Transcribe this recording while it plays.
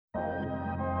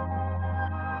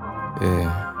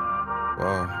Yeah.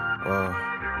 Whoa.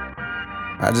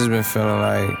 I just been feeling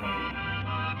like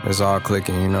it's all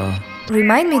clicking, you know.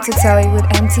 Remind me to tell you with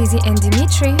Teezy and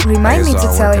Dimitri. Remind me to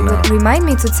tell you with. Remind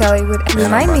me to tell you with.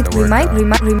 Remind me to tell you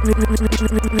with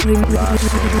Teezy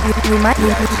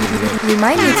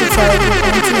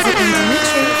and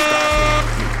Dimitri.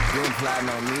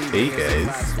 Hey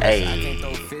guys. Hey.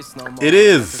 It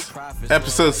is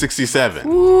episode 67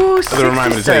 Ooh, of the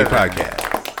Remind Me to Tell You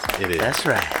podcast. It is. That's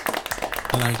right.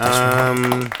 I like this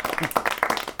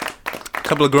A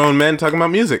couple of grown men talking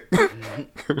about music. A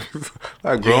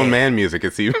lot of grown man music,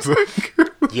 it seems like.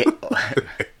 Yeah.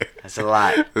 That's a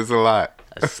lot. There's a lot.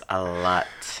 That's a lot.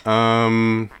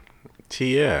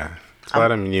 Yeah. It's a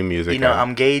lot of new music. You know,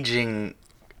 I'm gauging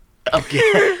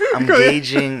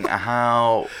gauging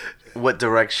what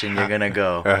direction you're gonna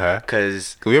go.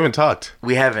 Cause we haven't talked.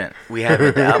 We haven't.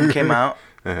 The album came out,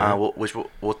 which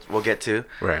we'll get to.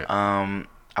 Right.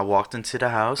 I walked into the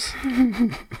house.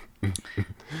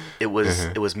 It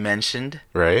was mentioned.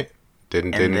 Right.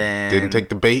 Didn't take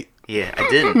the bait. Yeah, I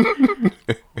didn't.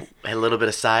 Had a little bit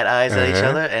of side eyes at each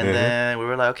other, and then we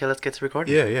were like, okay, let's get to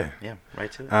recording. Yeah,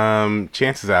 right to it.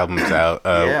 Chance's album's out.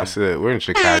 We're in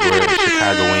Chicago. We're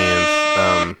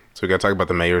Chicagoans. So we gotta talk about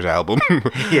the Mayor's album.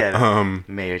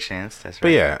 Mayor Chance. That's right.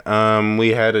 But yeah, we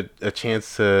had a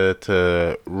chance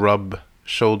to rub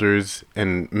shoulders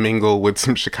and mingle with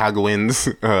some Chicagoans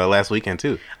last weekend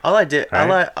too. All I did,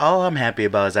 right? all I'm happy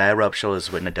about is I rubbed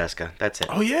shoulders with Nadeska. That's it.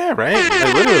 Oh yeah, right.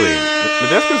 Like, literally,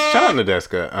 Nadeska's shout out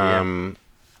Nadeska.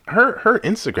 Her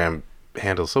Instagram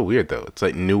handle's so weird though. It's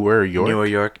like Newer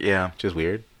York, yeah, which is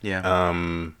weird. Yeah. I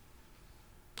don't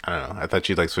know. I thought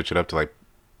she'd like switch it up to like,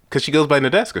 because she goes by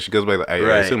Nadeska. She goes by, I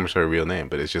assume it's her real name,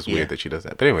 but it's just weird that she does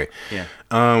that. But anyway,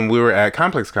 we were at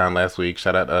ComplexCon last week.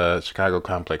 Shout out Chicago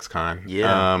ComplexCon.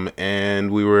 Yeah. And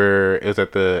it was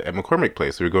at McCormick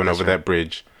Place. We were going over that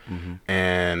bridge,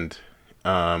 and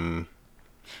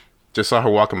just saw her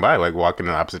walking by, like walking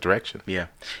in the opposite direction. Yeah,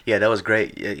 that was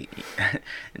great.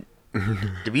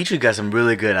 Dimitri got some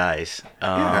really good eyes.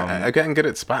 I've gotten good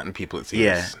at spotting people, it seems.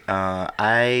 Yeah,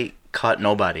 I caught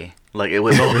nobody. Like it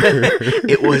was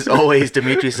always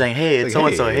Dimitri saying, "Hey, it's so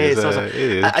and so. Hey, it's so and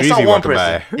so." I saw one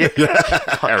person. Yeah.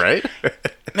 All right.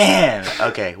 Man,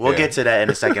 okay, we'll get to that in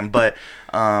a second. But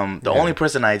the only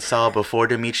person I saw before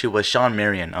Dimitri was Sean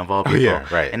Marion, of all people. Yeah,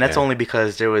 right. And that's only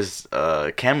because there was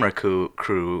a camera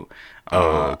crew.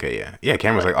 Okay, yeah.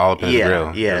 Camera's like all up in his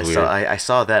grill. Yeah. So I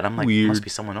saw that. And I'm like, must be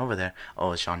someone over there.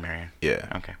 Oh, it's Sean Marion. Yeah.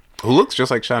 Okay. Who looks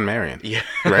just like Sean Marion. Yeah.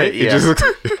 Right? Yeah.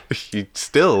 He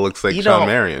still looks like Sean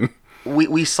Marion.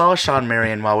 We saw Sean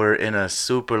Marion while we were in a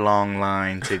super long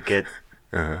line to get,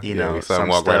 we saw him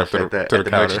walk right up to the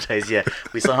counter. Merchandise. Yeah,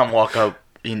 we saw him walk up,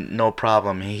 no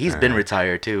problem. He's been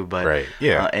retired too, but right.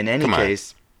 Yeah. In any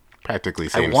case, practically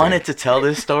same. I wanted to tell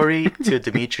this story to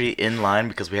Dimitri in line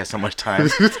because we had so much time,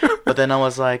 but then I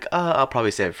was like, I'll probably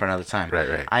save it for another time.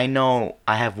 Right. I know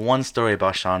I have one story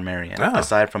about Sean Marion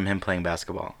aside from him playing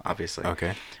basketball. Obviously,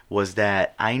 okay, was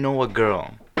that I know a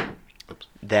girl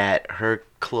that her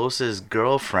closest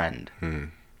girlfriend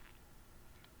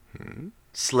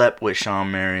slept with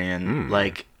Sean Marion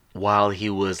like while he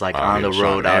was like on the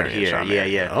road out here.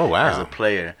 Yeah. Oh wow. As a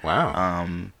player. Wow.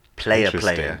 Player.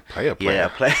 Yeah,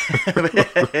 player.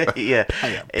 Yeah.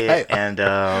 And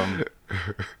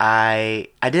I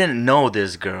didn't know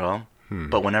this girl,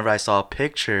 but whenever I saw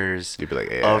pictures you'd be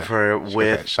like, of her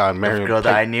with Sean Marion a girl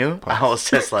that I knew, I was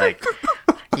just like,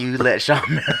 you let Sean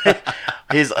Marion,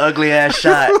 his ugly ass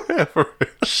shot,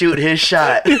 shoot his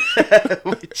shot.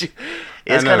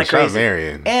 It's kind of crazy.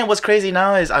 Marion. And what's crazy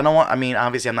now is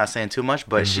obviously I'm not saying too much,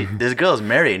 but this girl's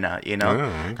married now, you know. Oh,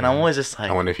 okay. And I'm always just like,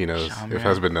 I wonder if he knows, if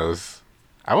husband knows.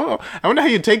 I wonder how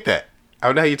you take that. I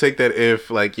wonder how you take that if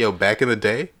like, back in the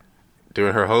day,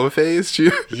 during her whole phase, she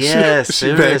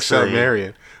backed Sean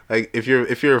Marion. Like if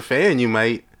you're a fan, you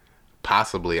might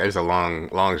possibly. It's a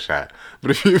long shot,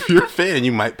 but if you're a fan,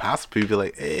 you might possibly be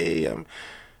like, hey,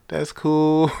 that's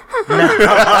cool. No.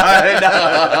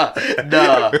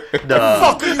 The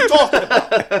fuck are you talking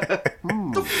about?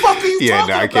 The fuck are you talking about?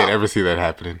 I can't ever see that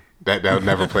happening. That would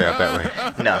never play out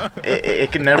that way. No,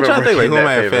 it can never. I'm trying to think, like, who am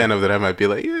I a favor. fan of that I might be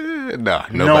like,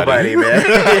 nobody. Nobody, man.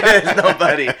 It's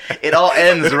nobody. It all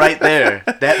ends right there.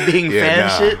 That being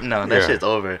shit, that shit's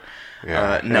over.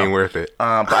 Yeah, no. ain't worth it.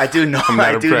 But I do know.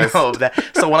 I do know that.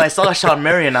 So when I saw Sean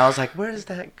Marion, I was like, "Where's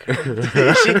that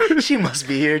girl? she must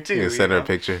be here too." You send her a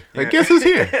picture. Like, guess who's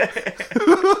here?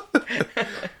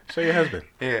 Show your husband.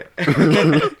 Yeah.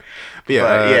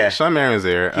 But Sean Marion's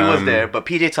there. He was there, but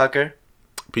PJ Tucker,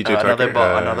 Tucker,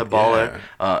 another baller,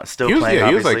 still playing. He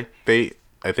obviously. was like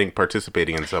I think,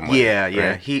 participating in some way. Yeah, yeah.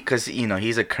 Right? Because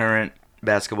he's a current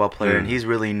basketball player, and he's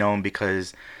really known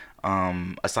because,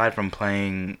 aside from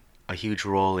playing a huge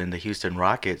role in the Houston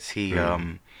Rockets, he's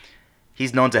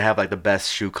known to have like the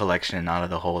best shoe collection out of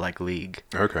the whole like league.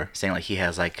 Okay. Saying like he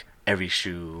has like every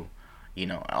shoe,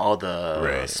 all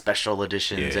the special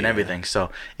editions and everything.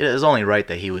 So it is only right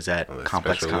that he was at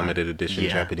ComplexCon. Special limited edition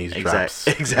Japanese drops.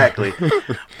 Exactly.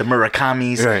 The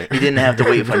Murakamis. Right. He didn't have to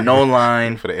wait for no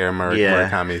line. For the Air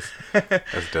Murakamis.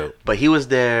 That's dope. But he was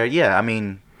there. Yeah, I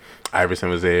mean... Iverson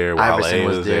was there. Wale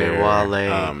was there.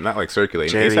 Wale. Not like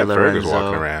circulating. Jerry A$AP Lorenzo, Ferg was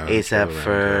walking around. A$AP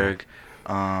Ferg.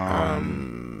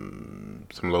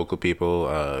 Some local people.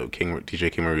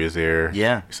 DJ King Marie was there.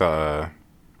 Yeah. We saw...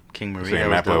 King Marie.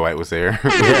 Matt Boy White was there.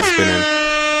 Spinning.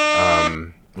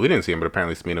 We didn't see him, but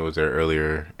apparently Smino was there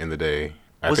earlier in the day.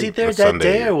 Was he there that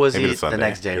day, or was he the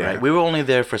next day? Right. We were only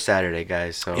there for Saturday,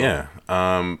 guys. So yeah.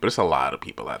 But it's a lot of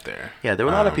people out there. Yeah, there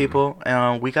were a lot of people.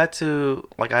 We got to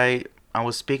I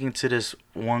was speaking to this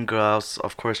one girl. I was,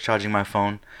 of course, charging my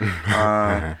phone.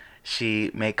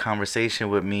 She made conversation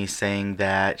with me saying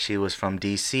that she was from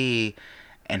DC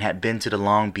and had been to the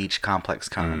Long Beach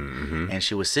ComplexCon, and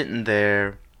she was sitting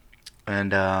there.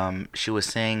 And she was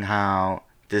saying how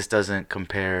this doesn't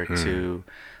compare to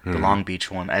the Long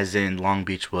Beach one, as in Long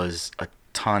Beach was a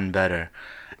ton better.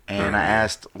 And I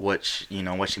asked what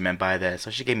she meant by that.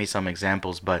 So she gave me some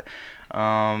examples, but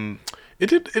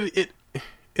it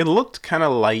looked kind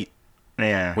of light.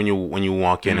 Yeah. When you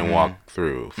walk in and walk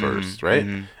through first, right?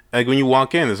 Like when you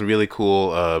walk in, there's a really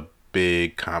cool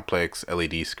big complex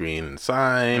LED screen and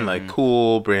sign, like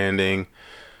cool branding.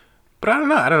 But I don't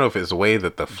know if it's the way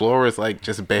that the floor is like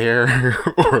just bare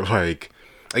or like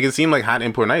it seemed like Hot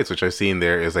Import Nights, which I've seen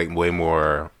there, is like way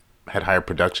more, had higher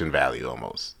production value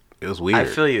almost. It was weird. I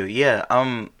feel you. Yeah. I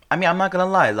mean, I'm not gonna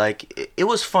lie. Like it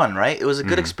was fun, right? It was a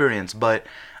good experience, but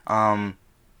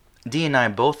D and I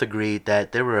both agreed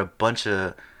that there were a bunch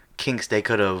of kinks they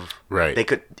could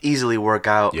easily work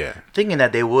out. Yeah. Thinking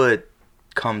that they would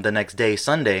come the next day,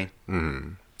 Sunday.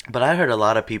 But I seen a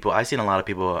lot of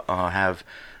people have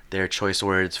their choice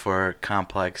words for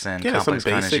Complex and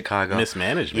ComplexCon in Chicago.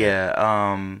 Mismanagement.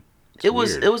 Yeah. It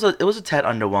was a tad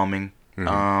underwhelming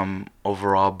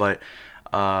overall, but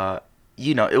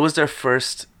it was their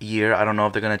first year. I don't know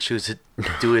if they're gonna choose to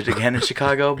do it again in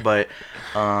Chicago, but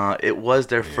it was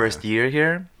their first year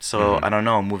here. So I don't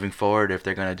know moving forward if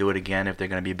they're gonna do it again, if they're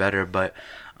gonna be better, but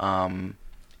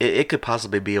it could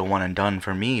possibly be a one and done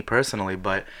for me personally,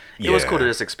 but it was cool to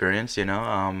just experience, they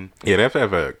have to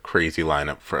have a crazy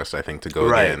lineup for us, I think, to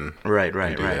go again. Right.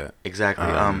 Exactly.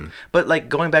 But like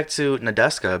going back to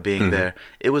Nadeska being there,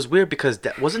 it was weird because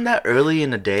wasn't that early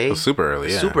in the day? It was super early,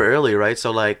 Super early, right?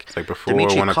 So it's like before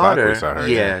Dimitri 1 o'clock we saw her.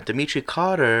 Yeah, Dimitri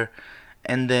caught her,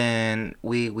 and then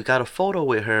we got a photo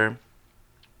with her.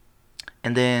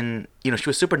 And then, she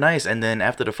was super nice. And then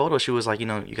after the photo, she was like, you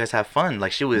guys have fun.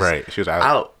 Like, she was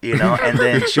out, And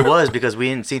then she was, because we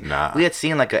had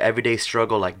seen like a everyday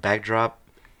struggle, like backdrop.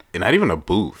 And not even a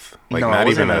booth. Like, no, not it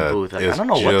wasn't even a booth. Like, I don't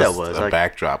know what that was. A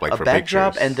backdrop, like, a for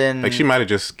backdrop, pictures. And then like, she might have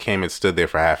just came and stood there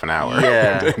for half an hour.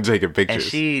 Yeah. Taking pictures. And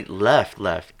she left.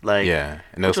 Like, yeah.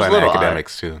 And no sign of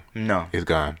academics, too. No. He's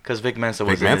gone. Because Vic Mensa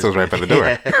was right by the door.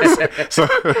 Yeah. so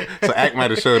Ack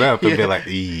might have showed up and been like,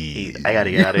 I gotta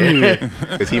get out of here.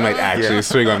 Because he might actually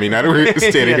swing on me. Now that we're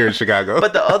standing here in Chicago.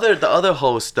 But the other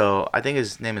host, though, I think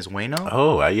his name is Wayno.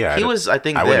 Oh, yeah. He was, I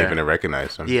think, I there. wouldn't even have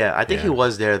recognized him. Yeah, I think he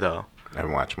was there, though. I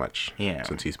haven't watched much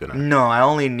since he's been on. No, I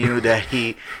only knew that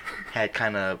he had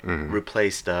kind of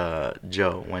replaced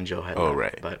Joe when Joe had left.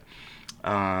 Right. But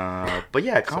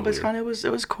yeah, ComplexCon, it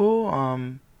was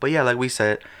cool. But yeah, like we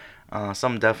said,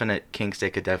 some definite kinks they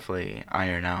could definitely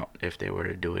iron out if they were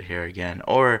to do it here again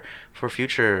or for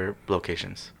future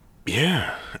locations.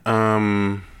 Yeah.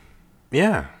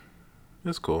 Yeah. It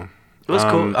was cool. It was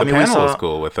cool. The panel was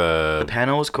cool with the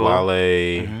panel was cool.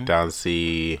 Wale, Don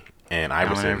C, and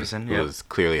Iverson was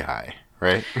clearly high,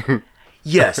 right?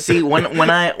 Yeah. See, when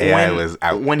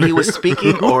he was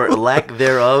speaking or lack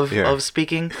thereof of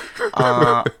speaking,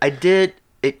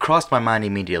 it crossed my mind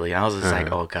immiously. I was just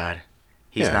like, oh God,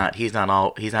 he's not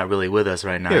really with us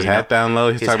right now. His hat down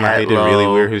low. He's talking about how he didn't really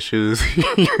wear his shoes.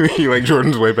 He like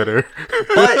Jordan's way better.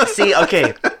 But see,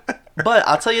 okay, but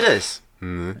I'll tell you this.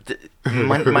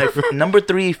 My number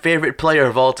 3 favorite player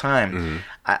of all time.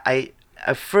 I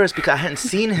at first, because I hadn't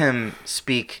seen him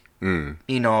speak,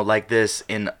 like this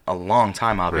in a long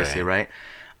time, obviously, right?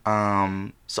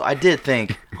 So I did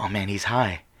think, oh man, he's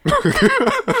high.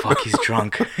 Fuck, he's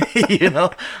drunk.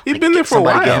 He'd been there for a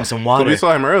while. Get him some water. So we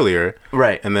saw him earlier,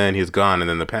 right? And then he's gone, and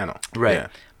then the panel, right? Yeah.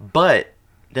 But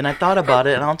then I thought about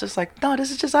it, and I was just like, no,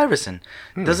 this is just Iverson.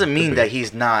 Doesn't mean that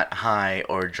he's not high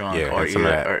or drunk or some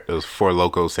of that, or those Four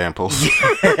Loko samples.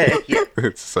 yeah.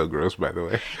 It's so gross, by the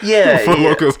way. Yeah, Four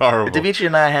Loko's horrible. Dimitri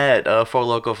and I had Four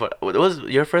Loko for. What was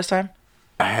your first time?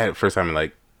 I had it first time in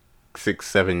like 6,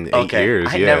 7, 8 years.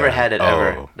 I never had it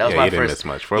ever. That was my you first. didn't miss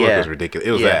much. Four Loko's ridiculous.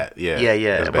 It was that. Yeah.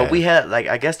 Yeah. But we had like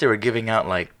I guess they were giving out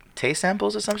like taste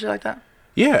samples or some shit like that.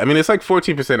 Yeah, I mean it's like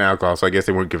 14% alcohol, so I guess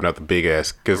they weren't giving out the big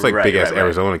ass because it's like big ass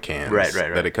Arizona cans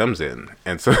that it comes in,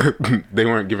 and so they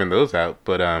weren't giving those out.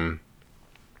 But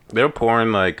they were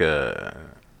pouring like I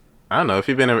don't know if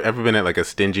you've ever been at like a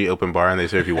stingy open bar and they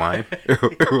serve you wine.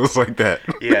 It was like that.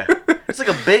 Yeah, it's like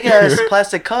a big ass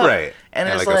plastic cup, right? And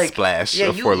it's like like a splash. Yeah,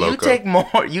 of Four Loko. you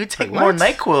take more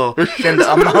NyQuil than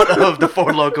the amount of the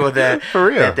Four Loko that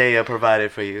they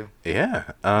provided for you.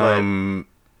 Yeah.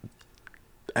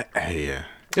 Yeah.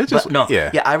 It's just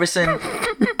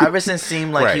Iverson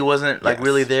seemed like he wasn't like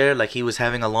really there, like he was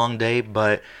having a long day,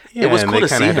 but it was cool to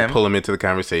see him. They kind of had to pull him into the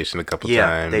conversation a couple times.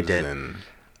 Yeah, they did. And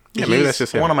maybe that's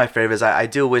just him. One of my favorites. I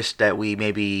do wish that we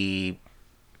maybe,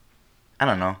 I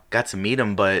don't know, got to meet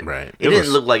him, but it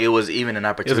didn't look like it was even an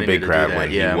opportunity. It was a big crowd to do that.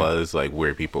 when he was like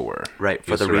where people were. Right,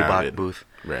 for the Reebok booth.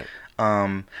 Right.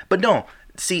 But no,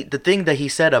 see, the thing that he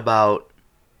said about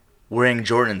wearing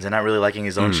Jordans and not really liking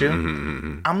his own shoe,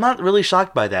 I'm not really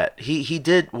shocked by that. He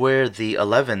did wear the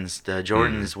 11s, the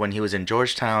Jordans, when he was in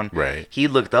Georgetown. Right. He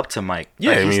looked up to Mike.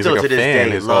 Yeah, like, I mean, he he's still like to a this fan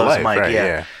day his whole loves life, Mike. right, Yeah.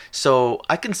 yeah. So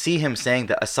I can see him saying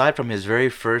that aside from his very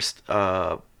first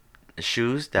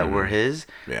shoes that were his,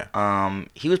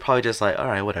 he was probably just like, all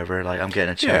right, whatever, like I'm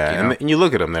getting a check. Yeah, you know? and you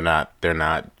look at them, they're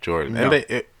not Jordan. No.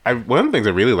 And one of the things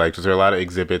I really liked was there are a lot of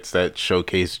exhibits that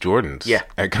showcase Jordans. Yeah.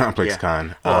 At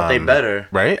ComplexCon. Well, they better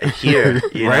right here,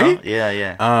 you right? know?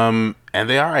 Yeah. And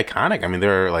they are iconic. I mean,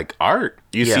 they're like art.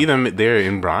 You see them there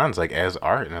in bronze, like as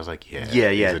art, and I was like,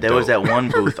 yeah. There was that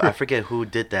one booth. I forget who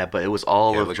did that, but it was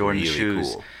all of Jordan's really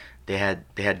shoes. Cool. They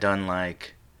had done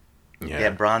like. Yeah. They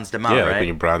had bronzed them out, right? Like when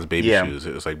you bronze baby shoes,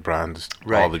 it was like bronze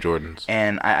all the Jordans.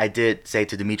 And I did say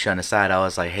to Dimitri on the side, I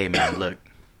was like, hey man, look,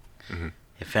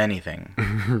 if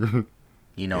anything,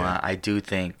 you know, I do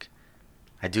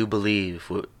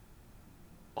believe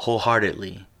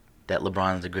wholeheartedly that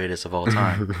LeBron's the greatest of all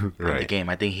time in the game.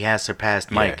 I think he has surpassed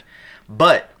Mike,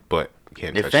 but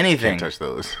if anything, can't touch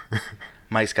those.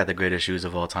 Mike's got the greatest shoes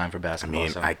of all time for basketball. I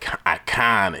mean,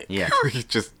 iconic. Yeah,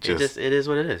 it is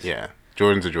what it is. Yeah.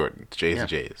 Jordans are Jordans. J's are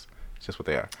J's. It's just what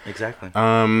they are. Exactly.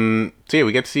 So yeah,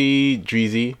 we get to see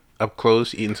Teezy up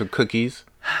close eating some cookies.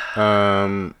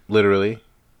 Literally.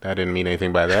 I didn't mean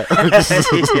anything by that. We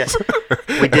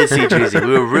did see Teezy.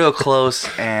 We were real close,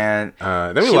 and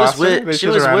then we lost her. Then she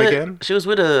was around again. She was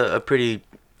with a pretty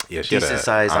decent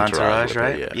sized entourage,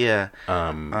 right? Her, yeah.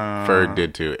 Ferg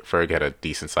did too. Ferg had a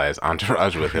decent sized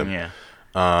entourage with him. Yeah.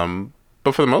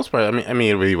 But for the most part, I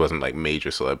mean, it really wasn't like major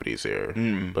celebrities there.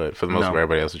 But for the most part,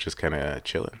 everybody else was just kind of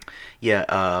chilling.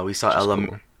 Yeah, we saw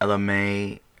Ella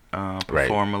May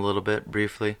perform a little bit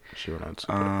briefly. She went on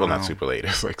super, not super late. It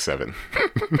was like 7.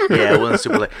 Yeah, it wasn't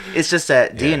super late. It's just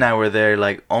that D and I were there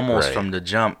like almost from the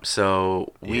jump,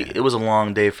 so it was a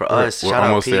long day for us. We're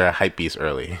almost there at Hypebeast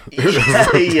early.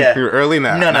 Yeah, we were early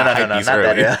now. No, not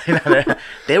that early.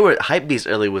 They were Hypebeast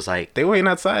early. Was like they waiting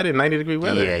outside in 90-degree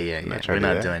weather. Yeah. We're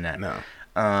not doing that. No.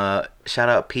 Shout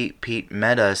out Pete. Pete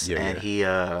met us, and he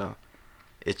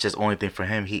it's just only thing for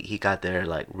him. He got there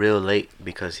like real late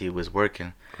because he was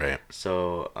working. Right.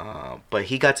 So, but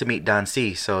he got to meet Don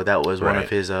C. So that was one of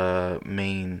his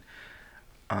main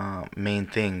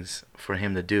things for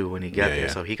him to do when he got there.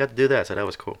 So he got to do that. So that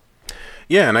was cool.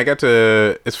 Yeah, and I got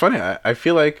to. It's funny. I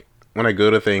feel like when I go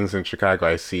to things in Chicago,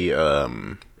 I see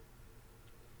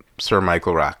Sir Mike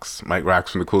Rocks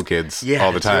from the Cool Kids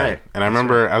all the time. Right. And I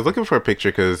remember I was looking for a picture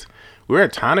because we were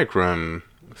at Tonic Room.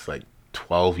 It's like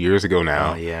 12 years ago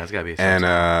now. Oh yeah, it's gotta be.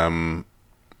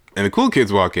 And the Cool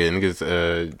Kids walk in because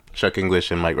Chuck English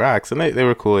and Mike Rocks, and they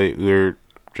were cool. We were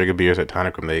drinking beers at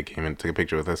Tonic Room. They came and took a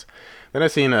picture with us. Then I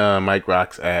seen Mike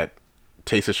Rocks at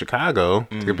Taste of Chicago.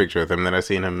 Took a picture with him. Then I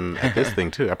seen him at this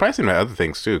thing too. I probably seen him at other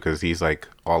things too because he's like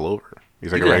all over.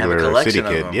 He's like a regular city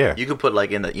kid. Yeah. You could put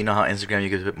like in the, you know how Instagram you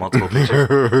could put multiple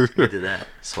pictures. You did that.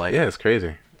 Swipe. Yeah, it's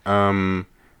crazy. But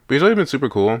he's always been super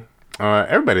cool.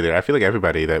 Everybody there. I feel like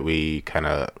everybody that we kind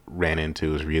of ran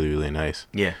into was really, really nice.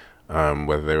 Yeah.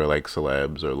 Whether they were like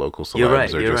celebs or local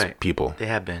celebs or just people. They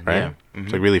have been, right? yeah. Mm-hmm.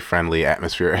 It's like really friendly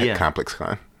atmosphere at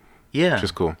ComplexCon. Yeah. Which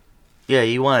is cool. Yeah,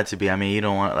 you want it to be. I mean, you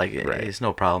don't want, like, it's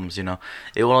no problems, you know.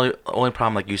 It only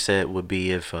problem, like you said, would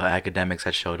be if academics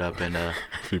had showed up and...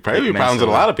 You'd probably be problems with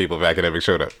a lot of people if academics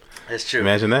showed up. It's true.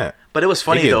 Imagine that. But it was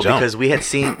funny though because we had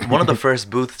seen one of the first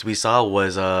booths we saw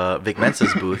was Vic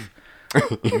Mensa's booth.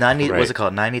 90 what's it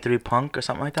called? 93 Punk or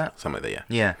something like that? Something like that,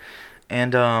 yeah. Yeah.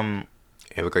 And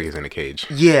it looked like he's in a cage.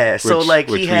 Yeah, so like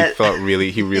which he had we thought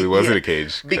he really was in a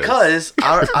cage. Because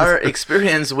our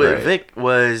experience with Vic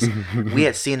was we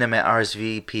had seen him at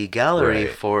RSVP Gallery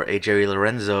for a Jerry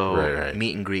Lorenzo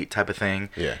meet and greet type of thing.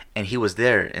 Yeah. And he was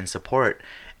there in support.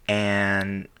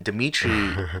 And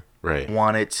Dimitri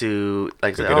wanted to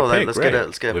like say, let's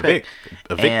get a pic.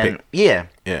 A Vic pic. Yeah.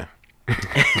 Yeah.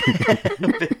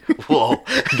 Whoa,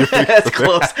 that's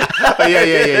close.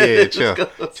 Yeah.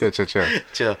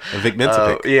 Chill. A Vic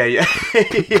Mensa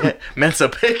pic. Yeah. Mensa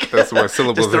pic. That's more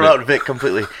syllables. Just throw out Vic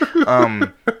completely.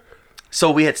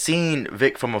 So we had seen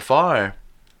Vic from afar,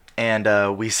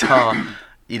 and we saw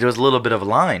there was a little bit of a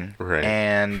line,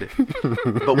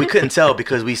 but we couldn't tell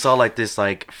because we saw like this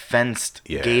like fenced,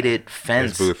 gated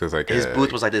fence. His booth was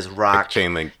like this rock like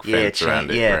chain link fence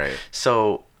around it. Yeah. Right.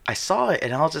 So I saw it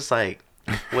and I was just like,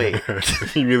 wait.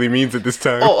 He really means it this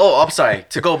time. I'm sorry.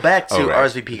 To go back to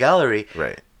RSVP Gallery.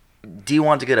 Right. Do you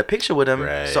want to get a picture with him?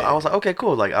 Right. So I was like, okay,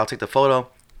 cool. Like I'll take the photo.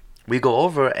 We go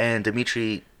over and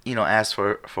Dimitri, asked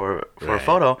for a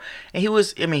photo, and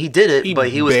he did it, but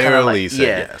he was kind of like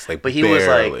yes, but he was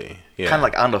like kind of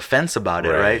like on the fence about it,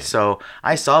 right? So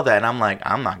I saw that and I'm like,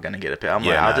 I'm not gonna get a picture. I'm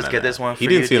like, I'll just get this one for you.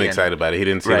 He didn't seem excited about it. He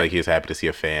didn't seem like he was happy to see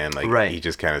a fan. Like he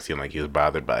just kind of seemed like he was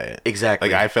bothered by it. Exactly.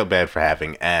 Like I felt bad for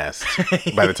having asked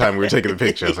by the time we were taking the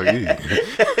picture. I was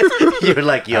like, you were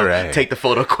like, yo, take the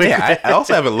photo quick. Yeah, I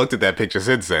also haven't looked at that picture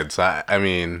since then. So I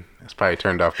mean, it's probably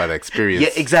turned off by the experience.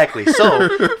 Yeah, exactly.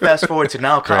 So fast forward to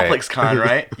now, ComplexCon,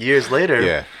 right? Years later.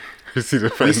 Yeah. We see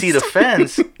the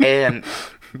fence, and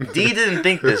D didn't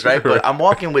think this, right? But I'm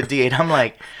walking with D, and I was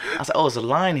like, oh, there's a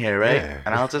line here, right? Yeah.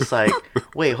 And I was just like,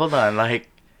 wait, hold on, like,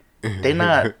 they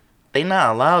not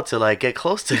allowed to like get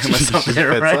close to him or something,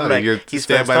 right? Like he's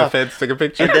stand by the fence, take a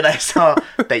picture. And then I saw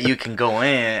that you can go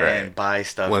in and buy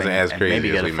stuff and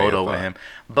maybe get a photo with him.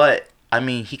 But I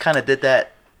mean, he kind of did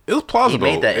that. It was plausible.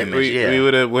 He made that image. We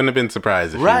wouldn't have been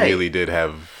surprised if he really did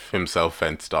have himself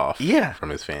fenced off from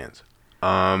his fans.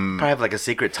 Probably have like a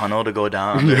secret tunnel to go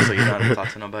down there so you don't have to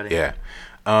talk to nobody. Yeah.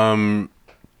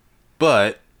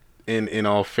 But in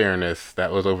all fairness,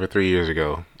 that was over 3 years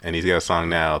ago, and he's got a song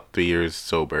now, 3 years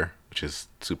sober, which is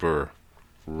super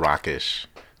rockish.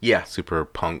 Yeah. Super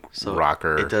punk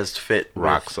rocker. It does fit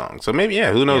rock song. So maybe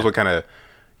who knows what kind of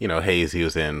haze he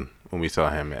was in when we saw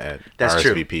him at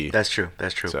RSVP. That's true.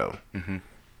 So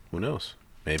who knows?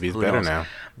 Maybe he's better now.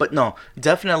 But no,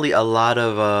 definitely a lot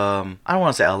of I don't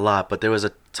want to say a lot, but there was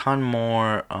a ton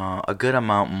more, a good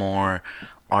amount more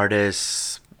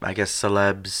artists, I guess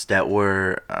celebs that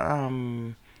were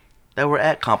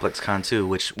at ComplexCon too,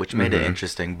 which made it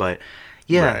interesting. But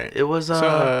it was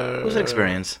an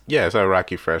experience. Yeah, I saw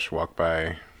Rocky Fresh walk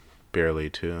by barely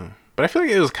too. But I feel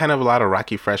like it was kind of a lot of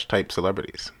Rocky Fresh type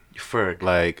celebrities. Ferg.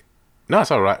 Like, no, I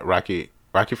saw Rocky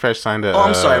Fresh signed a... Oh,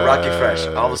 I'm sorry, Rocky Fresh.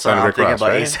 All of a sudden, I'm thinking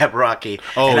about A$AP Rocky.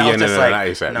 Oh, and yeah, no, not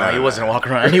A$AP. No, he wasn't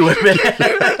walking around anywhere.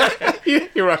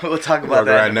 You're right. We'll talk about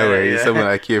that. Around nowhere. He's selling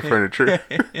IKEA furniture.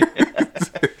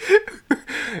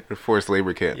 A forced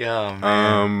labor camp. Yeah,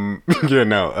 man.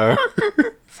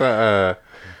 So,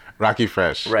 Rocky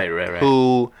Fresh. Right.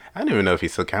 Who, I don't even know if he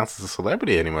still counts as a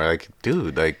celebrity anymore. Like,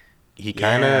 dude, like, he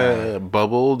kind of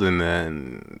bubbled and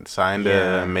then signed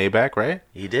a Maybach, right?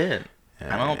 He did.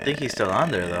 I don't think he's still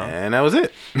on there, though. And that was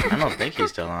it. I don't think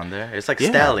he's still on there. It's like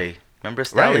Stally. Remember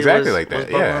Stally? Right, exactly like that.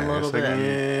 A little bit.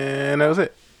 And that was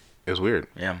it. It was weird.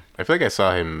 Yeah. I feel like I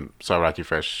saw Rocky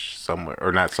Fresh somewhere,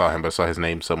 or not saw him, but saw his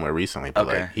name somewhere recently. But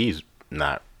like, he's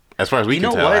not, as far as we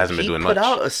can tell, hasn't been doing much. He put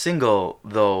out a single,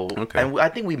 though, and I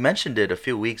think we mentioned it a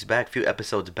few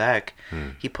episodes back.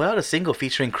 He put out a single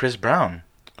featuring Chris Brown.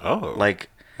 Oh.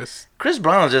 Like, Chris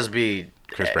Brown will just be...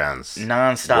 Chris Brown's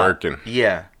nonstop. Working.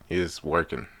 Yeah. He's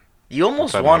working. You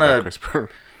almost want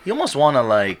to,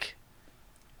 like,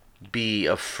 be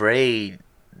afraid,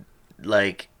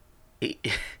 like,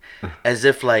 as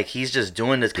if, like, he's just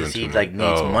doing this because he, like,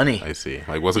 needs money. I see.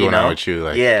 Like, what's going on with you?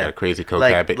 Like, got a crazy coke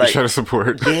habit you try to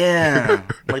support. Yeah.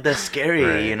 Like, that's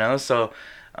scary, So...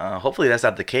 hopefully that's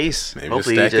not the case. Maybe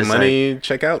hopefully just stack money,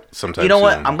 check out sometime. You know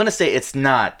what? I'm gonna say it's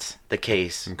not the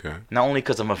case. Okay. Not only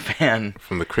because I'm a fan.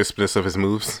 From the crispness of his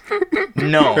moves.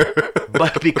 No,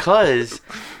 but because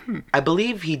I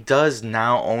believe he does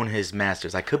now own his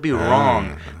masters. I could be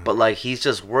wrong, but like he's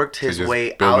just worked his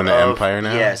way out of an empire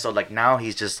now. Yeah, so like now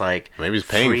he's just like maybe he's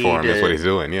paying for him. That's what he's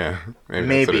doing. Yeah.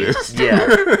 Maybe. Yeah.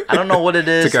 I don't know what it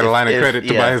is. Took out a line of credit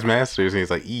to buy his masters, and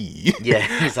he's like,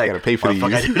 Yeah, he's like, gotta pay for these.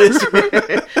 I do this.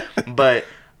 But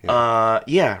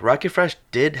Yeah, Rocky Fresh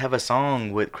did have a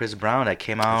song with Chris Brown that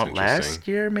came out last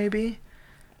year, maybe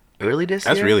early this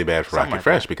year. That's really bad for Rocky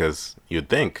Fresh because you'd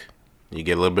think you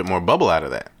get a little bit more bubble out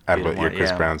of that, out of your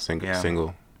Chris Brown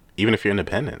single, even if you're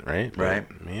independent, right? Right.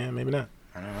 But, yeah, maybe not.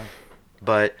 I don't know.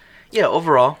 But yeah,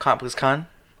 overall, ComplexCon,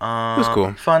 it was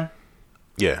cool, fun.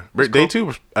 Yeah, day two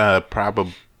was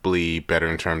probably better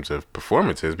in terms of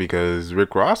performances because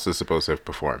Rick Ross is supposed to have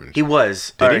performed. He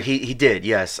was. He did.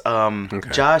 Yes.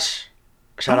 Josh.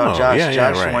 Shout out Josh.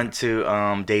 Josh went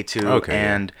to day two,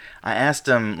 and I asked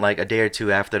him like a day or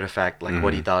two after the fact, like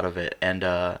what he thought of it, and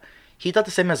he thought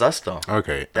the same as us though.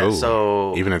 Okay.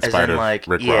 So even in spite of like,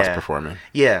 Rick Ross performing.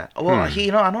 Yeah. Well, I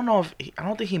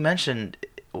don't think he mentioned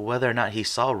whether or not he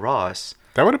saw Ross.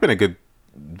 That would have been a good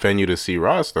venue to see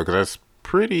Ross though, because that's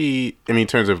pretty. I mean, in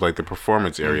terms of like the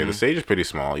performance area, the stage is pretty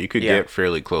small. You could get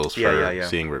fairly close for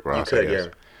seeing Rick Ross. You could, I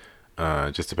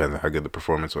guess. Just depends on how good the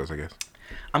performance was, I guess.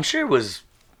 I'm sure it was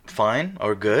fine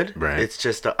or good. Right. It's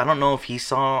just I don't know if he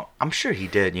saw. I'm sure he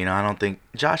did. I don't think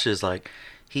Josh is like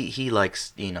he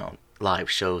likes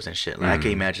live shows and shit. Like I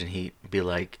can imagine he'd be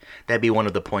like that'd be one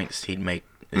of the points he'd make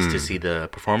is to see the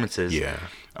performances. Yeah.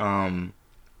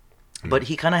 But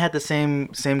he kind of had the same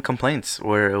complaints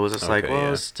where it was just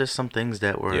it's just some things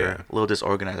that were a little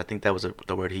disorganized. I think that was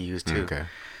the word he used too. Okay.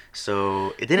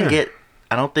 So it didn't get.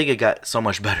 I don't think it got so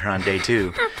much better on day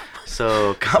two.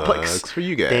 So Complex, sucks for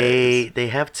you guys. They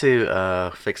have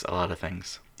to fix a lot of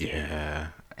things. Yeah.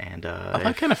 And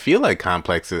I kind of feel like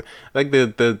Complex is like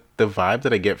the vibe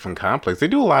that I get from Complex. They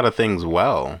do a lot of things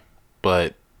well,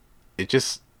 but it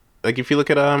just like if you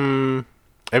look at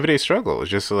Everyday Struggle,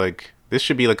 it's just like. This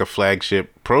should be like a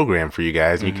flagship program for you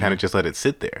guys, and you kind of just let it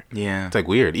sit there. Yeah, it's like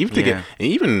weird.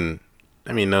 Even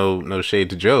I mean, no shade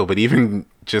to Joe, but even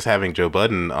just having Joe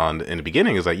Budden on in the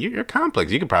beginning is like you're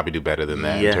Complex. You could probably do better than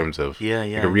that in terms of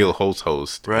like a real host,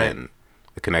 and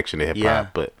the connection to hip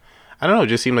hop. But I don't know. It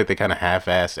just seemed like they kind of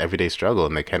half-assed Everyday Struggle,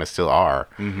 and they kind of still are.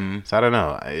 So I don't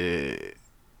know.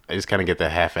 I just kind of get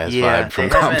that half-ass vibe from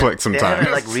Complex sometimes. They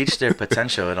haven't like reached their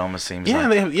potential. It almost seems.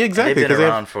 Exactly. They've been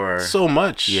around for so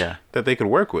much that they could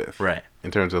work with. Right.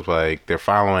 In terms of like their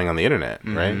following on the internet,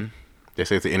 right? They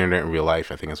say it's the internet in real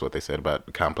life. I think is what they said about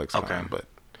ComplexCon. Okay. But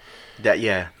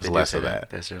there's less of that.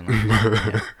 That's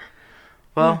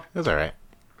Well, it was all right.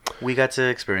 We got to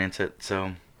experience it,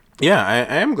 so. Yeah,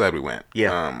 I am glad we went.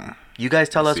 Yeah. You guys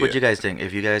tell us what you guys think.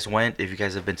 If you guys went, if you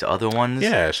guys have been to other ones.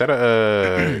 Yeah, shout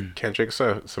out Kendrick.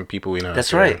 So some people we know.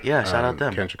 That's right. Yeah, shout out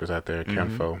them. Kendrick was out there.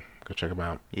 Kenfo. Go check him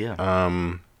out. Yeah.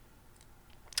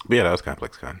 But yeah, that was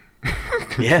ComplexCon.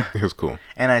 Yeah. It was cool.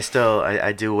 And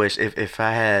I do wish if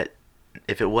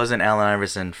it wasn't Allen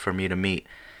Iverson for me to meet,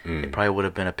 it probably would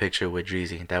have been a picture with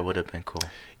Dreezy. That would have been cool.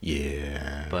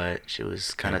 Yeah. But she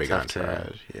was kind of tough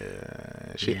to.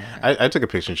 Yeah. I took a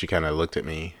picture and she kind of looked at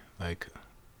me like.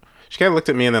 She kind of looked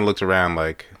at me and then looked around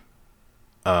like,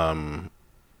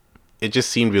 it just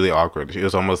seemed really awkward. It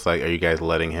was almost like, are you guys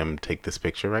letting him take this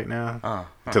picture right now?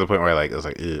 To the point where I was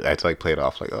like, I had to like play it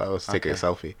off like, let's take a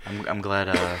selfie. I'm glad.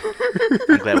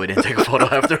 I'm glad we didn't take a photo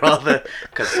after all that.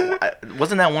 Because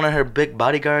wasn't that one of her big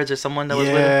bodyguards or someone that was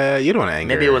with her? Yeah, you don't want to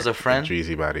anger. Maybe it was a friend.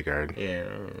 Dreezy bodyguard. Yeah.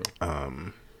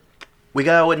 We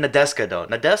got with Nadeska though.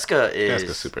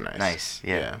 Nadeska's super nice. Nice.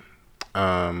 Yeah.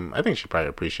 I think she probably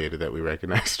appreciated that we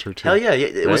recognized her too. Hell yeah,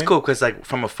 it was cool because like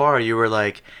from afar you were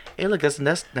like, "Hey, look, that's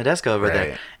Nadeska over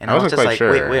there," and I was just like, sure,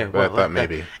 "Wait, where?" But I thought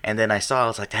maybe. And then I saw, I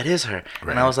was like, "That is her,"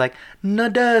 and I was like,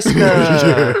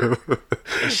 "Nadeska."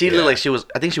 And she looked like she was.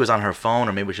 I think she was on her phone,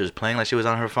 or maybe she was playing like she was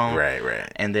on her phone. Right.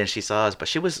 And then she saw us, but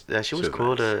she was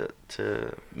cool nice.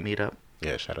 to meet up.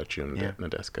 Yeah, shout out to you,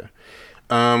 Nadeska.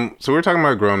 So we were talking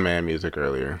about grown man music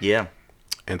earlier. Yeah.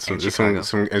 And some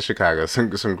in Chicago,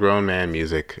 some grown man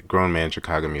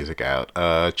Chicago music out.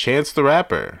 Chance the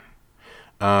Rapper.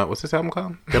 What's this album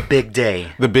called? The Big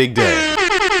Day. The Big Day.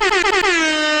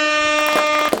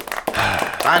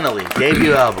 Finally,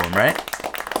 debut album, right?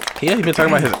 Yeah, he's been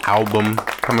talking about his album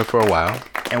coming for a while.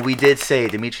 And we did say,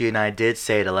 Dimitri and I did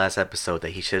say the last episode that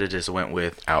he should have just went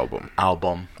with Album would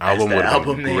have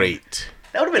been great.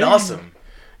 That would have been awesome.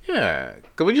 Yeah.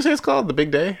 Would you say it's called The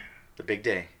Big Day? The Big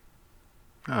Day.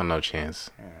 I don't know, Chance.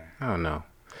 I don't know.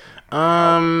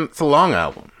 It's a long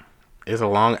album.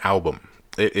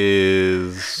 It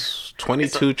is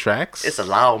 22 tracks. It's a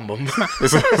long album.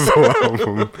 It's a long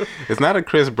album. It's not a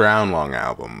Chris Brown long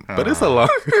album, but it's a long.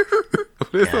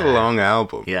 A long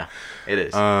album. Yeah, it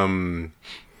is. And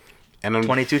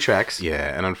 22 tracks.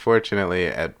 Yeah, and unfortunately,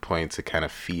 at points, it kind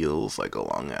of feels like a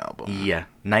long album. Yeah,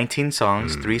 19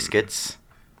 songs, 3 skits.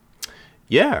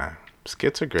 Yeah.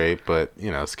 Skits are great, but,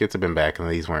 skits have been back, and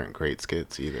these weren't great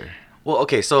skits either. Well,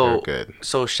 okay, so They're good.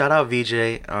 so shout out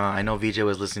VJ. I know VJ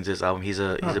was listening to this album. He's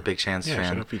a big Chance Yeah, fan.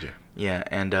 shout out VJ. Yeah,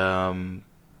 and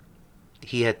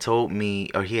he had told me,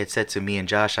 or he had said to me and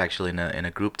Josh actually in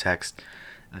a group text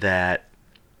that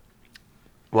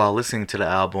while listening to the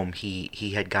album,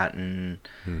 he had gotten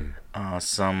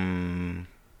some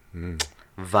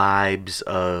vibes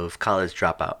of College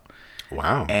Dropout.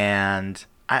 Wow. And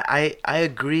I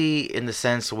agree in the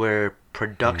sense where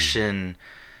production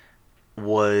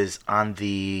was on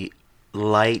the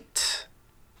light,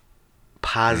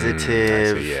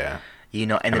 positive, I see, yeah. you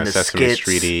know, and Kinda then the Sesame skits,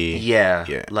 Street-y. yeah,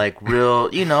 Yeah. like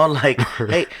real, you know, like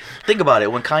hey, think about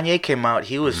it. When Kanye came out,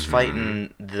 he was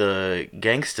fighting the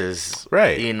gangsters,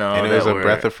 Right. You know, and it was a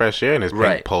breath of fresh air in his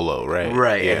Right. pink polo, right?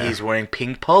 right, Yeah. and he's wearing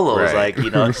pink polos, Right. like, you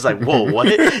know, it's like, whoa, what,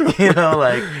 you know,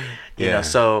 like, you Yeah. know,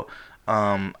 so.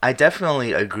 I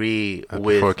definitely agree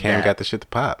with Before Cam that. got the shit to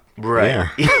pop. Right. Yeah.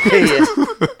 Yeah.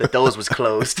 The doors was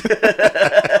closed.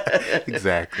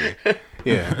 Exactly.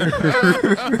 Yeah.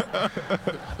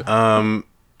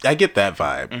 I get that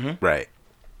vibe. Right.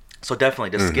 So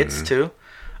definitely the skits too.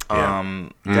 Yeah.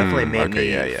 Definitely made okay,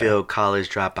 me yeah. feel College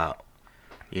Dropout.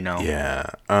 You know. Yeah.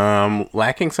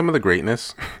 Lacking some of the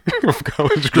greatness of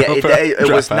College Yeah, Dropout.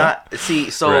 it was Dropout. not. See,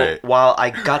 so Right. while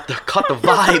I caught the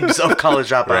vibes of College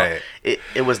Dropout, Right.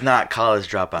 it was not College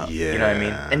Dropout. You know what I mean?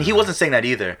 Yeah. And he wasn't saying that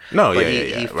either. No, but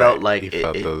yeah. he felt right. like he it,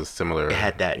 felt it, those similar. it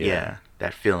had that,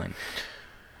 that feeling.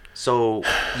 So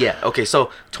yeah, okay.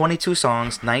 So 22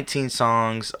 songs, 19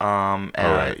 songs,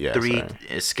 right, yeah, 3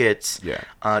 sorry. skits.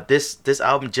 Yeah. This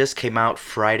album just came out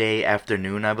Friday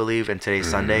afternoon, I believe, and today's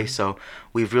Sunday. So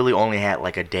we've really only had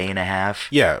like a day and a half.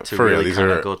 Yeah, to for real. really These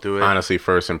kinda are go through it. honestly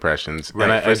first impressions. Right,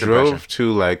 and I first drove impression.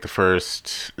 to like the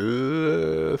first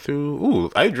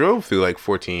I drove through like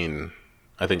 14.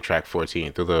 I think track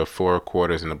 14 through the 4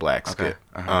 quarters in the black skit.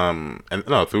 And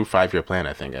no, through 5-year plan.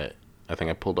 I think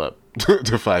I pulled up to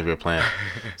 5-year plan.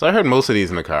 So I heard most of these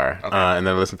in the car, and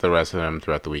then I listened to the rest of them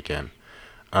throughout the weekend.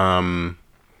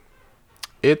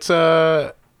 It's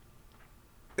so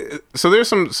there's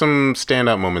some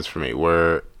standout moments for me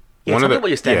where Yeah, one tell of me the what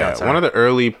your standouts are. one of the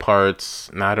early parts.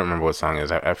 No, I don't remember what song it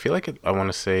is. I feel like I want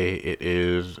to say it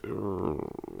is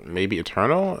maybe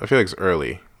Eternal. I feel like it's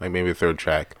early, like maybe the 3rd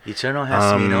track. Eternal has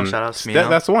Smino. Shout out Smino.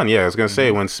 That's the one. Yeah, I was gonna say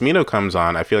when Smino comes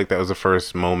on, I feel like that was the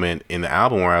first moment in the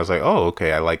album where I was like, oh,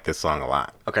 okay, I like this song a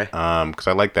lot. Okay. Because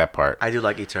I like that part. I do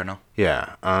like Eternal.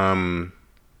 Yeah.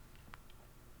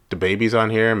 The Baby's on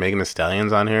here. Megan Thee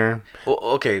Stallion's on here. Well,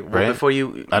 okay. Well, Right? before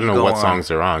you I don't know go what on, songs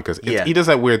they're on because Yeah. he does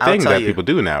that weird I'll thing tell that you. people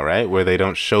do now, right? Where they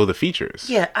don't show the features.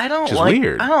 Yeah, I don't Which is like.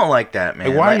 weird. I don't like that, man.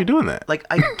 Like, why are you doing that? Like,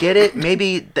 I get it.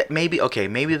 Maybe okay.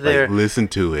 Maybe they're Like, listen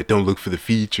to it. Don't look for the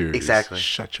features. Exactly.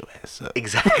 Shut your ass up.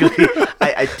 exactly.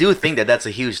 I do think that's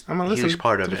a huge I'm gonna listen huge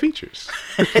part to of the it. features.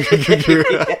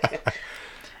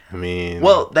 I mean,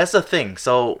 Well, that's the thing.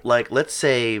 So, like, let's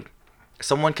say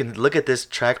someone can look at this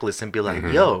track list and be like,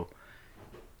 Mm-hmm. "Yo,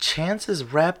 Chance is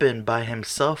rapping by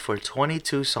himself for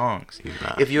 22 songs." He's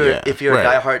not. If you're Yeah. a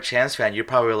Right. diehard Chance fan, you're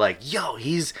probably like, "Yo,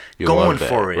 he's You going love that,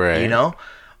 for it," right. you know.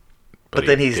 But he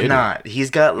then he's didn't. not. He's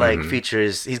got like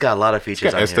features. He's got a lot of He's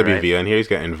features got on SWV here, right? on here. He's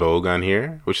got In Vogue on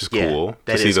here, which is cool to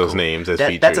that see is those cool. names as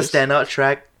features. That's a standout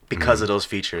track because of those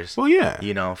features. Well, yeah.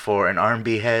 You know, for an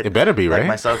R&B head, It better be, like right?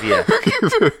 myself. Yeah,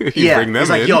 You yeah. bring them It's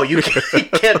like, in. yo, you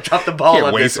can't drop the ball Can't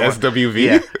on waste this one.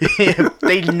 SWV. Yeah.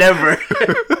 They never,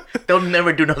 they'll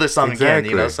never do another song again.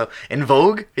 You know, so Exactly. In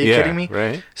Vogue, are you Yeah, kidding me?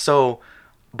 right. So,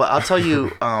 but I'll tell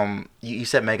you, you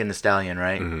said Megan Thee Stallion,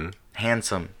 right? Mm-hmm.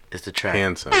 Handsome is the track.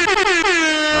 Handsome. Okay.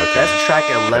 That's track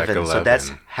 11, so 11.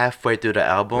 that's halfway through the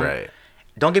album. Right.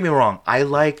 Don't get me wrong. I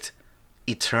liked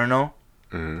Eternal.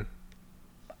 Mm-hmm.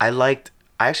 I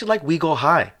actually like We Go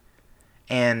High.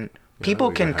 And people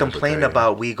We Go can High, but complain they-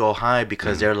 about We Go High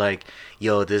because they're like,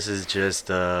 yo, this is just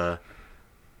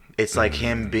it's like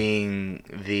him being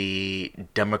the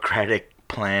Democratic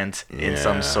plant in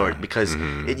some Yeah. sort because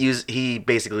he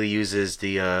basically uses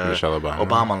the Michelle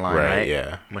Obama. line, Right, right?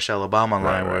 yeah. Michelle Obama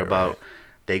line where right, about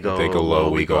they go low,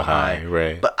 we go high.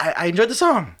 Right. But I enjoyed the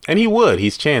song. And he would.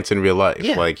 He's Chance in real life.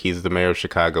 Yeah. Like, he's the mayor of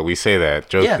Chicago. We say that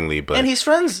jokingly, but... and he's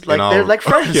friends. Like, in all- they're like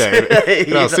friends. Yeah,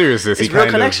 in all seriousness, he it's real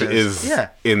kind of connections. is Yeah.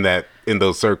 in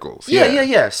those circles.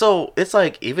 Yeah. So it's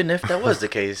like, even if that was the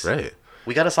case, Right.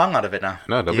 we got a song out of it now.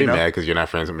 No, don't you be know? mad because you're not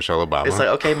friends with Michelle Obama. It's like,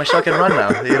 okay, Michelle can run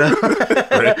now, you know?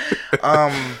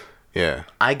 Yeah.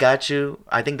 I Got You.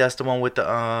 I think that's the one with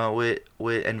the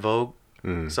with En Vogue.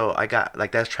 So I got,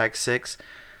 like, that's track 6.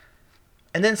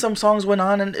 And then some songs went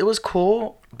on and it was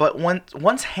cool, but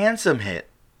once Handsome hit,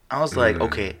 I was like,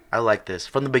 okay, I like this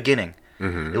from the beginning.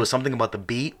 It was something about the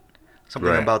beat, something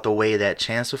Right. about the way that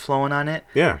Chance was flowing on it.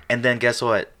 Yeah. And then guess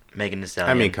what? Megan Thee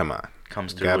Stallion. I mean, come on,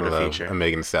 comes through with a feature. A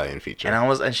Megan Thee Stallion feature,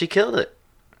 and she killed it.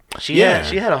 She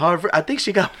had a hard. I think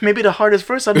she got maybe the hardest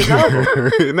verse on this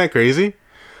album. Isn't that crazy?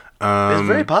 It's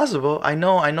very possible. I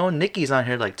know Nicki's on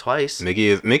here like twice. Nicki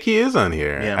is on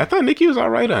here. Yeah. I thought Nicki was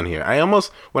all right on here.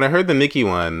 When I heard the Nicki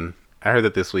one, I heard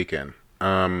that this weekend.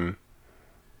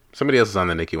 Somebody else is on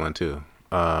the Nicki one too.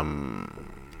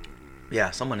 Yeah,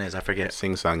 someone is. I forget.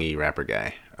 Sing-songy rapper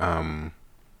guy. I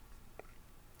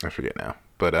forget now.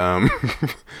 But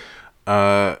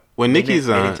when Nicki's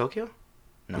on... Made in Tokyo?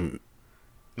 No.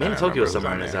 Made in Tokyo is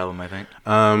somewhere on this album, I think.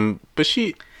 But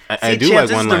she... I do like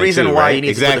one line, the reason why you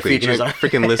need to put the features on.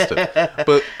 Freaking list it.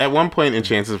 But at one point in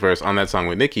Chance's verse on that song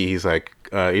with Nicki, he's like,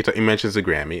 he mentions the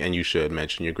Grammy, and you should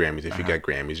mention your Grammys if you got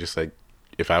Grammys. Just like,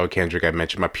 if I were Kendrick, I'd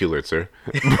mention my Pulitzer.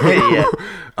 Yeah.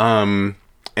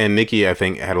 And Nicki, I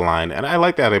think, had a line, and I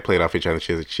like that they played off each other.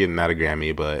 She's not a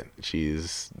Grammy, but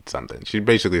she's something. She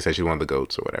basically said she's one of the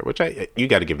GOATs or whatever, which you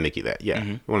got to give Nicki that.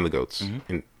 Yeah, one of the GOATs.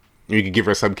 And you could give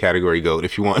her a subcategory GOAT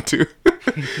if you want to.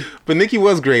 But Nicki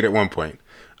was great at one point.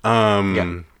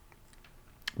 But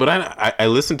I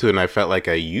listened to it and I felt like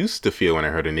I used to feel when I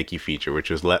heard a Nicki feature, which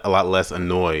was a lot less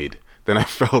annoyed than I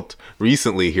felt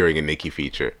recently hearing a Nicki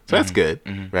feature. So that's good,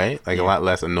 right? Like a lot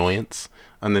less annoyance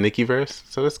on the Nicki verse.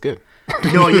 So that's good.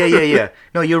 No, yeah.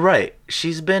 No, you're right.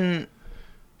 She's been,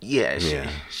 she's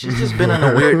just been on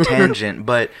a weird tangent.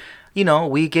 But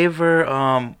we gave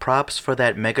her props for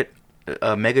that Megatron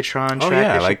track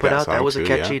that she put out. That was a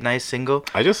catchy, nice single.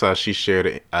 I just saw she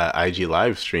shared an IG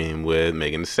live stream with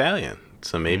Megan Thee Stallion.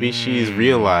 So maybe she's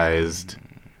realized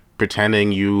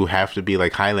pretending you have to be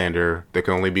like Highlander, there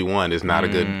can only be one, is not a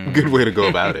good way to go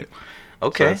about it.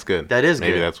 Okay, so that's good. That is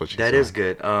maybe good. That's what she's That doing. is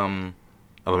good.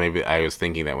 Although maybe I was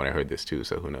thinking that when I heard this too,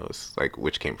 so who knows? Like,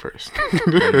 which came first?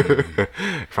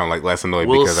 If I'm like less annoyed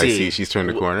because I see she's turned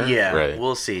the corner. Yeah, right.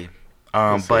 We'll see.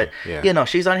 But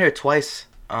she's on here twice.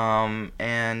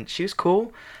 And she's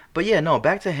cool. But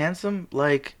back to Handsome.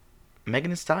 Like,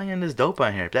 Megan Thee Stallion is dope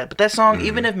on here. But that song,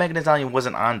 even if Megan Thee Stallion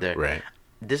wasn't on there, right?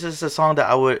 This is a song that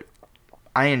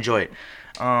I enjoy.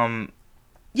 And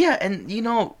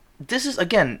this is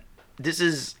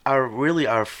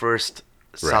our first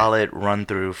solid run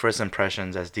through, first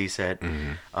impressions, as D said,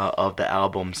 of the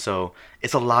album. So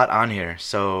it's a lot on here.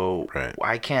 So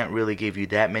I can't really give you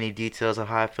that many details of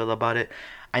how I feel about it.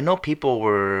 I know people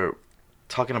were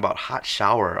talking about Hot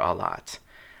Shower a lot,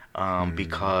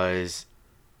 because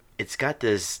it's got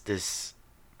this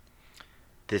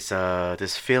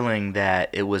feeling that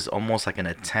it was almost like an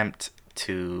attempt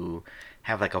to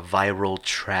have like a viral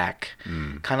track,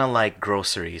 kind of like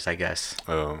Groceries, I guess.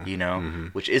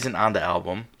 Which isn't on the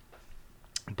album.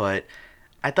 But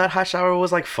I thought Hot Shower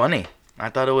was like funny. I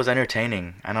thought it was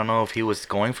entertaining. I don't know if he was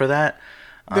going for that.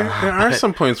 There are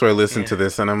some points where I listen to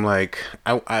this and I'm like,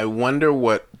 I wonder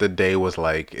what the day was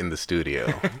like in the studio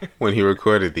when he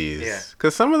recorded these.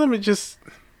 Because some of them are just...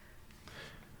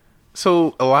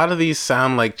 So a lot of these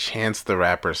sound like Chance the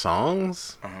Rapper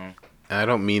songs. And I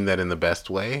don't mean that in the best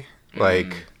way.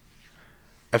 Like,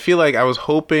 I feel like I was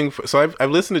hoping for... So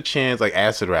I've listened to Chance, like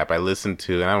Acid Rap. I listened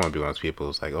to... And I don't want to be one of those people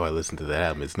who's like, oh, I listened to that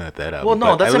album. It's not that album. Well,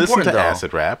 no, that's important, I listened to though.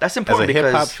 Acid Rap. That's important as a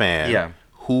hip-hop because... fan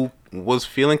who was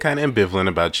feeling kind of ambivalent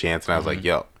about Chance. And I was like,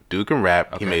 yo, dude can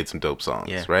rap. He made some dope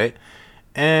songs, right?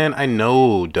 And I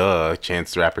know,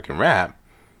 Chance the Rapper can rap.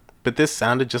 But this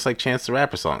sounded just like Chance the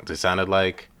Rapper songs. It sounded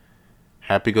like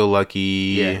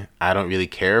happy-go-lucky. I don't really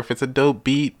care if it's a dope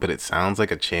beat, but it sounds like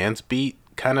a Chance beat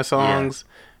kind of songs.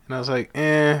 And I was like,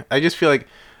 I just feel like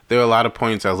there were a lot of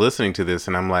points I was listening to this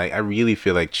and I'm like, I really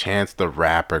feel like Chance the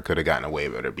Rapper could have gotten away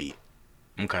with a beat.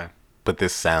 Okay. But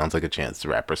this sounds like a Chance the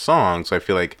Rapper song, so I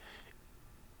feel like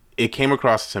it came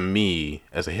across to me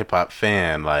as a hip-hop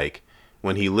fan, like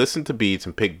when he listened to beats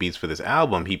and picked beats for this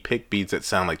album, he picked beats that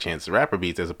sound like Chance the Rapper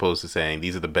beats as opposed to saying,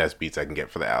 these are the best beats I can get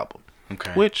for the album.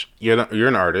 Okay. Which, you're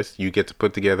an artist, you get to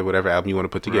put together whatever album you want to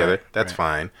put together, that's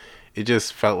fine. It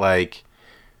just felt like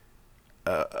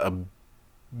a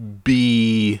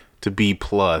B to B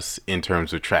plus in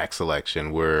terms of track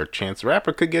selection, where Chance the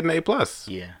Rapper could get an A plus.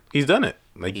 Yeah, he's done it.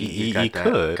 Like he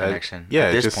could. Connection.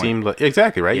 It just seemed like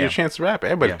exactly right. Yeah. You're Chance the Rapper.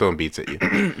 Everybody's throwing beats at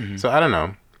you. So I don't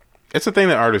know. It's a thing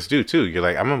that artists do too. You're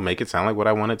like, I'm gonna make it sound like what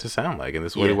I want it to sound like, and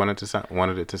this is what he wanted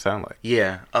it to sound like.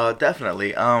 Yeah,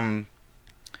 definitely.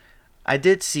 I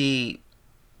did see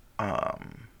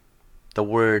the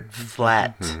word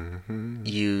flat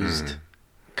used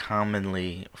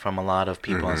commonly from a lot of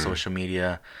people on social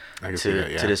media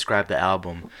to describe the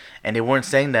album, and they weren't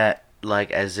saying that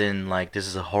like as in like this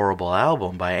is a horrible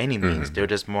album by any means. They're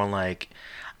just more like,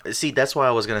 see, that's why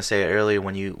I was gonna say earlier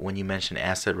when you mentioned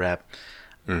Acid Rap.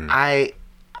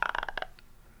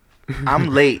 I'm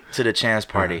late to the Chance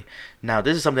party. Now,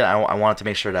 this is something I wanted to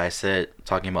make sure that I said,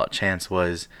 talking about Chance,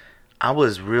 was I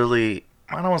was really,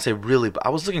 I don't want to say really, but I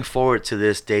was looking forward to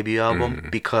this debut album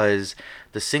because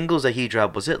the singles that he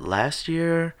dropped, was it last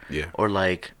year? Yeah. Or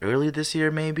like early this year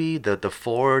maybe? The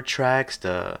 4 tracks,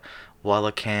 the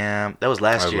Walla Cam, that was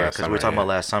last year because we were talking about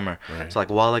last summer. Right. So like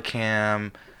Walla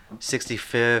Cam,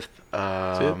 65th,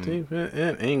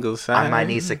 and Ingleside. I Might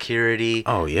Need Security.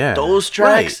 Oh yeah, those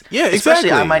tracks. Right. Yeah, especially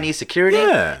exactly. I Might Need Security.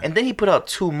 Yeah. And then he put out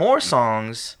 2 more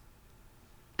songs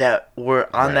that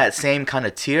were on that same kind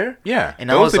of tier. Yeah, and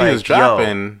those I was like, he was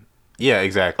dropping. Yeah,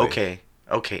 exactly.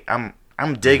 Okay, I'm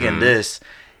digging this,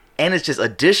 and it's just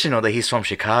additional that he's from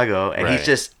Chicago, and he's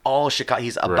just all Chicago.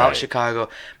 He's about Chicago.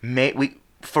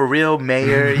 For real,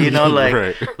 mayor. You know,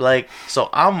 like like. So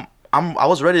I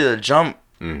was ready to jump.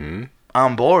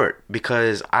 On board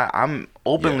because I'm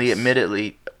openly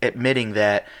admitting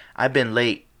that I've been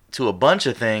late to a bunch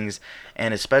of things,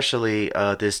 and especially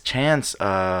this Chance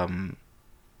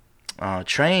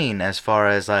train as far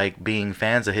as like being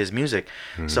fans of his music.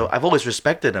 So I've always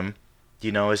respected him.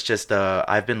 You know, it's just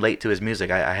I've been late to his music.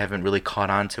 I haven't really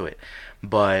caught on to it,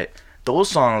 but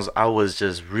those songs I was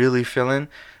just really feeling.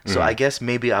 So I guess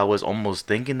maybe I was almost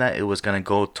thinking that it was gonna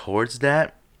go towards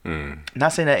that.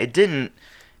 Not saying that it didn't.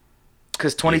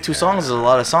 Because 22 songs is a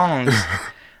lot of songs,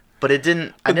 but it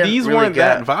didn't. But these really weren't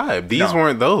that vibe. These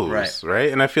weren't those,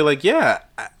 right? And I feel like,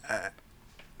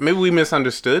 maybe we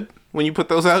misunderstood when you put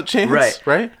those out, Chance.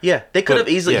 Right? Yeah, they could have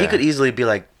easily. He could easily be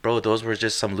like, "Bro, those were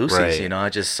just some loosies, you know,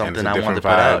 just something I wanted to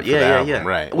put out." Yeah.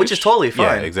 Right. Which is totally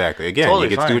fine. Yeah, exactly. Again, you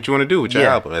get to do what you want to do with your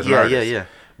album as an artist. Yeah.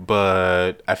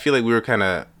 But I feel like we were kind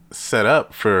of set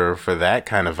up for that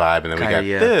kind of vibe, and then we got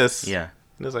this. Yeah.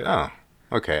 And it was like, oh.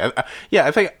 Okay.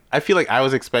 I feel like I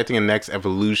was expecting a next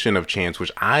evolution of Chance,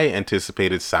 which I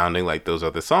anticipated sounding like those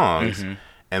other songs.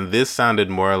 And this sounded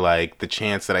more like the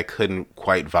Chance that I couldn't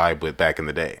quite vibe with back in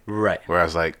the day. Right. Where I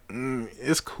was like,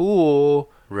 it's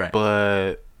cool. Right.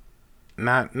 But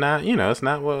not you know, it's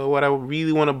not what I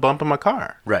really want to bump in my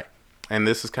car. Right. And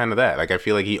this is kind of that. Like, I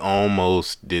feel like he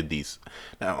almost did these.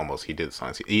 Not almost, he did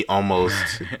songs. He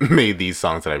almost made these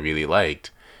songs that I really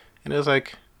liked. And it was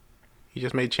like, he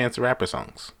just made Chance the Rapper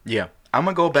songs. Yeah. I'm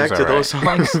going to go back to those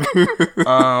songs.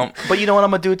 But you know what I'm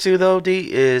going to do too, though,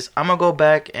 D? Is I'm going to go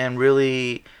back and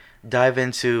really dive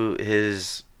into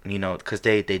his, you know, because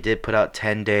they did put out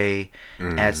 10-day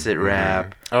Acid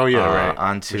Rap. Oh, yeah, right.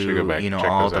 Onto, you know,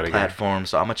 all the platforms.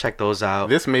 So I'm going to check those out.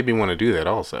 This made me want to do that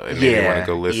also. It made me want to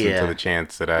go listen to the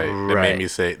Chance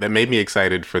that made me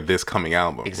excited for this coming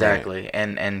album. Exactly. Right?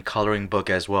 And Coloring Book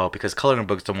as well, because Coloring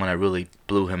Book's the one that really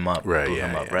blew him up.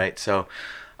 Right. So,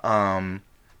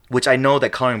 which I know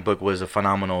that Coloring Book was a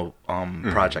phenomenal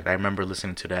project. I remember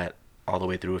listening to that all the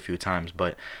way through a few times,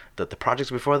 but the projects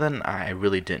before then, I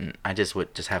really didn't. I just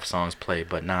would just have songs play,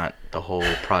 but not the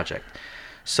whole project.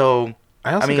 So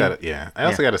I also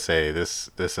gotta say this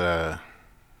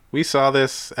we saw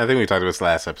this. I think we talked about this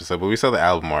last episode, but we saw the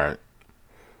album art.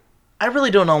 I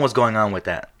really don't know what's going on with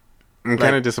that. I'm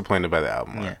kind of disappointed by the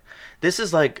album art. Yeah, this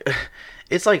is like.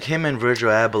 It's like him and Virgil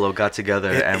Abloh got together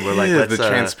and we're like, let's... the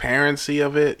transparency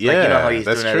of it. Yeah, like, you know how he's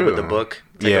doing that with the book?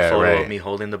 Take a photo of me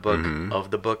holding the book,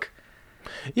 of the book.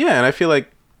 Yeah, and I feel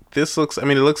like this looks... I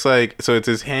mean, it looks like... So it's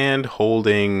his hand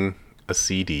holding a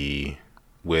CD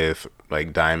with,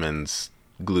 like, diamonds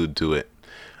glued to it.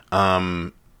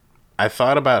 I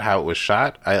thought about how it was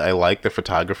shot. I like the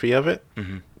photography of it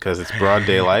because it's broad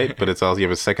daylight, but it's also you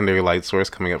have a secondary light source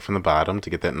coming up from the bottom to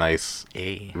get that nice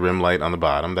rim light on the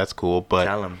bottom. That's cool. But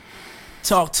tell him.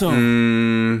 Talk to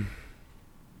him.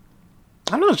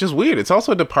 I don't know. It's just weird. It's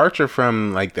also a departure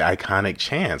from like the iconic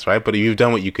Chance, right? But you've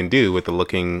done what you can do with the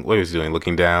looking. What he was doing,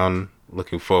 looking down,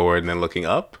 looking forward, and then looking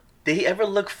up. Did he ever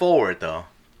look forward though?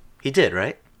 He did,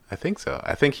 right? I think so.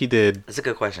 I think he did. That's a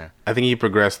good question. I think he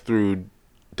progressed through.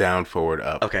 Down, forward,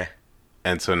 up. Okay.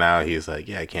 And so now he's like,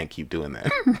 yeah, I can't keep doing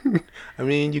that. I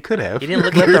mean, you could have. You didn't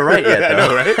look left or right yet, though. I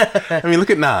know, right? I mean, look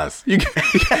at Nas. You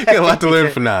got a lot to learn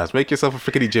from Nas. Make yourself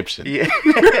a freaking Egyptian. Yeah.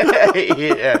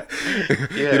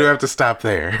 You don't have to stop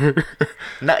there.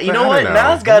 Now, you know what?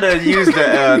 Nas got to use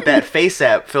the that face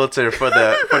app filter for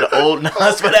the old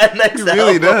Nas for that next album. He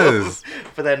really does.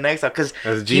 For that next album.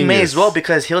 Because he may as well,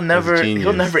 because he'll never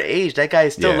age. That guy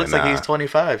still looks like he's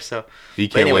 25. So he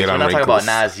can't wait on wrinkles. We're not talking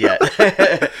about Nas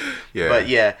yet. Yeah. But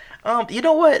yeah, you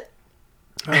know what?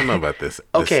 I don't know about this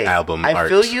album art. I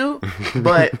feel you,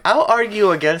 but I'll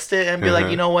argue against it and be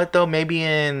like, you know what though? Maybe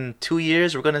in 2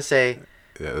 years we're gonna say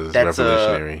that's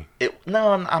revolutionary.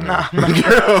 I'm not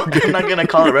gonna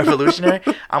call it revolutionary.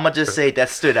 I'm gonna just say that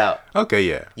stood out. Okay,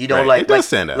 yeah. You know, like it does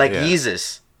stand out. Like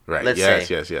Yeezus. Right. Let's yes,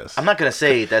 say. Yes. I'm not gonna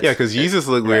say that's because Jesus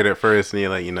looked weird at first, and you're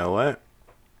like, you know what?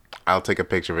 I'll take a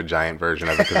picture of a giant version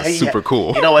of it because it's super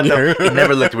cool. You know what though? It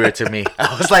never looked weird to me.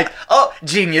 I was like, oh,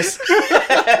 genius.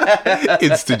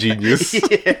 Insta genius.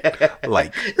 Yeah.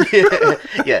 Like.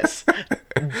 Yes.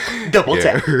 Double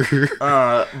tap.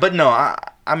 But no,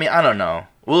 I mean, I don't know.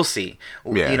 We'll see.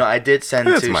 Yeah. You know, I did send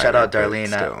That's to minor, shout out but Darlene.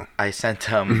 still. I sent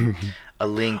a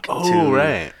link Oh, to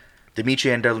right.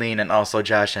 Dimitri and Darlene, and also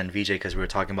Josh and VJ, because we were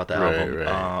talking about the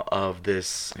album of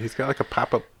this. He's got like a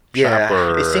pop-up Yeah, shop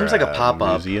or it seems like a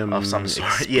pop-up museum of some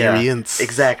sort. experience. Yeah,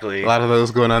 exactly. A lot of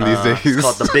those going on these days. It's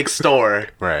called The Big Store.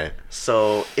 Right.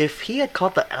 So if he had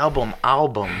called the album,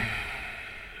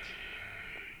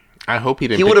 I hope he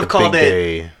didn't. he would have called it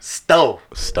day. Stowe.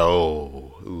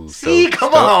 Ooh, See,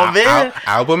 come on, man.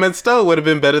 Album and Stowe would have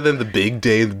been better than The Big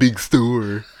Day, The Big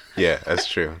Store. Yeah, that's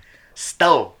true.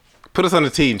 Stowe. Put us on the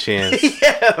team, Chance.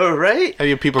 Yeah, right? Have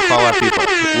your people call our people.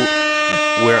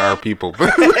 Where are people?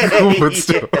 Have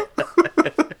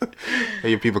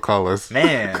your people call us.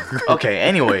 Man. Okay,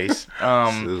 anyways.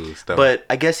 Ooh, but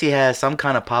I guess he has some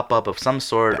kind of pop-up of some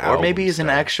sort. The Or maybe he's an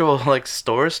album actual, like,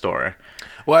 store.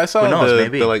 Well, I saw Who knows, the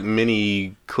maybe. like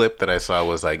mini clip that I saw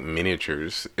was like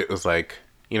miniatures. It was like,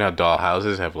 you know, doll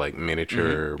houses have like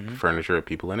miniature furniture of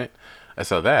people in it. I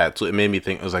saw that, so it made me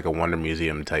think it was like a Wonder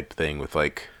Museum type thing with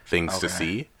like things to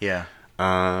see. Yeah.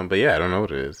 But yeah, I don't know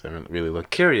what it is. I haven't really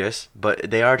looked. Curious, but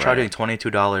they are charging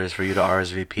 $22 for you to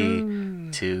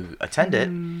RSVP to attend it.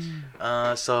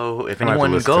 So if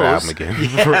anyone goes, to the album again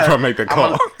before I make that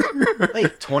call.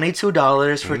 Wait,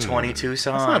 $22 for 22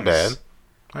 songs. That's not bad.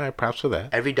 All right, props for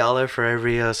that. Every dollar for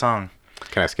every song.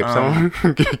 Can I skip someone?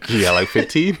 Yeah, like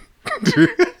 15.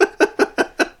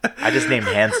 I just named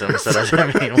Handsome, so that's what I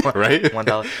mean. Right?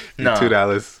 $1. No.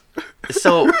 $2.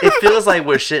 So it feels like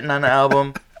we're shitting on the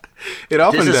album. It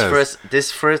often does. This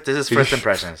is first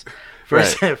impressions.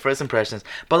 First impressions.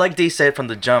 But like D said from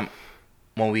the jump,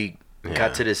 when we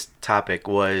got to this topic,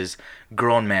 was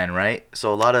grown man, right?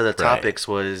 So a lot of the topics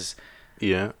was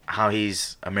how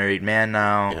he's a married man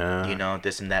now, you know,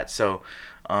 this and that. So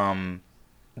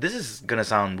this is gonna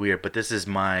sound weird, but this is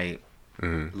my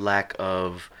lack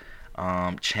of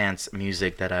Chance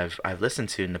music that I've listened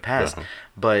to in the past.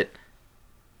 But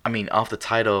I mean, off the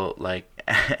title, like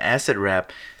acid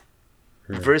rap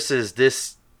versus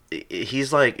this,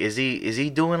 he's like, is he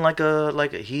doing like a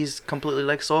he's completely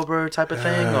like sober type of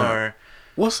thing, or?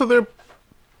 Well, so they're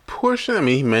pushing. I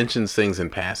mean, he mentions things in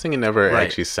passing. It never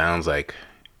actually sounds like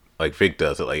Vic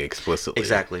does it, like explicitly.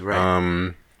 Exactly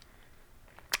right.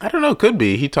 I don't know. Could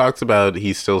be. He talks about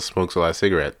he still smokes a lot of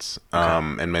cigarettes,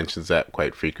 and mentions that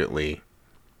quite frequently.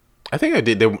 I think I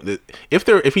did.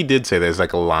 If he did say there's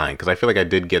like a line, because I feel like I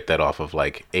did get that off of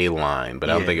like a line, but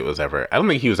I don't think it was ever. I don't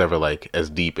think he was ever like as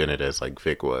deep in it as like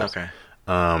Vic was. Okay.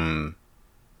 Or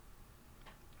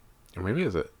maybe it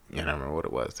was I don't remember what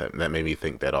it was that made me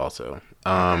think that also.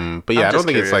 But yeah, I don't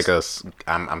think it's like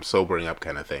I'm sobering up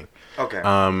kind of thing.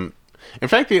 Okay. In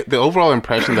fact, the overall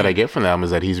impression that I get from the album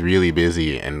is that he's really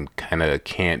busy and kind of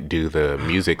can't do the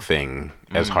music thing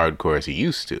as hardcore as he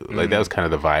used to. Like that was kind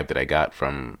of the vibe that I got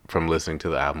from listening to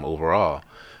the album overall.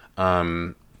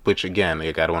 Which again,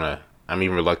 like I don't want to. I'm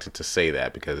even reluctant to say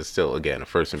that because it's still again a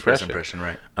first impression. First impression,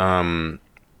 right?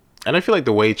 And I feel like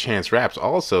the way Chance raps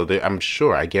also, I'm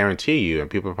sure, I guarantee you, and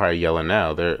people are probably yelling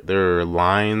now, there are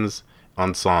lines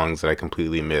on songs that I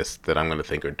completely missed that I'm going to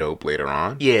think are dope later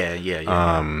on. Yeah.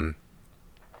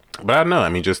 But I don't know. I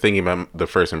mean, just thinking about the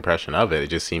first impression of it, it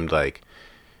just seemed like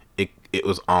it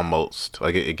was almost,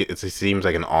 like it seems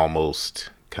like an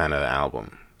almost kind of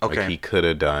album. Okay. Like he could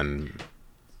have done,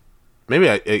 maybe,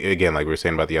 again, like we were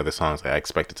saying about the other songs, I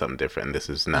expected something different, and this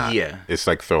is not. Yeah. It's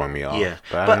like throwing me off. Yeah.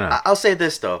 But I don't know. I'll say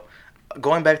this, though.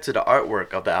 Going back to the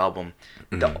artwork of the album,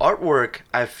 the artwork,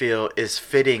 I feel, is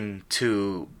fitting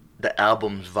to the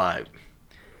album's vibe.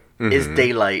 It's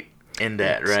daylight in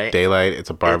that, right? It's daylight. It's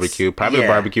a barbecue. Probably a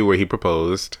barbecue where he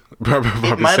proposed. It might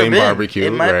Same have been. barbecue.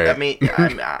 It might, right. I mean,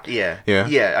 yeah. Yeah.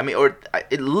 Yeah. I mean, or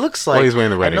it looks like. Well, he's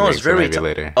wearing the wedding I know ring, it's so very maybe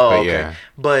later. Oh, But okay. yeah.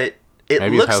 But it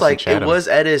Maybe his looks house in like it Chatham. was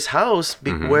at his house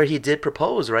where he did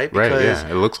propose, right? Right, Because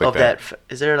yeah. It looks like of that.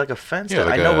 Is there like a fence? Yeah,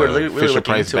 like I know we're really Fisher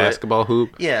looking Price into basketball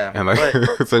hoop. Yeah, And like but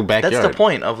it's a backyard. that's the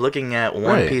point of looking at one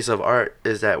Right. piece of art,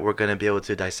 is that we're going to be able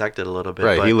to dissect it a little bit.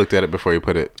 Right. But He looked at it before he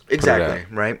put it. exactly,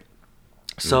 right?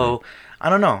 So I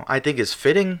don't know. I think it's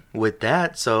fitting with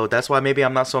that. So that's why maybe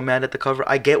I'm not so mad at the cover.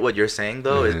 I get what you're saying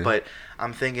though, but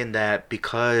I'm thinking that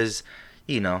because,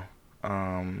 it's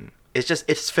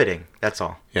fitting. That's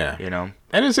all. Yeah. And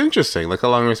it's interesting. Look how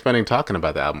long we're spending talking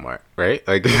about the album art, right?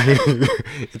 Like,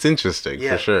 it's interesting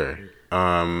for sure.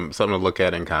 Something to look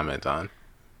at and comment on.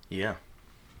 Yeah.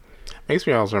 Makes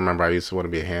me also remember I used to want to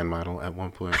be a hand model at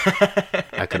one point.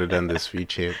 I could have done this for you,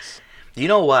 Chance. You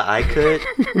know what I could?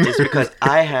 Just because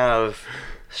I have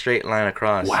straight line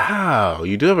across. Wow,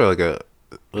 you do have like a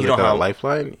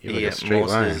lifeline? You have like a straight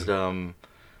line. Is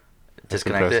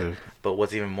disconnected. Impressive. But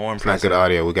what's even more It's not impressive... good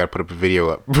audio. We got to put up a video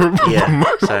up. Yeah,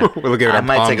 sorry. We're looking at I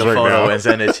might take a photo now. and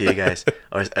send it to you guys.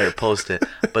 or post it.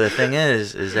 But the thing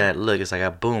is that, look, it's like I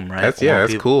got boom, right?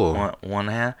 That's cool. One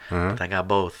hand, Uh-huh. but I got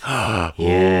both.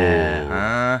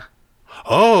 Yeah.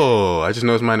 Oh, I just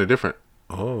noticed mine are different.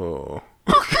 Oh.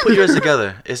 Put yours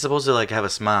together. It's supposed to like have a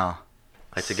smile.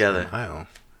 Like together. Smile.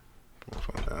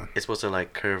 It's supposed to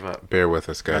like curve up. Bear with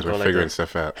us, guys. We're figuring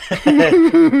stuff out.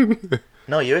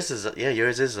 No, yours goes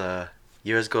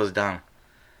down.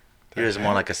 Yours is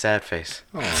more like a sad face.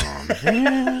 Oh,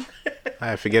 man.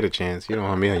 I forget a Chance. You don't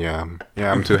want me on your album. Yeah,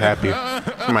 I'm too happy.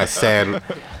 My sad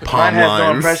palm Mine has lines.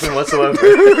 no impression whatsoever.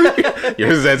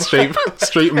 Yours is that straight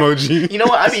emoji. You know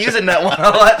what? I've been using that one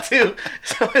a lot too,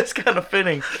 so it's kind of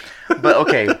fitting. But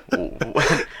okay,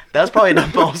 that's probably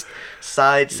the most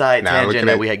side tangent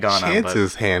that we had gone on.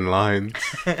 Chance's hand lines.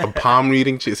 A palm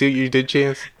reading. See what you did,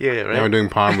 Chance? Yeah, right. Now we're doing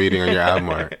palm reading on your album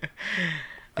art.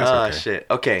 Oh, okay. shit.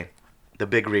 Okay, the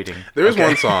big reading. There is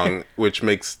one song which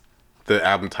makes the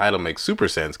album title make super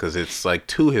sense because it's like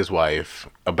to his wife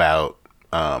about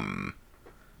now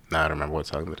I don't remember what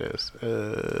song that is.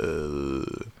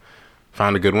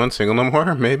 Found a good one, Single No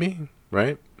More, maybe,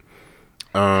 right?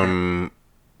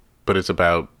 But it's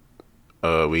about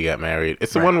we got married.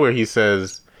 It's the one where he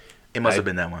says It must have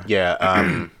been that one.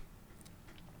 Yeah,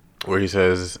 where he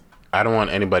says, I don't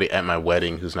want anybody at my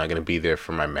wedding who's not going to be there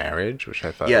for my marriage, which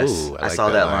I thought, Yes, ooh, I like saw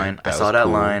that line. I saw that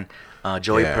cool. line.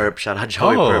 Joey Yeah. Perp, shout out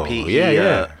Joey Perp.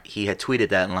 He had tweeted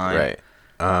that line. Right.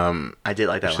 I did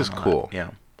like that Which line is a lot. cool. Yeah.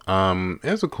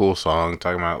 It was a cool song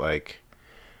talking about like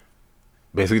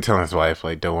basically telling his wife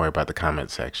like, don't worry about the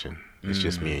comment section. It's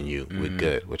just me and you. We're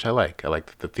good, which I like. I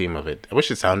like the theme of it. I wish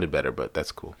it sounded better, but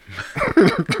that's cool.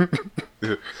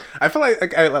 I feel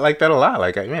like I like that a lot.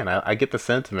 Like, I get the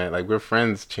sentiment. Like, we're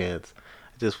friends, Chance.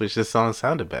 I just wish this song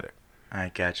sounded better. I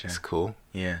gotcha. It's cool.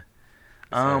 Yeah.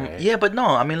 alright. Yeah, but no,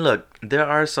 I mean, look, there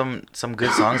are some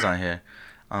good songs on here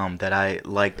that I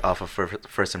liked off of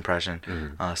First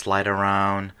Impression. Slide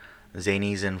Around,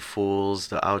 Zanies and Fools,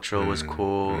 the outro was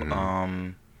cool.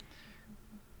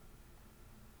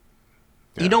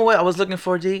 You know what I was looking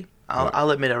for, D?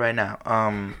 I'll admit it right now.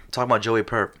 Talking about Joey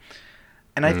Perp.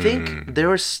 And I think there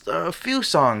were a few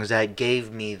songs that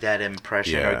gave me that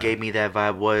impression or gave me that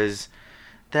vibe was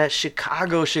that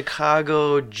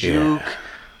Chicago juke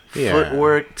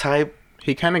footwork type.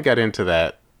 He kind of got into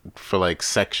that for like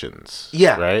sections.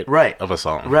 Yeah. Right. Of a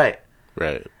song. Right.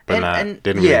 But didn't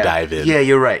really yeah, dive in. Yeah,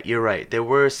 you're right. There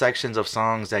were sections of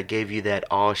songs that gave you that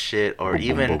all shit or Boom,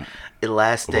 even boom, boom.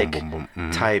 elastic Boom, boom,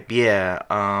 boom. type. Yeah.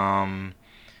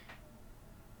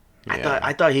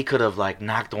 I thought he could have like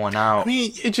knocked one out. I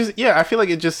mean, I feel like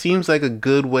it just seems like a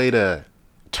good way to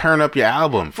turn up your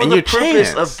album. For and the your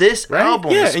purpose chance, of this right?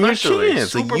 album, yeah, especially. And your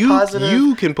chance. Super Like, positive.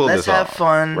 You can pull Let's this off. have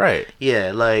fun. Right.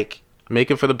 Yeah, like.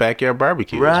 Make it for the backyard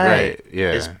barbecues. Right.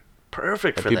 Yeah. It's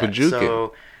perfect for people that. juke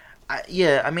So,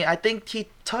 I think he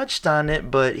touched on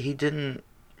it, but he didn't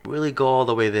really go all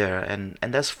the way there. And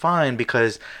that's fine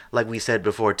because, like we said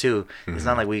before, too, it's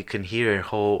not like we can hear a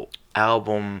whole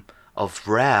album of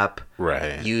rap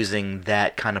using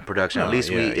that kind of production. At least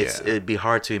it'd be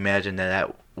hard to imagine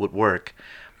that would work.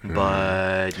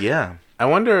 But, yeah. I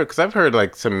wonder, because I've heard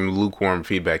like some lukewarm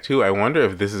feedback too. I wonder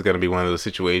if this is going to be one of those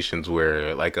situations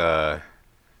where like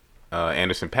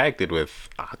Anderson .Paak did with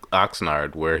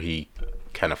Oxnard, where he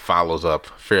kind of follows up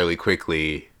fairly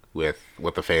quickly with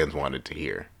what the fans wanted to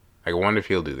hear. Like, I wonder if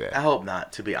he'll do that. I hope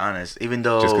not, to be honest. Even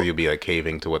though just because you'll be like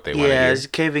caving to what they want to hear. Yeah, it's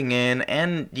caving in,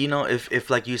 and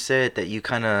if like you said that you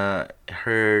kind of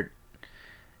heard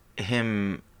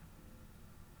him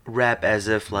rap as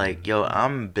if like, yo,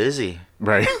 I'm busy.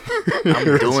 Right.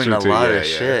 I'm doing a lot of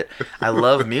shit. I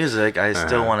love music. I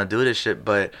still want to do this shit,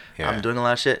 but I'm doing a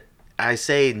lot of shit. I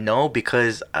say no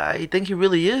because I think he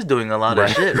really is doing a lot of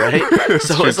shit, right?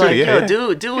 So it's like, yo, do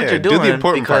what you're doing. Do the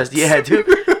important because parts. dude,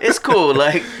 it's cool.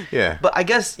 Like, yeah. But I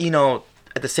guess,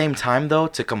 at the same time though,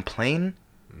 to complain,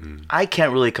 I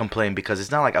can't really complain because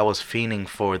it's not like I was fiending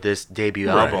for this debut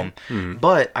album.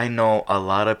 But I know a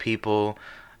lot of people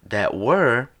that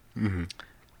were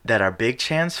that are big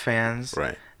Chance fans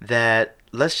that,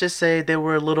 let's just say, they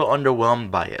were a little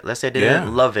underwhelmed by it. Let's say they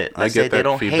didn't love it. Let's say they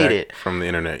don't hate it. From the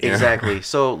internet. Exactly.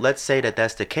 So let's say that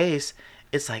that's the case.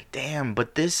 It's like, damn,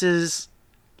 but this is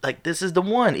like this is the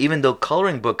one. Even though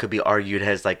Coloring Book could be argued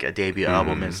as like a debut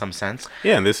album in some sense.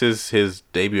 Yeah, and this is his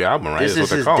debut album, right? This is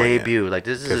his debut. It. Like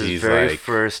this is his very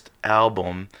first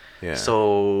album. Yeah.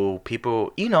 So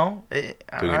people, I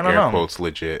don't know. Quotes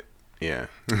legit. Yeah.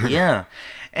 Yeah,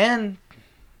 and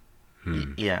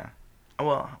yeah.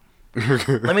 Well,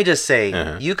 let me just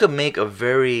say, you could make a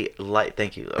very light.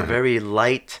 Thank you. A very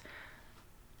light.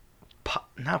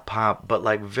 Not pop, but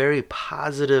like very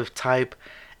positive type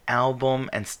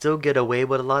album and still get away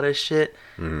with a lot of shit.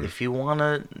 If you want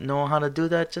to know how to do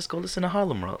that, just go listen to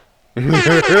Harlem World.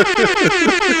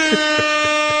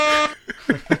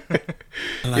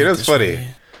 It's funny.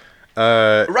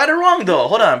 Right or wrong though,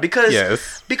 hold on, because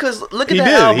look at the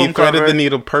album cover. He threaded the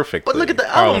needle perfectly. But look at the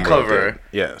album cover.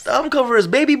 Yes, the album cover is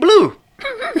baby blue.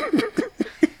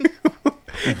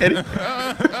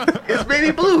 It's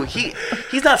baby blue.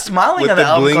 He's not smiling with on the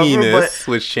album cover, but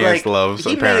which Chance loves.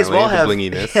 He apparently, may as well have.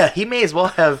 Blinginess. Yeah, he may as well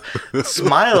have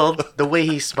smiled the way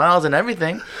he smiles and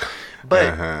everything.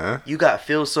 But you got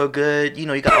Feel So Good.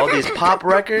 You got all these pop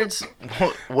records.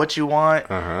 What You Want.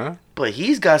 But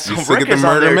he's got some records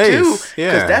on there too.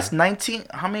 Because that's 19.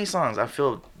 How many songs? I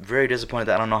feel very disappointed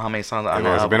that I don't know how many songs on the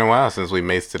album. It's been a while since we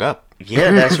maced it up.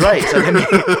 Yeah, that's right. So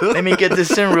let me get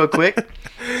this in real quick.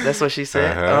 That's what she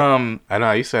said. I know.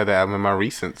 I used to have that album in my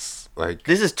recents. Like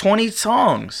this is 20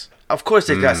 songs. Of course,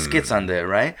 they got skits on there,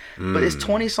 right? But it's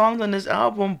 20 songs on this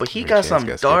album. But he got some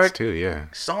dark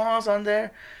songs on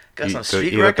there. Got some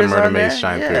street records on there.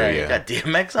 You got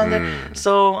DMX on there.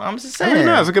 So I'm just saying.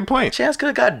 That's a good point. Chance could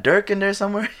have got Dirk in there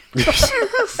somewhere.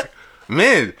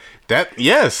 Man,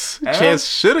 Chance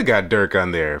should have got Dirk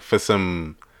on there for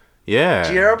some.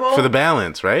 Yeah. G-Herbo? For the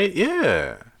balance, right?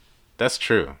 Yeah. That's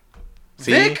true.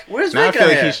 See? Vic? Where's Vic on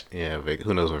there? Vic.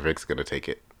 Who knows where Vic's going to take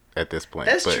it at this point.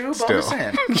 That's true, but I'm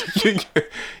saying.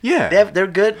 Yeah. They're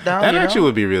good now. That actually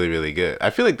would be really, really good.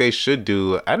 I feel like they should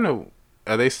do, I don't know,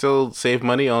 are they still Save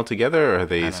Money altogether or are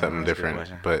they something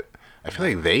different? But I feel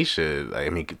like they should.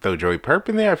 Throw Joey Perp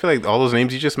in there. I feel like all those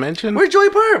names you just mentioned. Where's Joey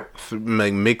Perp?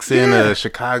 Like mix in a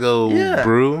Chicago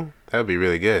brew. That would be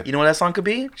really good. You know what that song could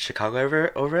be?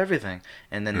 Chicago over everything.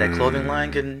 And then that clothing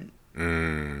line can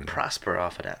prosper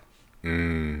off of that.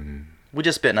 We're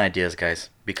just spitting ideas, guys.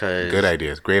 Because good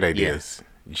ideas. Great ideas.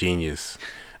 Yeah. Genius.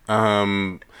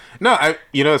 No,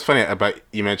 it's funny about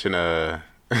you mentioned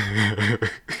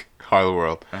Harlem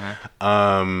World.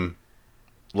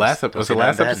 Last episode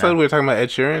we were talking about Ed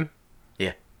Sheeran?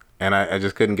 Yeah. And I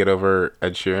just couldn't get over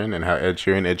Ed Sheeran and how Ed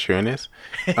Sheeran is.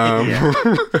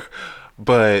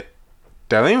 But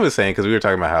Darlene was saying, because we were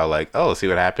talking about how, see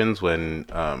what happens when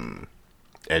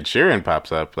Ed Sheeran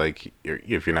pops up. Like,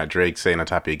 if you're not Drake staying on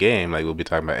top of your game, we'll be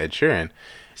talking about Ed Sheeran.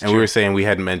 We were saying we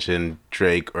hadn't mentioned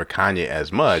Drake or Kanye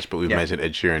as much, but we've mentioned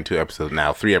Ed Sheeran 3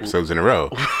 episodes in a row.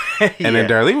 And then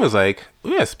Darlene was like,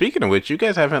 yeah, speaking of which, you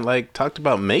guys haven't talked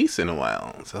about Mace in a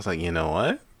while. So I was like, you know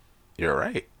what? You're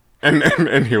right.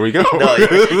 And here we go. No,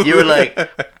 you were like,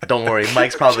 don't worry,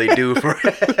 Mike's probably due for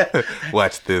it.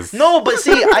 Watch this. No, but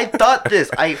see, I thought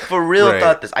this. I for real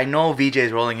thought this. I know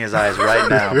VJ's rolling his eyes right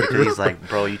now because he's like,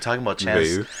 bro, you talking about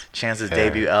Chance's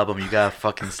debut album. You gotta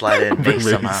fucking slide in Mace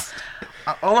somehow.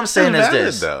 All I'm saying is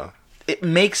this. Though. It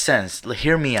makes sense.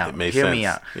 Hear me out. Hear me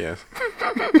out. Yes.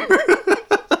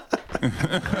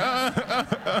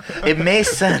 It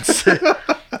makes sense.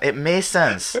 It makes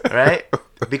sense, right?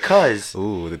 Because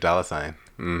the dollar sign.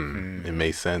 It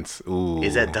makes sense. Ooh.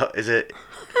 Is it?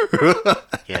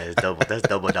 Yeah, it's double. That's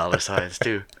double dollar signs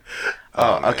too.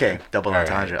 Oh, okay. Double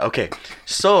entendre. Right. Okay,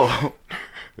 so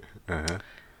it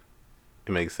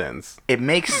makes sense. It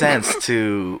makes sense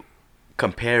to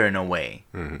compare in a way.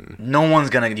 No one's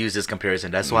gonna use this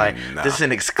comparison. That's why this is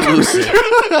an exclusive.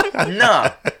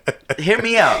 No, hear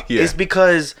me out. Yeah. It's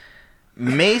because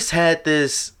Mace had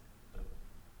this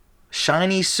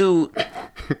shiny suit,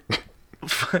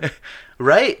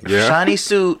 right? Yeah. Shiny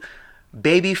suit,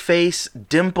 baby face,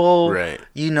 dimple. Right.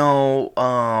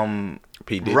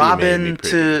 Robin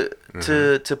to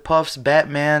Puff's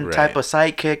Batman type of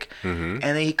sidekick, and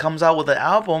then he comes out with an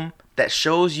album that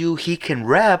shows you he can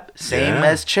rap, same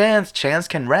as Chance. Chance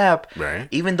can rap, right?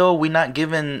 Even though we're not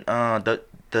given the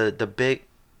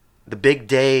big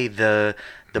day, the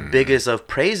biggest of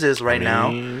praises right now.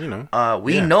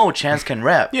 We know Chance can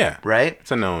rap. Yeah, right.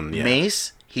 It's a known. Yeah.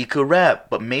 Mace, he could rap,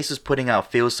 but Mace was putting out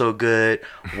 "Feel So Good,"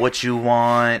 "What You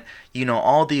Want,"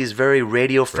 all these very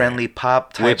radio friendly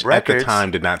pop type Which records. At the time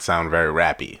did not sound very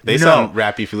rappy. They sound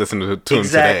rappy if you listen to them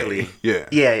today.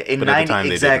 Yeah. In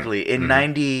 90, exactly. In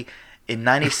 90. In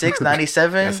 96,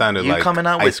 97, you coming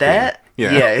out with that?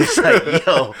 Yeah, it's like,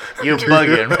 yo, you're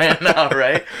bugging right now,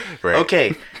 right? Right.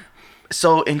 Okay,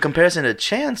 So in comparison to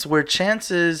Chance, where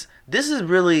Chance is, this is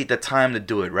really the time to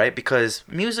do it, right? Because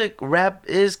rap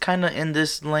is kind of in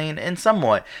this lane and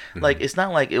somewhat. Like, it's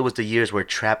not like it was the years where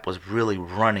trap was really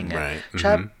running it. Right.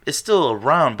 Trap is still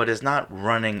around, but it's not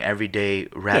running everyday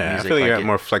rap music. I feel like you got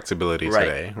more flexibility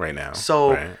today, right now.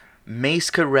 So Mace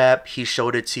could rap. He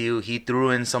showed it to you. He threw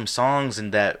in some songs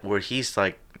in that where he's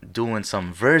like doing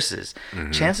some verses.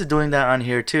 Chance is doing that on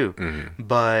here too.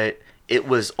 But it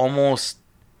was almost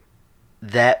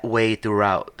that way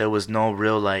throughout. There was no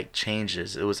real like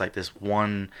changes. It was like this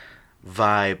one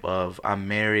vibe of I'm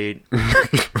married,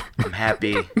 I'm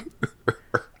happy,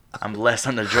 I'm less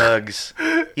on the drugs,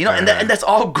 you know, and that's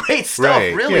all great stuff,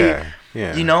 really.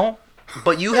 Yeah. You know,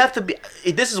 but you have to be.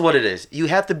 This is what it is. You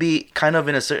have to be kind of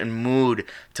in a certain mood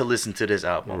to listen to this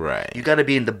album. Right. You got to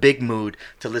be in the big mood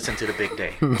to listen to the Big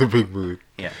Day. The big mood.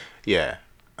 Yeah. Yeah.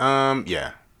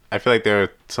 Yeah. I feel like there are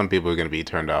some people who are going to be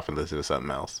turned off and listen to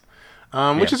something else.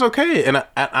 Which is okay, and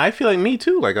I feel like me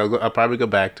too. Like I'll probably go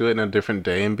back to it in a different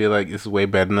day and be like, "This is way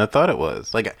better than I thought it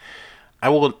was." Like,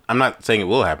 I'm not saying it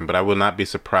will happen, but I will not be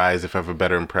surprised if I have a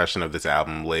better impression of this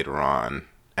album later on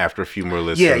after a few more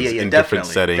listens in different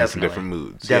settings and different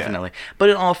moods. Definitely, but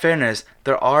in all fairness,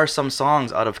 there are some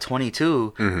songs out of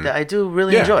 22 that I do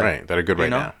really enjoy. Right, that are good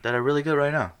now. That are really good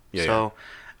right now. So,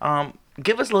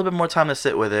 give us a little bit more time to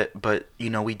sit with it, but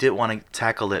we did want to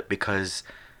tackle it because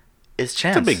it's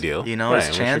Chance. It's a big deal.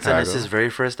 It's Chance, and it's his very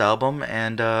first album,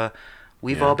 and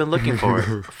we've all been looking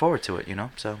forward to it,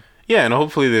 so. Yeah, and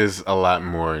hopefully there's a lot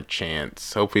more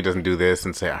Chance. Hopefully he doesn't do this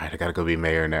and say, all right, I gotta go be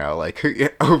mayor now. Like,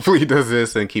 hopefully he does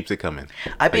this and keeps it coming.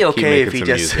 I'd be okay if he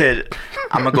just said,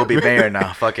 I'm gonna go be mayor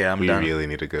now. Fuck it, I'm done. We really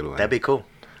need a good one. That'd be cool.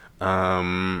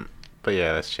 But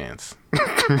yeah, that's Chance.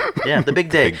 Yeah, the Big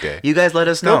Day. Big Day. You guys let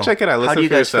us know. Go check it out. Listen How do you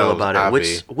guys feel about Avi.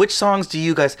 it? Which songs do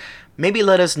you guys... Maybe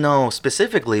let us know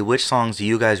specifically which songs do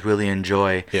you guys really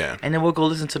enjoy. Yeah. And then we'll go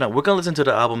listen to that. We're going to listen to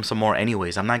the album some more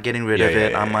anyways. I'm not getting rid of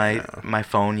it on my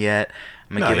phone yet.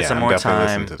 I'm going to give it some more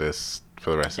time. Listen to this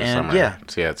for the rest of the summer. Yeah.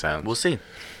 See how it sounds. We'll see.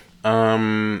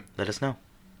 Let us know.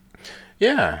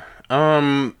 Yeah.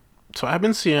 So I've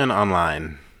been seeing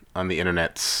online on the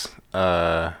internets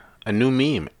a new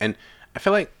meme. And I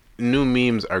feel like new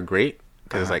memes are great.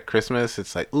 Because it's like Christmas,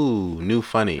 it's like, ooh, new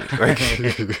funny. Like,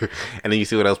 and then you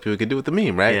see what else people can do with the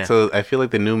meme, right? Yeah. So I feel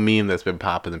like the new meme that's been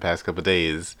popping the past couple of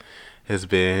days has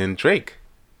been Drake.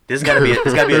 This gotta be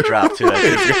a drop too.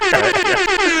 It's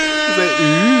like,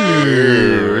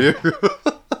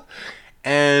 ooh.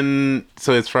 And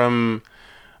so it's from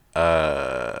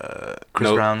Chris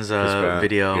Brown's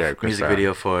video, music Brown.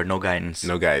 video for No Guidance.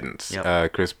 No Guidance.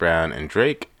 Yep. Chris Brown and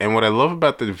Drake. And what I love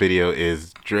about the video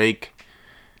is Drake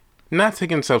not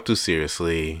taking himself too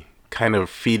seriously, kind of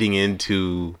feeding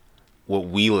into what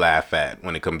we laugh at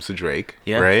when it comes to Drake,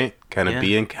 right? Kind of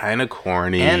being kind of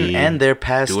corny, and they're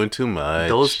past doing too much.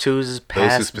 Those two's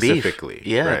past specifically, beef.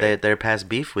 Yeah, right? they're past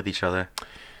beef with each other.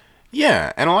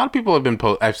 Yeah, and a lot of people have been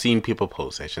I've seen people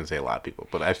post. I shouldn't say a lot of people,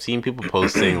 but I've seen people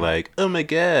post saying like, "Oh my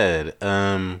god,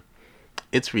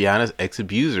 it's Rihanna's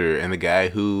ex-abuser and the guy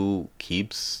who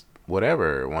keeps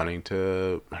whatever wanting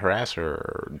to harass her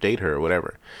or date her or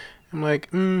whatever." I'm like,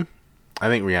 I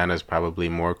think Rihanna's probably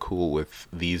more cool with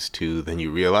these two than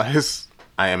you realize,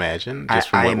 I imagine. Just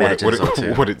from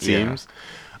what it seems.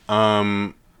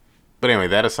 But anyway,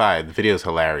 that aside, the video's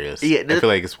hilarious. Yeah, I feel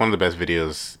like it's one of the best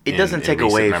videos. It doesn't take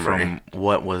away from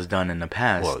what was done in the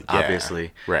past,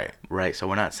 obviously. Right, so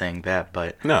we're not saying that,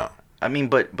 but... No. I mean,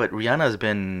 but Rihanna's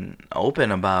been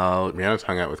open about... Rihanna's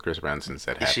hung out with Chris Brown since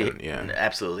that happened, She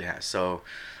absolutely has, so...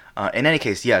 in any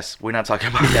case, yes, we're not talking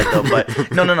about that though.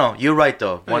 But no, you're right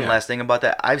though. One last thing about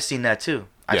that, I've seen that too.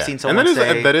 I've seen someone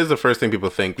say that is the first thing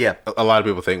people think. Yeah, a lot of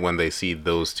people think when they see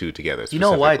those two together. You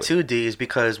know why too, D? Is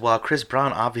because while Chris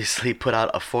Brown obviously put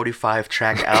out a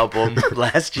 45-track album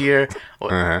last year,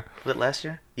 was it last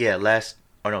year? Yeah,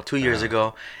 2 years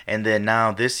ago, and then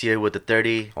now this year with the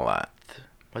 30. A lot.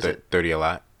 Was it 30 a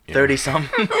lot? Yeah. 30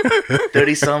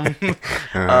 some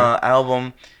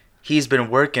album. He's been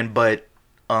working, but.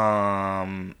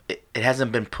 It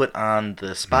hasn't been put on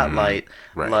the spotlight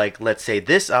like, let's say,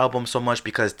 this album so much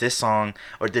because this song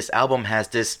or this album has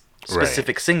this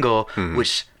specific single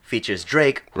which features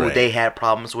Drake, who they had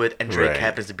problems with, and Drake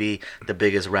happens to be the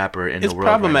biggest rapper in the world. It's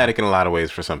problematic in a lot of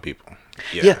ways for some people.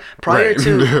 Yeah, prior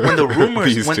to when the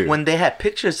rumors, when they had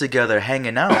pictures together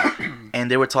hanging out,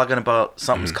 and they were talking about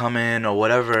something's coming or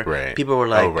whatever, people were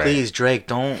like, "Please, Drake,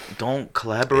 don't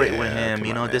collaborate with him,"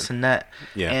 this and that.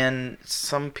 Yeah. And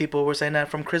some people were saying that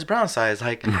from Chris Brown's side,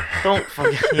 like, "Don't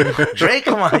forget, Drake,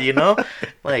 come on,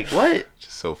 like what?"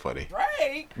 Just so funny.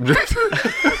 Drake.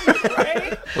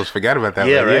 I almost forgot about that.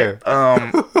 Yeah, one. right.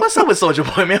 Yeah. What's up with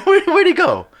Soulja Boy, man? Where'd he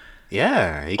go?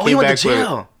 Yeah, he He came went back to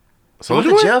jail. He went Soulja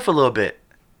to Boy? jail for a little bit.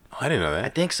 Oh, I didn't know that. I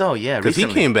think so. Yeah, Because he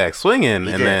came back swinging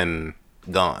and then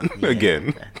gone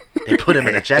again. They put him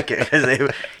in a jacket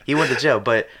because he went to jail.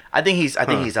 But I think he's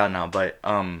out now. But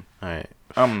All right.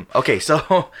 Okay, so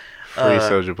Free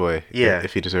Soulja Boy. yeah.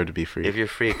 If he deserved to be free. if you're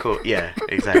free, cool. Yeah,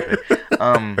 exactly.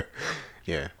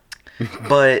 Yeah.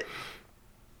 But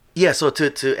yeah, so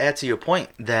to add to your point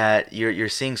that you're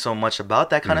seeing so much about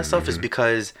that kind of stuff is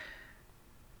because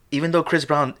even though Chris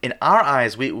Brown, in our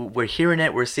eyes, we're hearing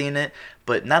it, we're seeing it,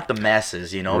 but not the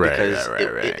masses, you know, Right, because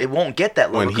right. it won't get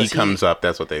that level. When he comes up,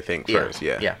 that's what they think first.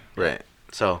 Yeah. Yeah. Right.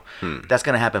 So that's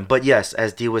gonna happen. But yes,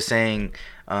 as Dee was saying,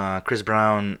 Chris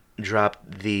Brown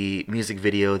dropped the music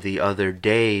video the other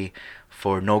day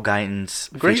for No Guidance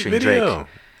Great featuring video. Drake.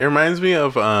 It reminds me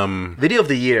of Video of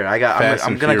the year.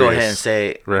 I'm gonna go ahead and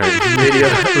say Right.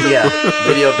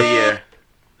 video of the year.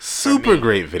 Super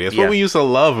great video. It's what we used to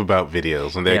love about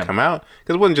videos when they come out.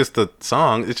 Because it wasn't just the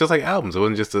song. It's just like albums. It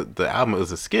wasn't just the album. It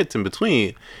was the skits in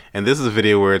between. And this is a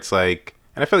video where it's like...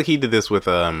 And I feel like he did this with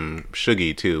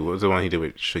Shuggy, too. What was the one he did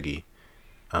with Shuggy?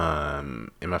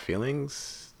 In My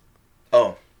Feelings?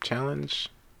 Oh. Challenge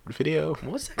video?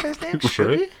 What's that guy's name?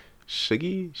 Right?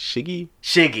 Shuggy? Shiggy?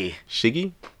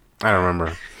 Shiggy? I don't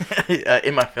remember.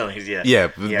 In My Feelings, yeah. Yeah,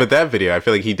 but that video, I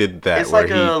feel like he did that it's where like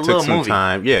he took some movie.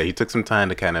 time. Yeah, he took some time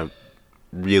to kind of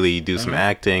really do some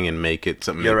acting and make it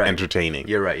something entertaining.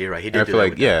 You're right. He did. And I feel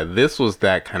like this was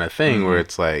that kind of thing where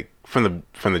it's like from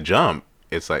the jump,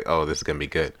 it's like, oh, this is gonna be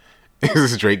good. This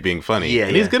is Drake being funny, Yeah,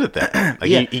 and he's good at that.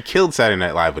 Like he killed Saturday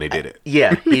Night Live when he did it.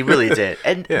 Yeah, he really did.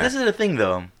 And this is the thing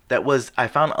though that was I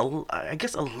found I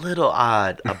guess a little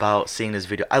odd about seeing this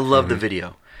video. I love the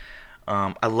video.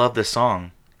 I love the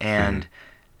song. And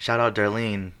shout out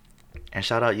Darlene, and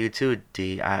shout out you too,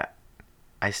 D.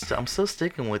 I'm still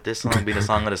sticking with this song being the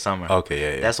song of the summer.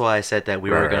 Okay, yeah. That's why I said that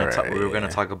we were gonna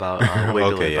talk about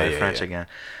Wiggly by French again.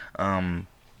 Yeah,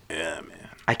 man.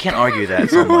 I can't argue that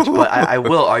so much, but I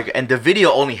will argue. And the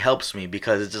video only helps me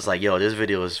because it's just like, yo, this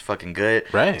video is fucking good.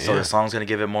 Right. So the song's gonna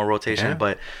give it more rotation. Yeah.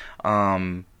 But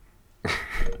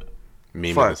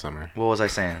Meme of the summer. What was I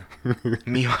saying?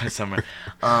 Meme of the summer.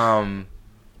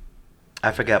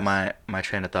 I forgot my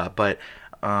train of thought, but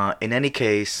in any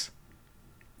case,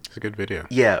 it's a good video.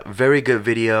 Yeah, very good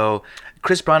video.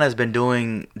 Chris Brown has been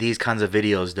doing these kinds of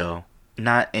videos though,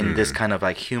 not in this kind of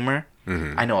like humor.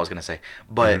 I know what I was gonna say,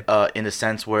 but in the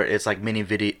sense where it's like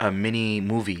mini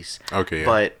movies. Okay. Yeah.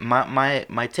 But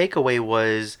my takeaway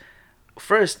was,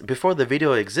 first, before the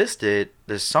video existed,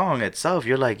 the song itself,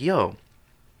 you're like, yo,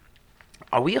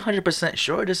 are we 100%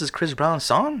 sure this is Chris Brown's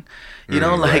song? You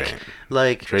know, like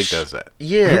Drake does that.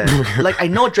 Yeah, like I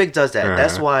know Drake does that.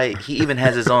 That's why he even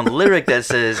has his own lyric that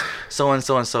says so and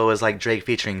so is like Drake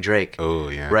featuring Drake. Oh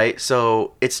yeah. Right.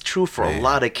 So it's true for a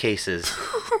lot of cases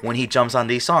when he jumps on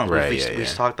these songs, which we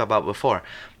talked about before.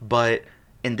 But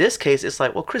in this case, it's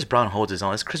like, well, Chris Brown holds his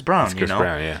own. It's Chris Brown. Chris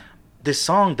Brown, yeah. This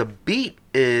song, the beat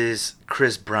is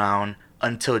Chris Brown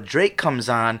until Drake comes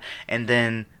on, and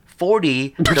then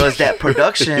 40 does that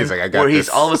production he's like, I got where he's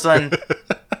this. all of a sudden,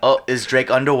 oh, is Drake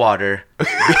underwater?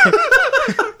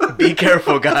 Be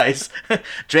careful, guys.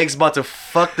 Drake's about to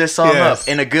fuck this song up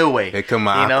in a good way. Here come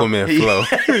my Aquaman flow.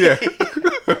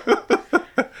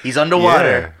 He's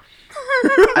underwater.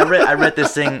 Yeah. I read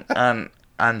this thing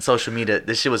on social media.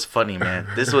 This shit was funny, man.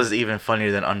 This was even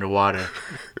funnier than underwater.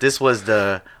 This was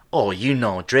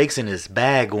Drake's in his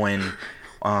bag when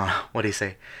what do you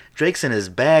say? Drake's in his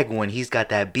bag when he's got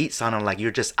that beat sounding like you're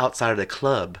just outside of the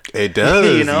club. It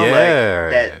does, you know,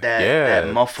 like that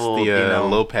muffled, it's the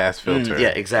low pass filter. Yeah,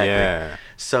 exactly. Yeah.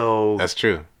 So that's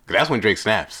true. That's when Drake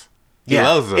snaps. He yeah,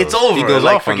 loves those. It's over. He goes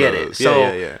like off on forget those. it.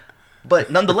 So, yeah.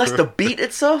 But nonetheless, the beat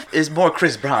itself is more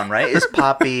Chris Brown, right? It's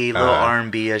poppy, little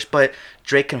R&B-ish, but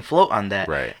Drake can float on that.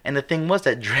 Right. And the thing was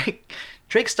that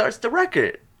Drake starts the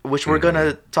record, which we're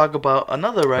gonna talk about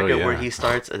another record where he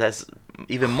starts. That's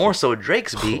even more so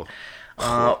Drake's beat.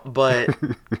 But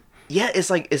yeah, it's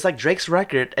like Drake's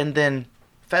record, and then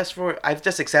fast forward, I've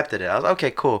just accepted it. I was like, okay,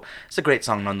 cool. It's a great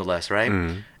song nonetheless,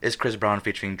 right? It's Chris Brown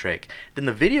featuring Drake. Then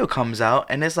the video comes out,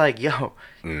 and it's like, yo,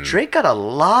 Drake got a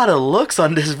lot of looks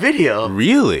on this video.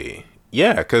 Really?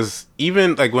 Yeah, because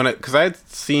even like because I'd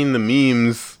seen the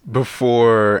memes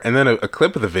before, and then a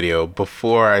clip of the video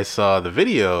before I saw the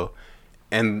video,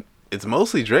 and it's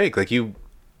mostly Drake. Like you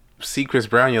see Chris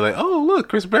Brown, you're like, oh look,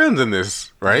 Chris Brown's in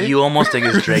this, right? You almost think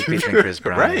it's Drake featuring Chris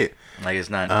Brown, right? Like it's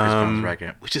not Chris Brown's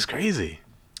record, which is crazy.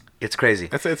 It's crazy.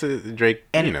 It's a Drake,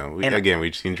 and,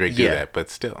 we've seen Drake do that, but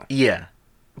still, yeah,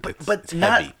 but it's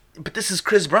not. heavy. But this is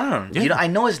Chris Brown. Yeah. You know, I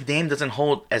know his name doesn't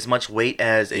hold as much weight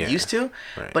as it used to,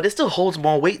 right. but it still holds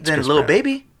more weight than Lil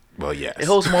Baby. Well, yes. It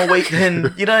holds more weight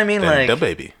than, you know what I mean? Like the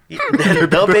baby.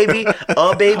 The baby,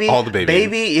 a baby, all the babies.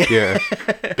 Baby, yeah,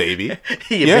 baby,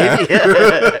 Baby,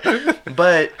 yeah.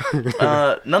 But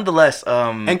nonetheless,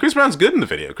 and Chris Brown's good in the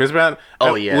video. Chris Brown.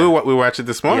 We watched it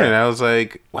this morning, and I was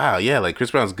like, wow, yeah, like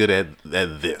Chris Brown's good at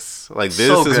this. Like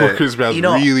this is what Chris Brown's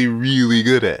really, really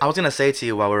good at. I was gonna say to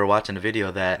you while we were watching the video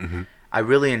that I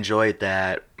really enjoyed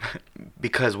that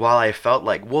because while I felt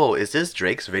like, whoa, is this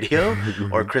Drake's video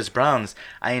or Chris Brown's?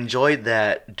 I enjoyed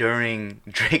that during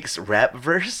Drake's rap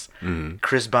verse,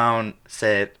 Chris Brown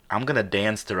said, I'm going to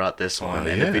dance throughout this one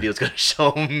and the video's going to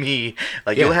show me.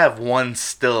 Like, you'll have one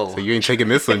still. So you ain't taking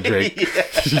this one, Drake.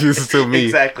 You're still me.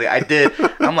 Exactly. I did.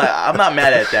 I'm like, I'm not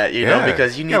mad at that, you know,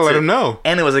 because you need to let him know.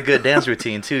 And it was a good dance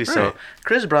routine, too. So Right.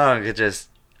 Chris Brown could just,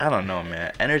 I don't know,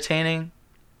 man. Entertaining.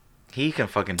 He can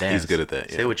fucking dance. He's good at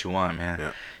that. Say what you want, man.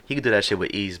 Yeah. He could do that shit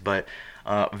with ease. But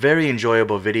very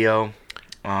enjoyable video.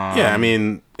 I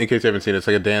mean, in case you haven't seen it, it's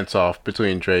like a dance off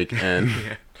between Drake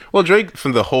and well, Drake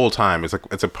from the whole time. It's like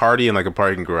it's a party in like a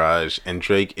parking garage, and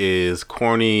Drake is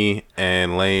corny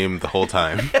and lame the whole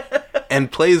time. And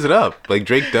plays it up. Like,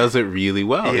 Drake does it really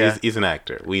well. Yeah. He's an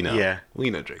actor. We know. Yeah. We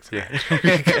know Drake's an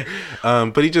actor.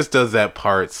 But he just does that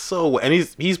part so well. And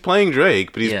he's playing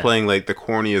Drake, but he's playing, like, the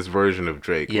corniest version of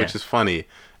Drake, which is funny,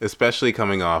 especially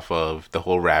coming off of the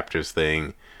whole Raptors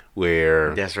thing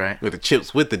where... That's right. With the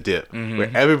chips with the dip, where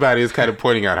everybody is kind of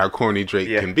pointing out how corny Drake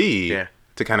can be. Yeah.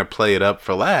 To kind of play it up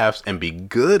for laughs and be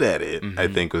good at it, I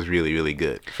think was really, really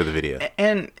good for the video.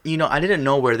 And, you know, I didn't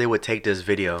know where they would take this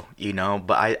video, you know,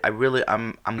 but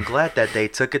I'm glad that they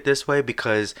took it this way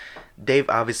because they've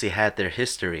obviously had their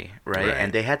history, right?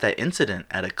 And they had that incident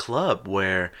at a club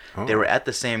where they were at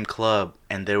the same club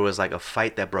and there was like a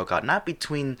fight that broke out. Not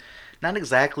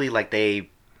exactly like they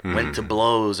went to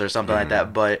blows or something like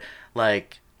that, but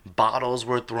like... bottles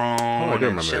were thrown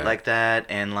and shit like that,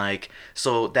 and like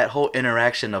so that whole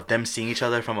interaction of them seeing each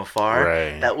other from afar,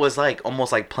 that was like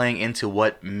almost like playing into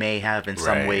what may have in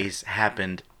some ways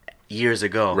happened years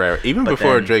ago. Right. Even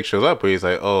before Drake shows up, where he's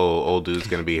like, "Oh, old dude's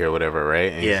gonna be here, whatever,"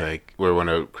 right? And he's like, where one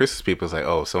of Chris's people is like,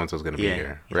 "Oh, so and so's gonna be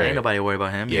here." Right. Ain't nobody worry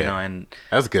about him, you know. And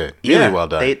that's good. Really well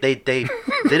done. They did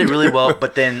it really well,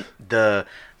 but then the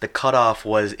cutoff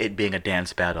was it being a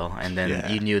dance battle, and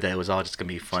then you knew that it was all just gonna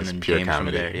be fun just and games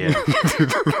comedy. From there.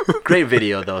 Yeah. Great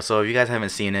video though. So if you guys haven't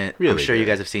seen it, really I'm sure you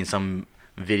guys have seen some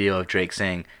video of Drake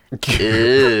saying,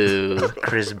 "Ooh,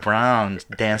 Chris Brown,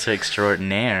 dancer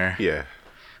extraordinaire." Yeah.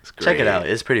 Check it out.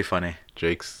 It's pretty funny.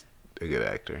 Drake's a good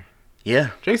actor. Yeah.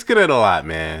 Drake's good at a lot,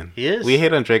 man. He is. We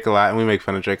hate on Drake a lot and we make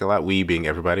fun of Drake a lot. We being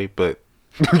everybody, but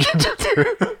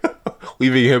we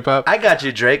being hip hop. I got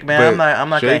you, Drake, man. I'm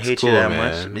not Drake's gonna hate cool, you that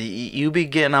man. much. You be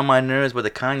getting on my nerves with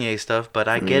the Kanye stuff, but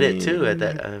I get it too at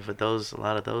that for a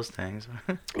lot of those things.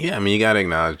 Yeah, I mean you gotta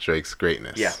acknowledge Drake's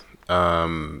greatness. Yeah.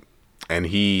 And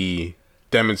he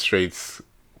demonstrates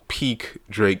peak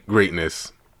Drake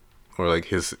greatness, or like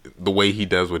the way he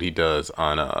does what he does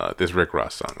on this Rick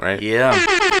Ross song, right? Yeah.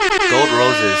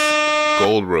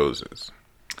 Gold Roses.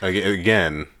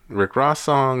 Again, Rick Ross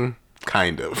song.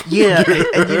 Kind of. Yeah,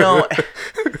 and you know,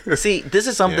 see, this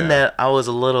is something that I was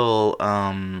a little,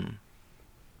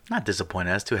 not disappointed.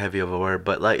 That's too heavy of a word,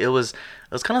 but like I was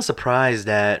kind of surprised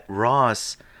that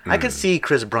Ross. I could see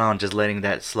Chris Brown just letting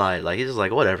that slide. Like he's just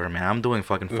like, whatever, man. I'm doing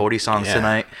fucking 40 songs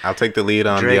tonight. I'll take the lead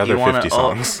on Drake, the other 50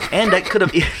 songs. And that could have,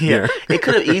 it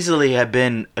could have easily have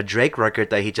been a Drake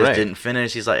record that he just didn't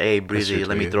finish. He's like, hey, Breezy,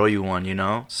 let me throw you one, you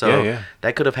know. So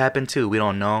that could have happened too. We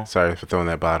don't know. Sorry for throwing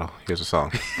that bottle. Here's a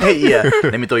song.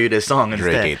 Let me throw you this song instead.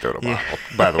 Drake ain't throw the bottle,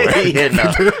 by the way.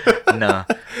 No.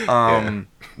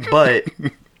 But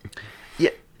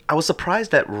I was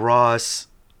surprised that Ross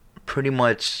pretty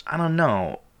much, I don't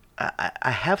know. I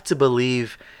have to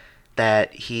believe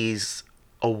that he's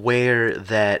aware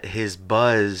that his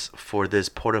buzz for this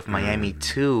Port of Miami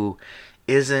 2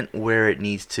 isn't where it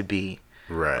needs to be.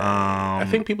 Right. I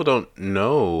think people don't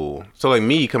know. So like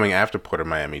me coming after Port of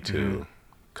Miami 2,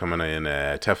 coming in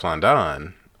at Teflon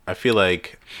Don, I feel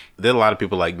like there are a lot of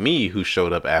people like me who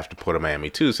showed up after Port of Miami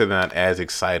 2, so they're not as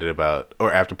excited about,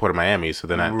 or after Port of Miami, so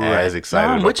they're not as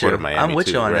excited about Port of Miami 2. I'm with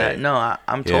you on that. No,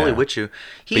 I'm totally with you.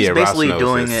 He's basically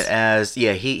doing it as,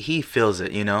 he feels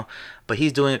it, you know, but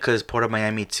he's doing it because Port of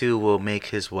Miami 2 will make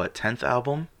his, 10th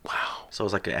album? Wow. So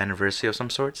it's like an anniversary of some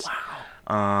sorts.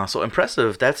 Wow. So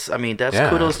impressive. That's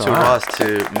kudos to Ross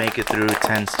to make it through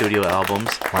 10 studio albums.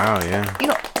 Wow, yeah. You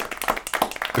know,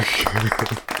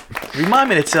 remind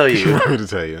me to tell you.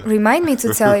 Remind me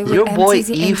to tell you with Your boy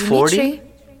MTZ and E40 Dimitri.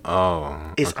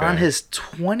 is on his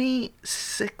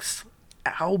 26th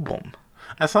album.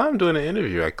 I saw him doing an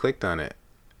interview. I clicked on it.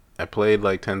 I played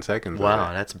like 10 seconds.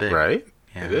 Wow, that's big. Right?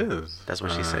 Yeah, it is. That's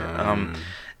what she said.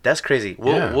 That's crazy.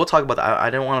 We'll talk about that. I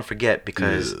didn't want to forget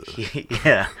because he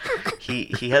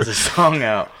has a song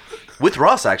out with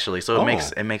Ross actually, so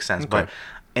it makes sense. Okay. But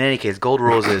in any case, Gold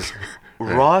Roses,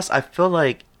 Ross, I feel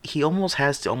like he almost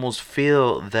has to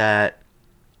feel that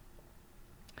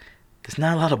there's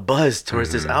not a lot of buzz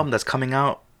towards this album that's coming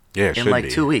out in like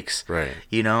 2 weeks. Right.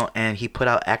 You know, and he put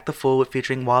out Act the Fool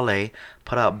featuring Wale,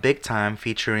 put out Big Time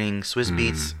featuring Swiss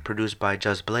Beats produced by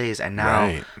Just Blaze, and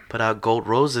now put out Gold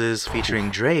Roses featuring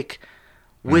Drake,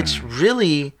 which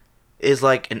really is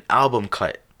like an album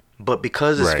cut. But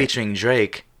because it's featuring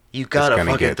Drake, you gotta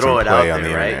fucking throw it out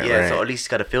there, right? Yeah, so at least you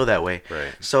gotta feel that way.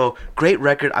 Right. So, great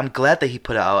record. I'm glad that he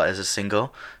put it out as a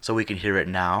single so we can hear it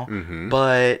now.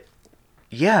 But,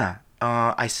 yeah,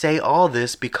 I say all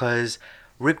this because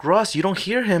Rick Ross, you don't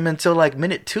hear him until like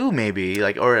minute 2 maybe,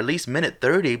 like, or at least minute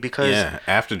 30 because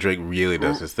after Drake really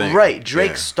does his thing. Right,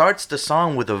 Drake starts the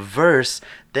song with a verse,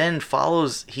 then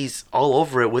follows, he's all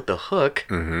over it with the hook,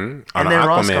 and then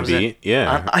Ross comes in.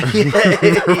 Yeah,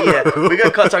 we're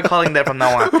gonna start calling that from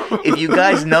now on. If you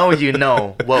guys know, you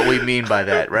know what we mean by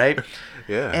that, right?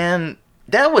 Yeah, and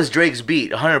that was Drake's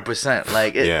beat, 100%.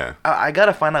 Like, I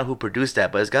gotta find out who produced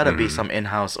that, but it's gotta be some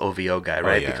in-house OVO guy,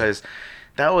 right? Because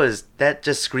that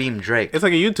just screamed Drake. It's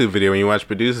like a YouTube video when you watch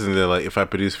producers and they're like, if I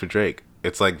produce for Drake,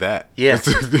 it's like that. Yeah,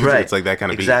 right. It's like that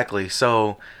kind of beat. Exactly.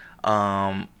 So,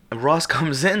 Ross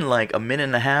comes in like a minute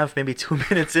and a half, maybe 2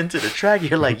 minutes into the track.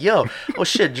 You're like, yo, oh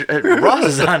shit, Ross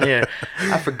is on here.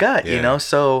 I forgot, you know?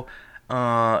 So, we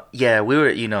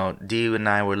were, D and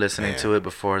I were listening to it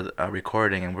before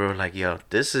recording, and we were like, yo,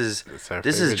 this is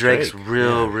Drake's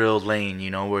real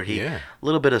lane, where he a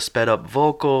little bit of sped up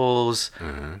vocals,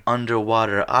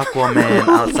 underwater Aquaman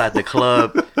outside the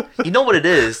club. You know what it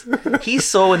is? He's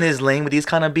so in his lane with these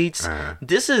kind of beats.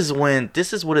 This is what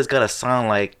it's gotta sound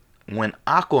like when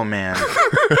Aquaman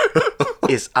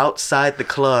is outside the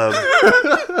club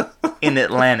in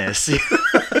Atlantis.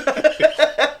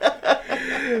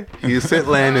 You said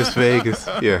Atlantis, Vegas.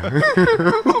 Yeah.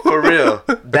 For real.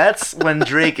 That's when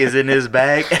Drake is in his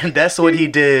bag, and that's what he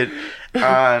did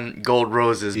on Gold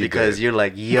Roses, because you're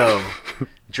like, yo,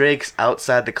 Drake's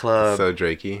outside the club. So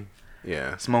Drakey.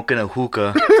 Yeah. Smoking a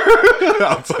hookah.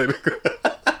 Outside the club.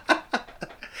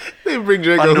 They bring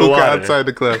Drake a hookah outside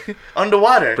the club.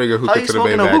 Underwater. Bring a hookah How you to the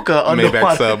smoking Maybach, a hookah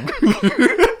underwater? Sub.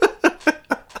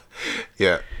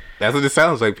 Yeah. That's what it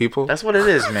sounds like, people. That's what it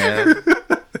is, man.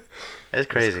 It's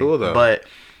crazy. It's cool, though. But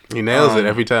he nails it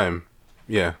every time.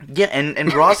 Yeah. Yeah,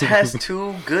 and Ross has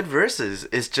 2 good verses.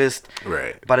 It's just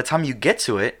by the time you get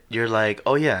to it, you're like,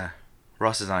 oh yeah,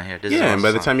 Ross is on here. This is and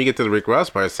by the song. time you get to the Rick Ross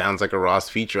part, it sounds like a Ross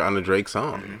feature on a Drake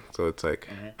song. So it's like,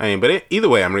 but either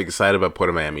way, I'm really excited about Port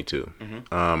of Miami too.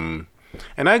 And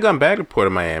I had gone back to Port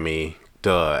of Miami,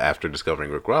 after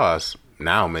discovering Rick Ross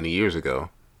many years ago.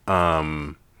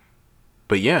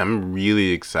 But yeah, I'm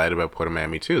really excited about Port of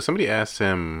Miami too. Somebody asked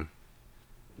him.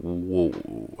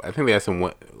 I think they asked him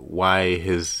why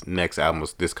his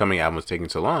this coming album was taking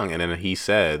so long, and then he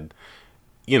said,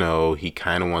 he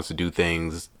kind of wants to do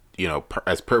things,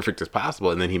 as perfect as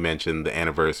possible, and then he mentioned the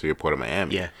anniversary of Port of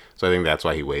Miami. Yeah. So I think that's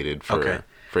why he waited for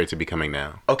it to be coming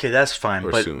now. Okay, that's fine.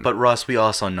 But Ross, we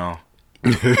also know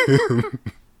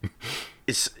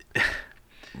it's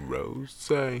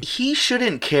Rose. He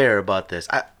shouldn't care about this.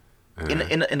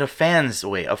 In a fan's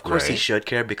way, of course he should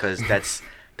care, because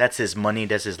that's his money,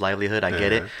 that's his livelihood. I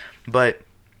get it, but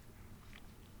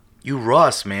you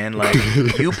Ross, man, like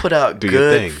you put out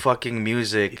good fucking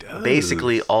music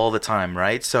basically all the time,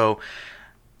 right? So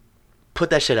put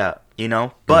that shit out,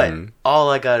 But all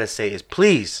I gotta say is,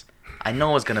 please, I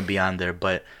know it's gonna be on there,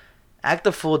 but Act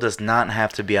the Fool does not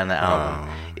have to be on the album.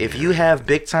 If you have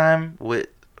Big Time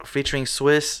featuring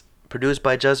Swiss, produced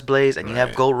by Just Blaze, and you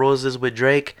have Gold Roses with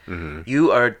Drake,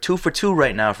 you are 2 for 2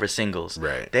 right now for singles.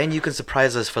 Then you can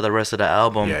surprise us for the rest of the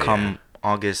album come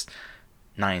August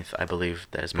 9th, I believe,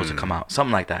 that is supposed to come out.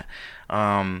 Something like that.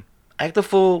 Act the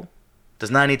Fool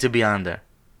does not need to be on there.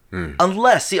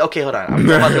 Unless, hold on. I'm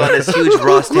about to go on this huge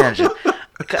Ross tangent.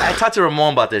 I talked to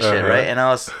Ramon about this shit, right? And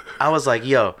I was like,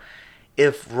 yo,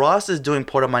 if Ross is doing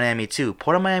Port of Miami 2,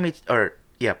 Port of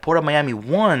Miami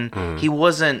 1, he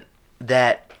wasn't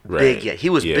that big yet. He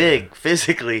was big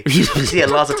physically. He had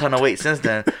lost a ton of weight since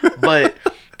then. But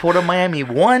Port of Miami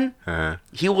 1,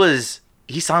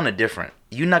 he sounded different.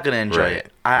 You're not gonna enjoy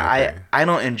it. I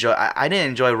don't enjoy. I didn't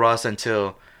enjoy Ross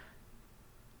until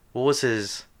what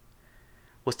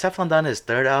Was Teflon Don his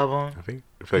third album? I feel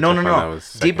like No.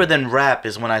 was Deeper Than Rap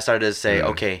is when I started to say,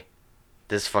 okay,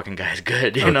 this fucking guy is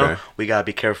good. You know, we gotta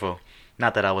be careful.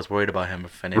 Not that I was worried about him or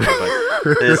anything,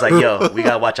 but it's like, yo, we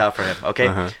gotta watch out for him.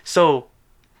 Okay, so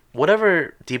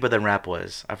whatever Deeper Than Rap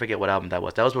was, I forget what album that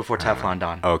was. That was before Teflon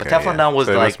Don. Okay, but Teflon Don was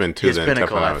so like his then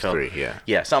pinnacle. Teflon I was felt. 3,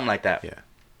 Yeah, something like that. Yeah.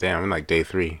 Damn, I'm like day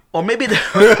 3. Or maybe there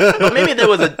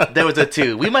was a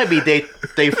 2. We might be day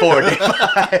 4, day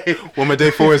 5. Where my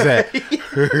day 4 is at?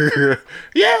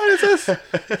 Yeah, what is this?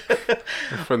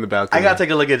 From the balcony. I gotta take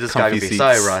a look at this discography.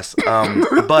 Sorry, Ross.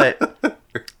 But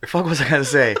fuck, what was I gonna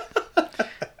say?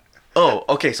 Oh,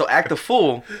 okay. So Act the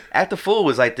Fool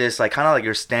was like this, like kind of like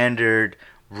your standard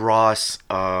Ross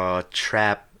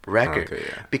trap record. Okay,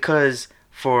 yeah. Because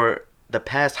for the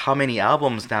past how many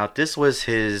albums now, this was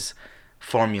his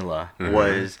formula.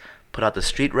 Was put out the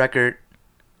street record,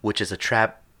 which is a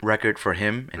trap record for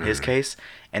him in his case,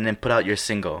 and then put out your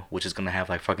single, which is gonna have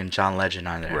like fucking John Legend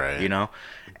on there, right? You know,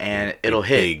 and it'll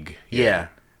hit. Big, yeah.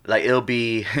 Like it'll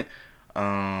be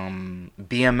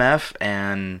BMF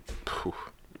and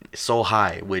So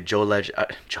High with John Legend.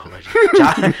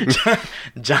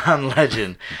 John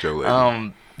Legend. Joe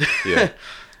Legend. Yeah.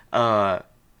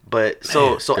 But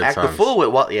so Act the songs. Fool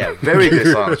with very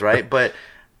good songs, right? But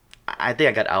I think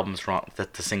I got albums wrong, the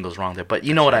singles wrong there. But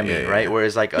you know what I mean, right? Where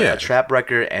it's like a trap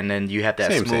record, and then you have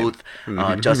that smooth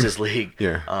Justice League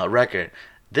record.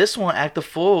 This one, Act the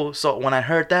Fool. So when I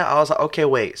heard that, I was like, okay,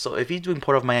 wait. So if he's doing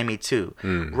Port of Miami too,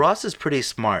 Ross is pretty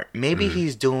smart. Maybe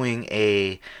he's doing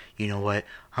a, you know what?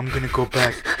 I'm gonna go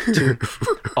back to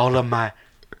all of my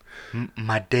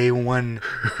day one.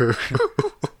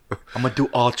 I'm gonna do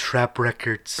all trap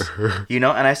records, you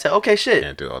know. And I said, okay, shit.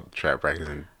 Can't do all the trap records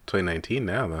in 2019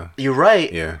 now, though. You're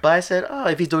right. Yeah. But I said, oh,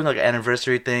 if he's doing like an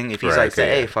anniversary thing, if he's like,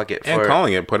 say, hey, fuck it, and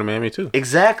calling it Port of Miami too.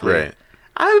 Exactly. Right.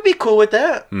 I would be cool with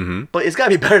that. But it's gotta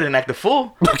be better than Act the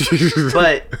Fool.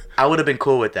 But I would have been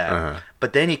cool with that.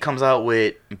 But then he comes out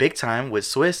with Big Time with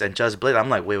Swiss and Just Blade. I'm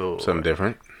like, wait. Something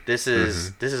different. This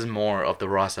is more of the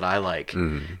Ross that I like.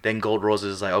 Then Gold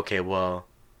Roses is like, okay, well,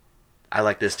 I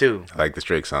like this too. I like this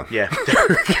Drake song. Yeah.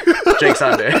 Drake's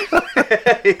on there.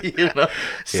 You know?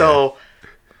 So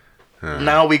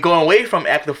now we going away from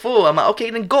Act the Fool. I'm like, okay,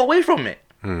 then go away from it.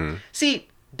 See,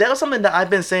 that was something that I've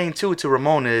been saying too to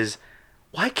Ramon is,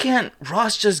 why can't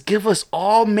Ross just give us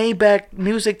all Maybach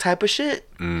music type of shit?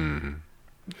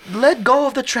 Let go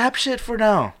of the trap shit for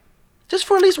now. Just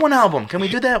for at least one album. Can we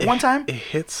do that one time? It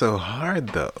hits so hard,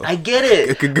 though. I get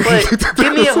it. But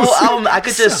give me a whole album I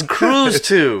could just cruise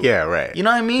to. Yeah, right. You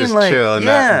know what I mean? Just like, chill and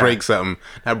not break something.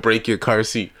 Not break your car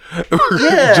seat.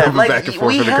 Yeah. Jumping like, back and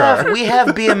forth in the car. we have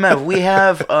BMF. We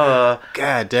have...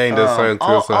 God dang, those songs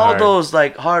feel so all hard. those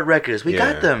like hard records. We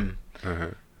got them.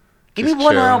 Give me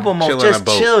one album of just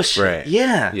chill shit. Right.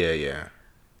 Yeah. Yeah.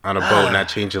 On a boat, not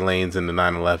changing lanes in the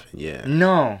 911. Yeah.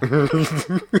 No.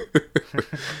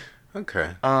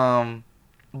 Okay.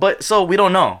 But so we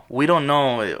don't know. We don't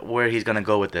know where he's gonna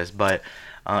go with this. But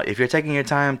if you're taking your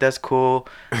time, that's cool.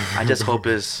 I just hope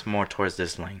it's more towards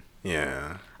this lane.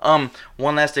 Yeah.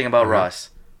 One last thing about Ross.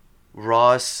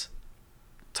 Ross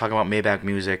talking about Maybach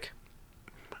music.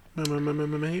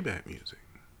 Maybach music.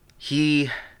 He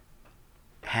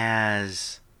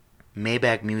has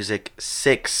Maybach Music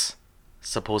 6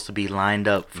 supposed to be lined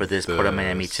up for this Port of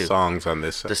Miami 2. Songs on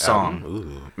this The song.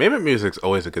 Ooh. Maybach music's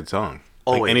always a good song.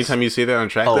 Always. Like anytime you see that on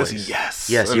track Always. list, yes.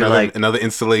 Yes, you're another, like... another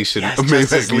installation yes, of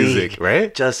Maybach music,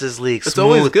 right? Justice League. It's smooth.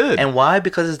 always good. And why?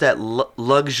 Because it's that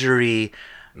luxury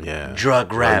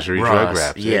drug rap. Luxury Ross. drug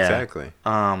rap. Yeah. Exactly.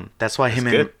 That's why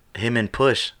him and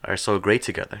Push are so great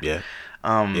together. Yeah.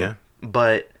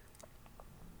 But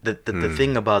the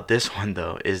thing about this one,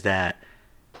 though, is that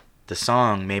the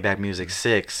song Maybach Music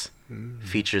 6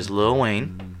 features Lil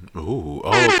Wayne. Ooh. Oh,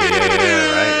 okay.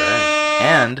 Yeah. Right.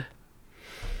 And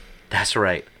that's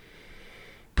right,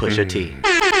 Pusha T.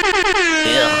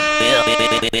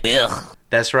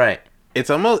 That's right. It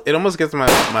almost gets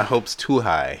my hopes too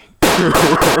high.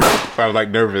 I'm like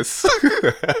nervous.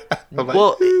 I'm like,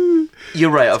 well, you're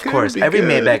right. Of course, every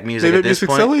good. Maybach music at this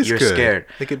point, you're good. scared.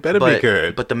 Like it better be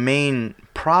good. But the main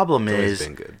problem is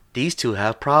these two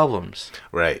have problems.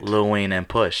 Right. Lil Wayne and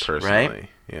Push. Personally, right?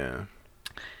 Yeah.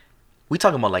 We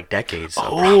talking about like decades. Of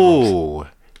oh.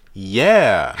 problems.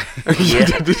 Yeah.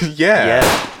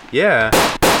 Yeah.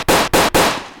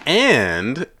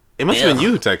 And it must have been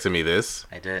you who texted me this.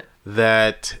 I did.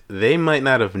 That they might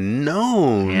not have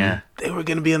known they were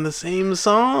going to be on the same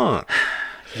song.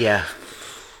 Yeah.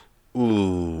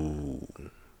 Ooh.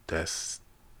 That's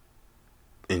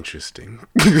interesting.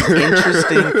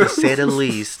 Interesting to say the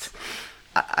least.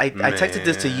 I texted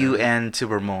this to you and to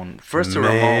Ramon. First to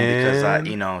Ramon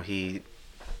because he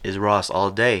is Ross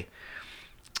all day.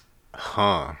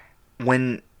 Huh.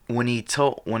 When he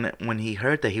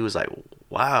heard that, he was like,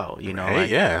 wow, Right?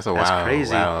 That's a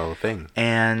crazy. Wow thing.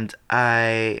 And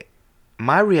my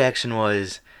reaction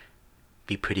was,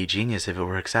 be pretty genius if it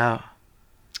works out.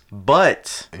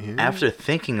 But after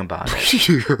thinking about it,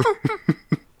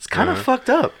 it's kind of fucked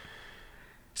up.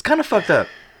 It's kind of fucked up.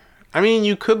 I mean,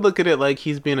 you could look at it like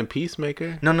he's being a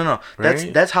peacemaker. No.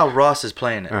 Right? That's how Ross is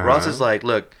playing it. Ross is like,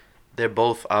 look, they're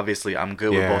both obviously, I'm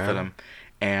good with both of them.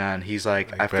 And he's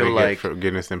like I feel like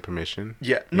forgiveness and permission.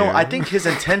 Yeah. No, I think his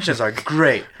intentions are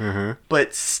great.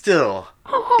 But still,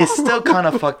 it's still kind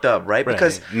of fucked up, right?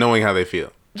 Because knowing how they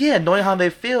feel. Yeah, knowing how they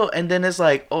feel. And then it's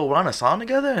like, oh, we're on a song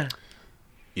together?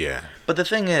 Yeah. But the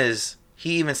thing is,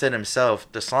 he even said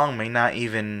himself, the song may not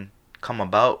even come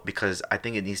about because I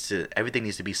think everything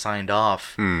needs to be signed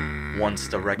off once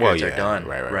the records are done,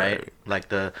 right? Like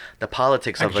the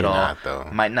politics of it all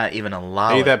might not even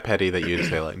allow. Are you that petty that you'd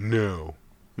say like, no,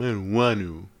 I don't want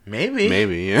to? Maybe,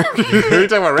 yeah. You're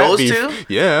talking about rap those beef. two,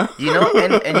 yeah.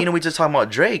 And we just talking about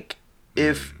Drake.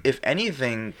 If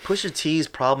anything, Pusha T's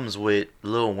problems with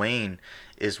Lil Wayne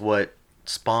is what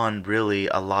spawned really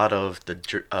a lot of the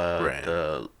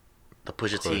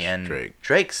Pusha T and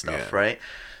Drake stuff, right?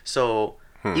 So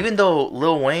even though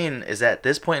Lil Wayne is at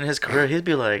this point in his career, he'd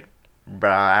be like,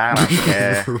 "Bruh, I don't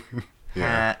care."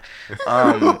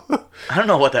 I don't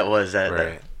know what that was.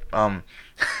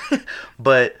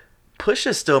 But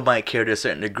Pusha still might care to a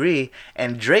certain degree,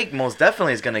 and Drake most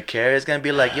definitely is gonna care. It's gonna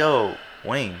be like, "Yo,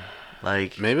 Wayne,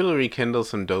 like maybe it'll rekindle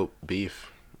some dope beef."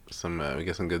 We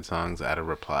get some good songs out of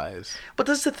replies. But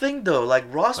that's the thing, though. Like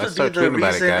Ross Let's would be the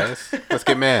reason. About it, guys. Let's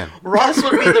get mad. Ross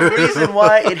would be the reason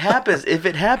why it happens, if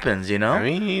it happens. I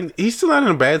mean, he's still not in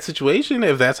a bad situation.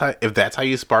 If that's how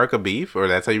you spark a beef, or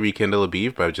that's how you rekindle a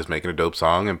beef by just making a dope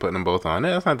song and putting them both on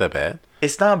it, that's not that bad.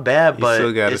 It's not bad, but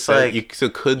it's like you still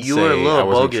could you say were a little I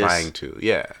wasn't bogus. Trying to.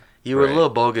 Yeah. You were a little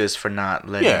bogus for not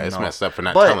letting him know. It's messed up for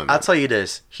not telling him. But I'll tell you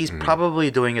this: he's probably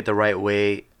doing it the right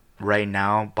way right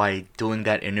now by doing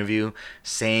that interview,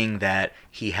 saying that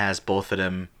he has both of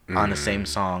them on the same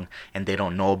song and they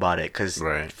don't know about it, because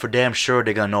for damn sure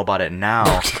they're gonna know about it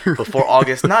now before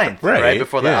August 9th, right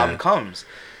before the album comes.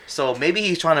 So maybe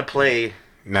he's trying to play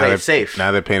it safe.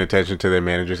 Now they're paying attention to their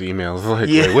manager's emails. Like,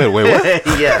 wait,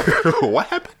 what? Yeah. What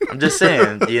happened? I'm just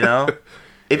saying,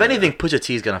 if anything, Pusha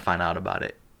T's gonna find out about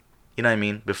it. You know what I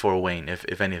mean? Before Wayne,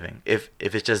 if anything, if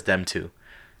it's just them two.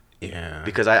 Yeah.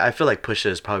 Because I feel like Pusha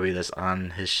is probably just on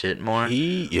his shit more.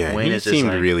 He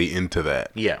seemed really into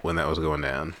that. Yeah. When that was going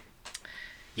down.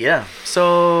 Yeah.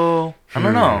 So I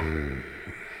don't know.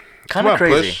 Kind of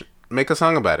crazy. Push, make a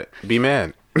song about it. Be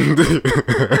mad. Push,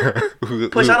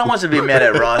 I don't want you to be mad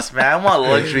at Ross, man. I want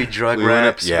luxury drug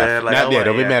raps, man. Like,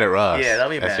 don't be mad at Ross. Yeah, don't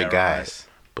be mad at Ross. That's your guys.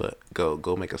 But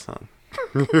go make a song.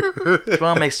 If you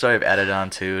want to make Story of Added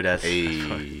On too, that's...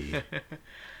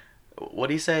 What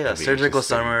do you say? Surgical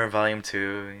Summer Volume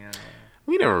 2. Yeah.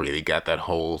 We never really got that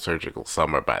whole Surgical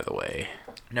Summer, by the way.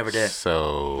 Never did.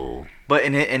 So... But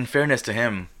in fairness to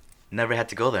him, never had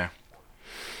to go there.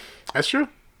 That's true.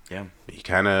 Yeah. He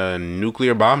kind of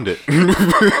nuclear bombed it.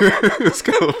 It's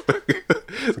kind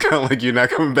of like, you're not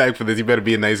coming back for this. You better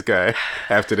be a nice guy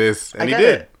after this. And he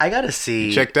did. I gotta see.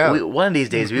 He checked out. One of these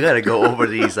days, we gotta go over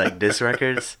these like diss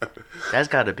records. That's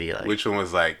gotta be like. Which one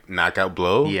was like knockout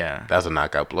blow? Yeah. That was a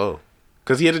knockout blow.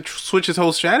 Because he had to switch his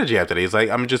whole strategy after that. He's like,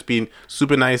 I'm just being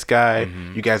super nice guy.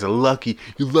 You guys are lucky.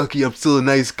 You're lucky I'm still a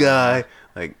nice guy.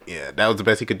 Like, yeah, that was the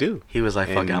best he could do. He was like,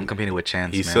 fuck it, I'm competing with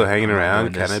Chance. He's still hanging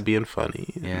around, kind of being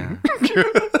funny. Yeah.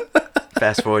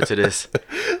 Fast forward to this.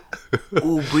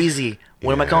 Ooh, Breezy.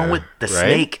 What am I going with? The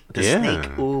snake. The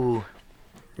snake. Ooh.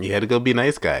 He had to go be a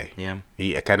nice guy. Yeah.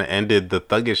 He kind of ended the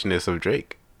thuggishness of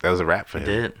Drake. That was a wrap for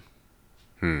him.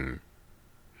 He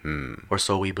did. Or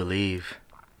so we believe.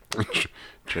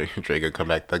 Drake gonna come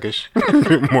back thuggish?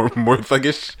 more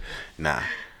thuggish? Nah.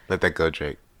 Let that go,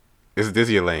 Drake. This is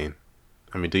your lane.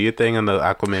 I mean, do your thing on the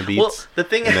Aquaman beats. Well, the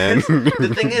thing is,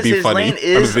 his lane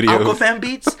is Aquaman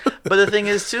beats. But the thing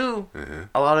is, too,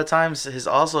 a lot of times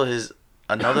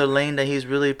another lane that he's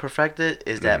really perfected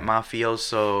is that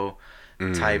mafioso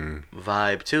type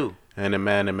vibe too. And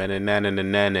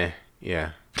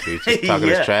yeah. He's just talking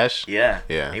his trash. Yeah.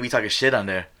 Yeah. He be talking shit on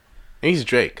there. And he's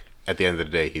Drake. At the end of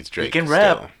the day, he's Drake. He can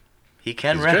rap. He's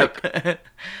rap.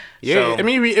 Yeah, so, I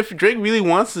mean, if Drake really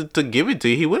wants to give it to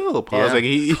you, he will. Pause. Like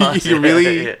he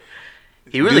really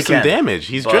do some damage.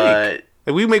 He's Drake.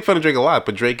 Like, we make fun of Drake a lot,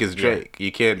 but Drake is Drake.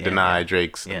 You can't deny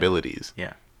Drake's abilities.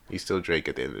 Yeah, he's still Drake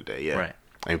at the end of the day. Yeah, right.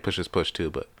 I mean, push is push too,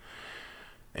 but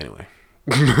anyway,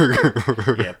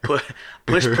 Yeah,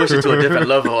 push it to a different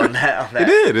level on that. It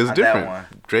did. It was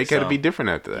different. Drake had to be different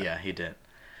after that. Yeah, he did.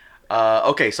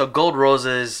 Okay, so Gold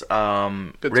Roses,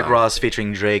 Rick Ross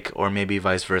featuring Drake, or maybe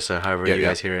vice versa, however you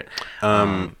guys hear it.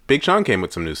 Big Sean came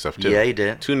with some new stuff too. Yeah, he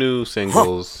did. 2 new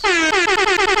singles. What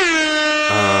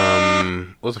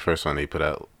was the first one he put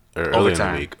out earlier in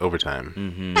the week? Overtime.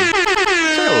 Mm-hmm.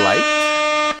 Which I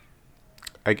liked.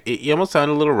 Like, he almost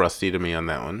sounded a little rusty to me on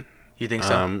that one. You think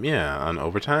so? Yeah, on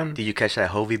Overtime. Did you catch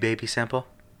that Hovey Baby sample?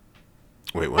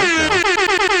 Wait, what? No.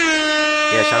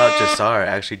 Yeah, shout out Jasar.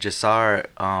 Actually, Jasar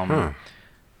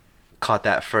caught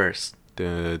that first.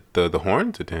 The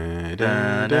horns?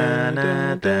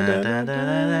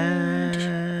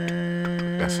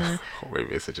 That's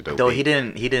maybe it's such a dope Though beat.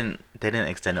 they didn't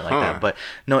extend it like that. But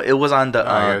no, it was on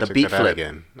the beat flip.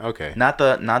 Again. Okay. Not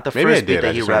the Maybe first beat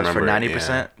that he raps for 90%,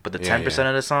 yeah. but the 10%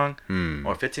 of the song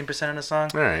or 15% of the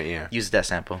song. All right, yeah. Use that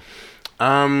sample.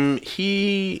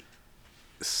 He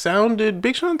sounded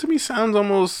Big Sean to me sounds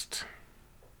almost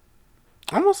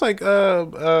like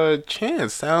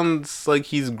Chance. Sounds like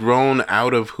he's grown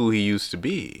out of who he used to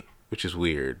be, which is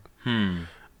weird. Which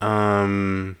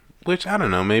I don't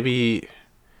know, maybe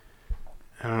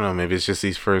it's just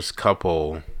these first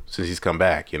couple since he's come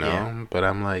back, you know. Yeah. But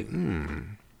I'm like,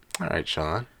 all right,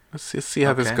 Sean. Let's see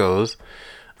how this goes.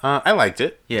 I liked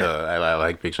it. Yeah, I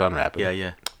like Big Sean rapping.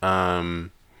 Yeah.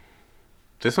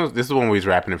 This is the one where he's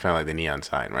rapping in front of like the neon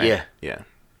sign, right? Yeah.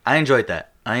 I enjoyed that.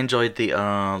 I enjoyed the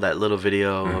that little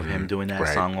video of him doing that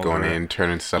song over. Going in,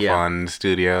 turning stuff on in the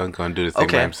studio, and going to do the thing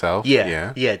by himself.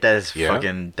 Yeah.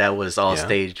 That was all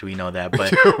staged. We know that,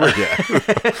 but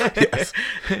yes.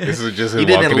 This is just he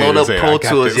didn't load up Pro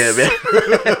Tools yet, man.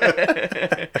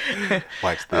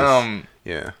 Watch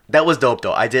this. That was dope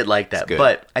though. I did like that,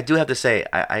 but I do have to say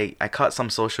I caught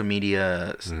some social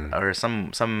media or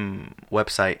some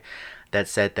website that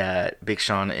said that Big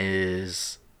Sean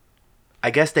is. I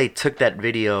guess they took that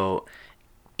video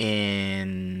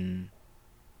in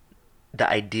the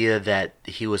idea that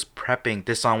he was prepping.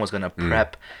 This song was gonna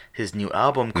prep his new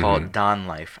album called Don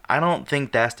Life. I don't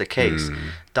think that's the case.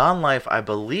 Don Life, I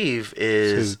believe,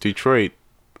 is his Detroit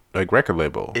record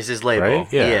label. Is his label?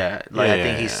 Right? Yeah. I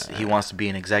think he wants to be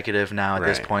an executive now at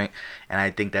this point, and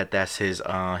I think that's his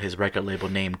record label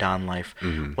name, Don Life.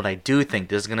 What I do think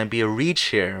there's gonna be a reach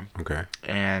here. Okay.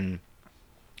 And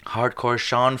hardcore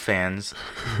Sean fans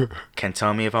can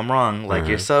tell me if I'm wrong, like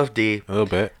yourself, D. A little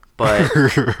bit. But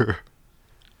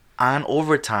on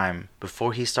Overtime,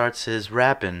 before he starts his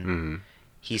rapping,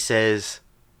 he says,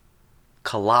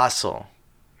 "Colossal."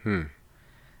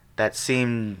 That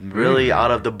seemed really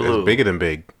out of the blue. It's bigger than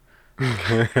big.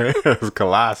 It's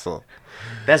colossal.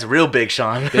 That's real Big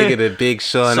Sean. Bigger than Big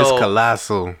Sean. So, it's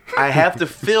colossal. I have to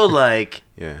feel like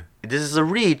this is a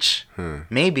reach.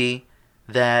 Maybe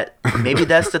that's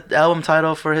the album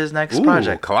title for his next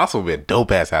project. Colossal would be a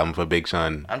dope ass album for Big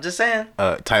Sean. I'm just saying.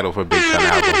 Title for Big Sean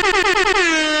album.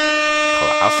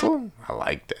 Colossal? I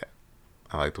like that.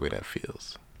 I like the way that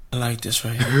feels. I like this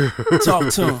right here. Talk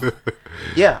to him.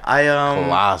 Yeah,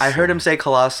 I heard him say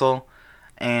Colossal,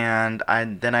 and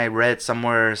I read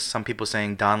somewhere some people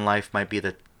saying Don Life might be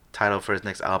the title for his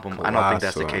next album. Colossal. I don't think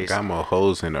that's the case. I got more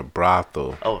hoes in a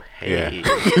brothel. Oh, hey.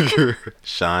 Yeah.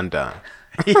 Sean Don.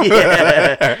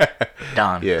 Yeah.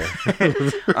 Don. Yeah.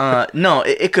 No,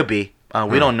 it could be.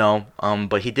 We don't know.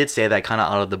 But he did say that kind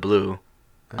of out of the blue.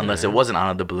 Unless it wasn't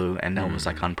out of the blue and that was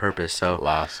like on purpose. So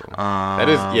Colossal. That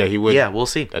is, he would. Yeah, we'll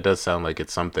see. That does sound like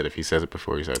it's something if he says it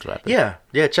before he starts rapping. Yeah,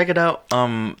 check it out.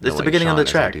 It's the beginning of the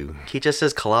track. He just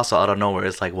says Colossal out of nowhere.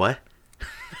 It's like, what?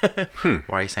 Why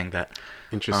are you saying that?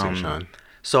 Interesting, Sean.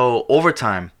 So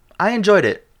Overtime, I enjoyed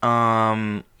it.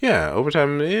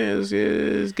 Overtime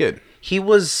is good. He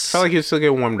was felt like he was still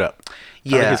getting warmed up.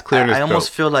 Yeah, I almost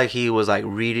feel like he was like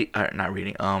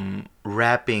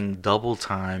rapping double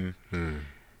time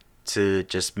to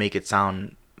just make it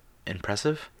sound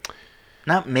impressive.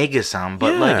 Not make it sound,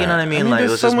 but like, you know what I mean? Like, it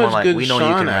was just more like, we know Sean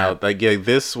you can out. Like,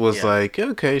 this was like,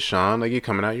 okay, Sean, like, you're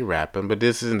coming out, you're rapping, but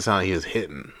this doesn't sound like he was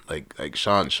hitting like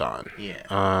Sean.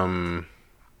 Yeah.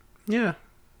 Yeah.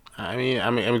 I mean,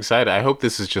 I'm excited. I hope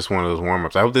this is just one of those warm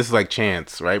ups. I hope this is like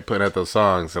Chance, right? Putting out those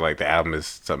songs, so like the album is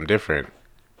something different.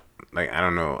 Like, I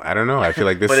don't know. I feel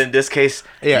like this. But in this case,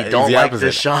 you don't like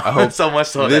this Sean so much.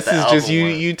 So this is just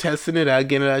you testing it out,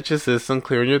 getting it out your system,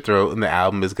 clearing your throat, and the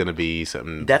album is gonna be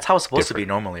something. That's how it's supposed to be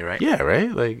normally, right? Yeah, right.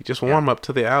 Like, just warm up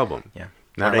to the album. Yeah.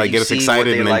 Not like get us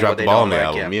excited and then drop the ball on the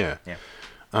album. Yeah.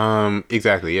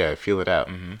 Exactly. Yeah. Feel it out.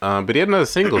 But he had another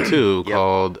single too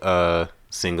called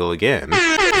 "Single Again," which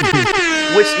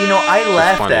I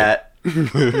laughed at.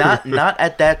 Not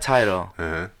at that title.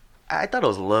 I thought it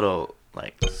was a little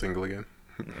like Single Again.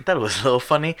 I thought it was a little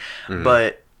funny,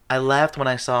 but I laughed when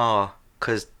I saw,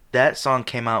 because that song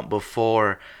came out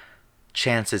before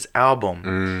Chance's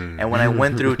album, and when I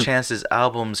went through Chance's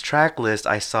album's track list,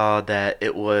 I saw that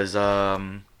it was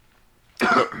the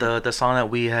song that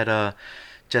we had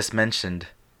just mentioned.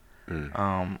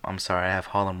 I'm sorry, I have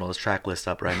Harlem Roll's track list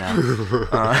up right now.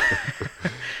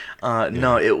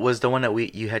 No, it was the one that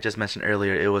you had just mentioned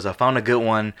earlier. It was Found a Good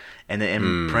One, and then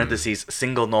in parentheses,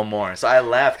 Single No More. So I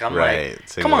laughed. I'm like,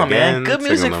 come on, man. Good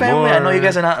music, family. I know you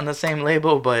guys are not on the same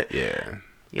label, but yeah,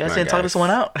 you guys didn't talk this one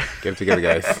out. Get it together,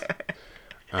 guys.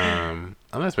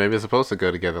 Unless maybe it's supposed to go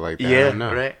together like that. Yeah, I don't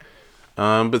know. right.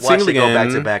 But Single Single Again go back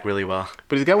to back really well.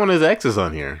 But he's got one of his exes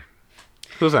on here.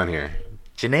 Who's on here?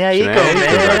 Janae Aiko,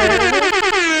 man.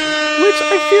 Which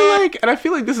I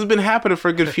feel like this has been happening for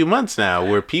a good few months now,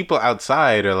 where people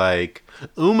outside are like,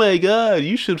 "Oh my god,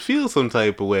 you should feel some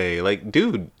type of way." Like,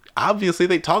 dude, obviously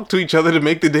they talk to each other to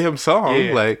make the damn song.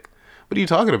 Yeah. Like, what are you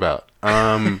talking about?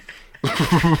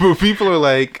 People are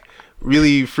like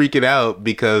really freaking out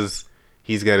because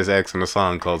he's got his ex on a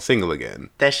song called "Single Again."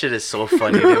 That shit is so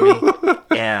funny to me.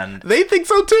 And they think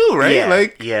so too, right? Yeah,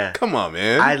 like, yeah. Come on,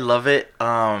 man. I love it.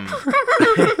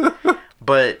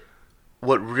 But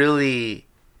what really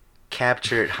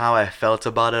captured how I felt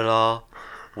about it all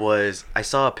was I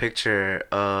saw a picture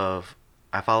of,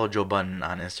 I follow Joe Budden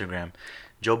on Instagram.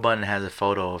 Joe Budden has a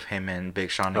photo of him and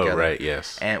Big Sean together. Oh, right,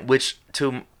 yes. And which,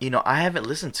 I haven't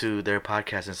listened to their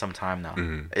podcast in some time now.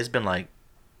 Mm-hmm. It's been like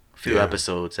a few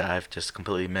episodes that I've just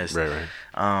completely missed. Right.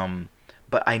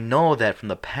 But I know that from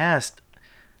the past,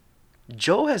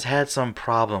 Joe has had some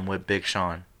problem with Big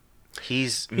Sean.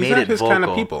 He's made it vocal. Kind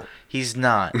of people. He's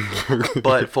not.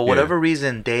 But for whatever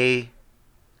reason, they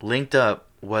linked up,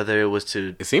 whether it was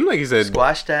to it seemed like he said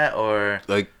squash that or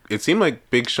like it seemed like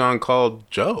Big Sean called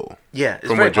Joe. Yeah, it's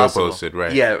from very what Joe possible. posted,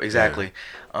 right? Yeah, exactly.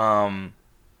 Yeah.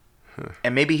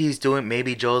 And maybe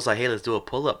maybe Joe's like, hey, let's do a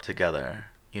pull up together.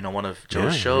 One of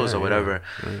Joe's shows or whatever.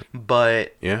 Right.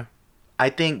 But yeah, I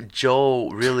think Joe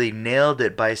really nailed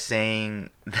it by saying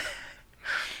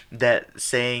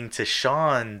to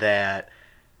Sean that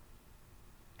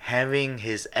having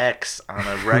his ex on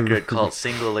a record called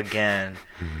Single Again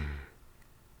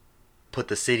put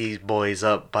the City Boys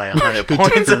up by 100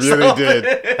 points or something. Really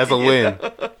did. That's a win.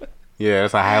 Yeah,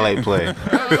 that's a highlight play. It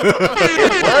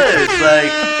was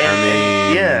like,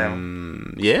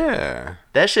 yeah.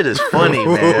 That shit is funny,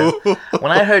 man.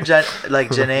 When I heard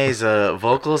Janae's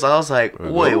vocals, I was like,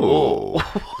 wait, whoa.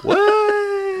 What?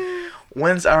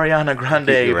 When's Ariana Grande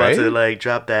about to like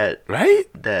drop that? Right?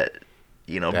 That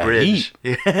bridge.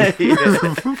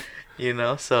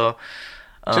 So.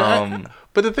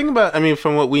 But the thing about,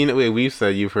 from what we've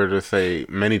said, you've heard us say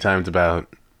many times about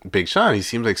Big Sean, he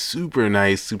seems like super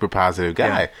nice, super positive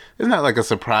guy. Yeah. It's not like a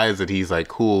surprise that he's like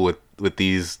cool with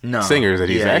these singers that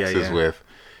he's exes with.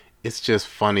 It's just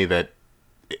funny that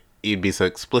he'd be so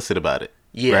explicit about it.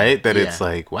 Yeah. Right? That it's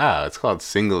like, wow, it's called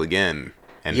Single Again.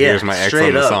 And here's my ex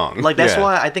on the song. Like, that's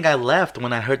why I think I left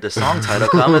when I heard the song title.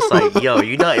 Cause I'm just like, yo,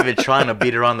 you're not even trying to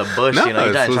beat around the bush. No, you're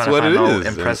not trying to find no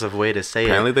impressive way to say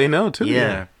apparently they know, too.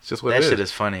 Yeah. It's just what it is. That shit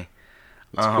is funny.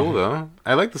 It's cool, though.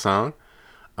 I like the song.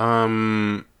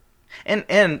 And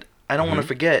I don't want to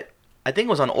forget, I think it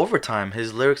was on Overtime,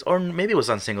 his lyrics, or maybe it was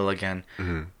on Single Again.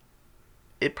 Mm-hmm.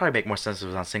 It'd probably make more sense if it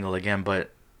was on Single Again,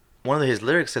 but one of his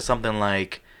lyrics says something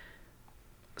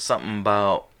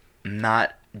about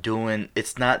not doing,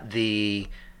 it's not the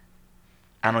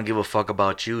I don't give a fuck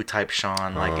about you type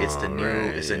Sean, like it's the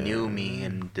new me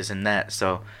and this and that.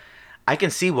 So I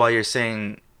can see why you're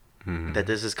saying that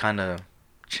this is kind of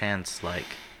Chance like.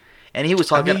 And he was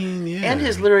talking, and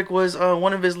his lyric was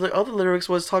one of his other lyrics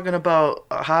was talking about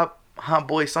a hot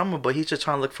boy summer, but he's just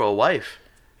trying to look for a wife.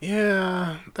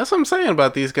 Yeah, that's what I'm saying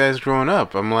about these guys growing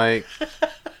up. I'm like,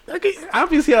 okay,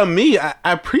 obviously I'm me. I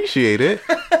appreciate it.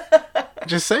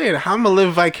 Just saying, how I'm gonna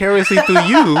live vicariously through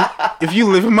you if you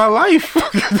live in my life?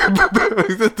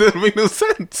 That doesn't make no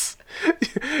sense.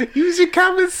 Use your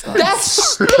common sense.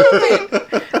 That's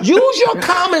stupid. Use your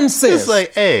common sense. It's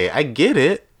like, hey, I get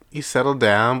it. You settled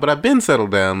down, but I've been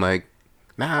settled down. Like,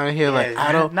 now I'm here, like,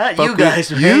 I don't. Not you guys,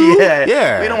 man. You?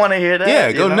 Yeah. We don't want to hear that.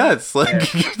 Yeah, go nuts.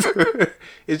 Like,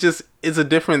 it's a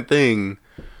different thing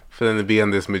for them to be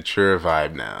on this mature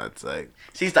vibe now. It's like.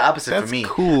 See, it's the opposite for me.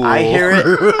 Cool. I hear it,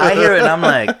 and I'm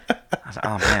like,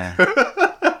 oh man,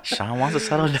 Sean wants to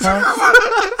settle down.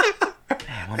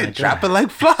 Man, what am I drop it like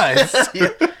flies.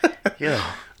 Yo,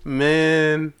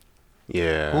 man,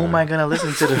 yeah. Who am I gonna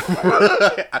listen to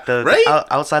the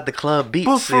outside the club beats?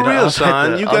 But for real,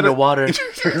 Sean, you gotta underwater.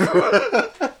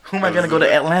 Who am I gonna go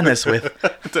to Atlantis with?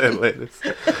 To Atlantis.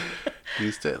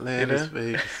 East Atlantis,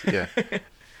 Vegas. Yeah.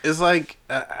 It's like,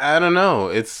 I don't know.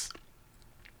 It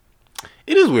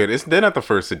is weird. They're not the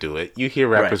first to do it. You hear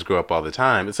rappers grow up all the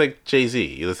time. It's like Jay-Z.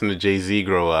 You listen to Jay-Z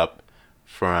grow up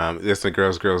listen to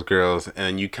Girls, Girls, Girls,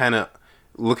 and you kind of,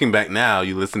 looking back now,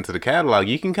 you listen to the catalog,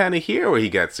 you can kind of hear where he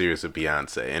got serious with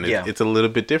Beyonce, and it's a little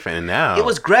bit different. And now it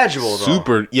was gradual, though.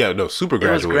 Super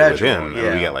gradual with him.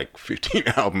 Yeah. We got like 15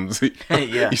 albums.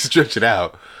 You stretch it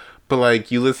out, but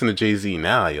like you listen to Jay-Z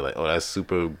now, you're like, oh, that's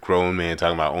super grown man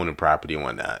talking about owning property and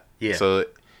whatnot. Yeah. So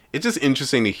it's just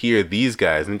interesting to hear these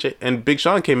guys, and Big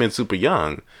Sean came in super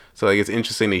young, so like it's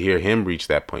interesting to hear him reach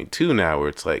that point too now, where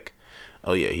it's like,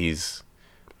 oh yeah, he's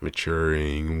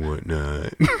maturing and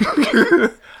whatnot.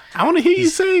 I want to hear you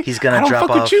say he's gonna drop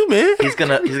off with you, man. He's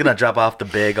gonna drop off the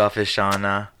big off his Sean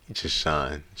now. It's just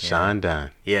Sean Don.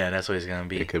 Yeah, that's what he's gonna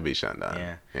be. It could be Sean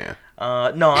Don. Yeah.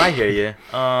 No, I hear you.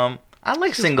 I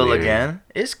like Single weird. Again.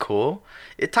 It's cool.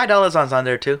 Ty Dolla $ign's on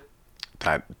there too.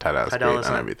 Ty Dolla's great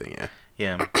on everything.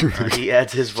 Yeah, he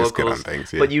adds his vocals,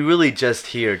 things, but you really just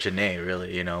hear Janae,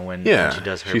 really, when she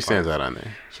does her. She stands out on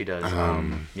there. She does. It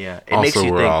also, makes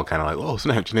you we're all kind of like, oh,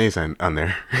 snap, Janae's on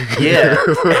there. Yeah,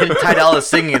 and Ty Dolla's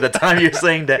singing at the time you're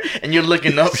saying that, and you're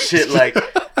looking up shit like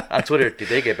on Twitter. Did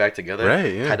they get back together?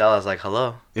 Right. Yeah. Ty Dolla's like,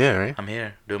 hello. Yeah. Right. I'm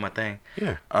here doing my thing.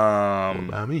 Yeah. What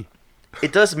about me?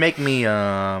 It does make me,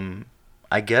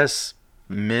 I guess,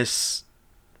 miss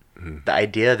the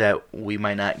idea that we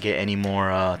might not get any more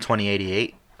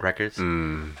 2088 records.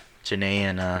 Janae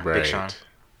and Big Sean.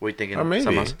 What are you thinking? Or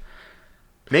maybe.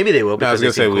 Maybe they will. No, I was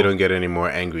going to say we don't get any more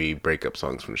angry breakup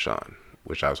songs from Sean,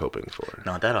 which I was hoping for.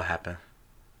 No, that'll happen.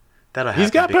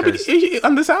 He's got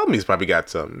on this album, he's probably got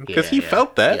some. Because he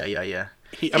felt that. Yeah.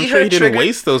 I'm sure he didn't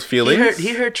waste those feelings.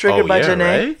 He heard Triggered by Janae.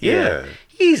 Right? Yeah.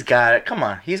 He's got it. Come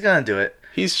on. He's going to do it.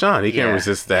 He's Sean. He can't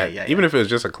resist that. Even if it was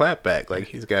just a clapback, like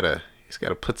he's got to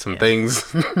put some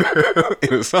things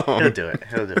in a song. He'll do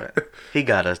it. He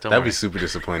got us. That'd be super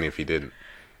disappointing if he didn't.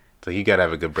 So you got to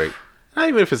have a good break. Not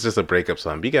even if it's just a breakup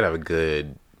song, but you got to have a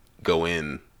good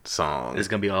go-in song. It's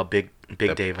going to be all big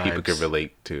day vibes. People can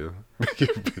relate to.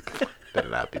 Better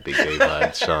not be big day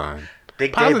vibes, Sean.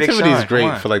 Positivity is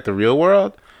great for like the real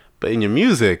world, but in your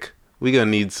music, we're going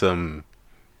to need some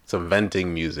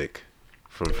venting music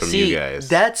from you guys.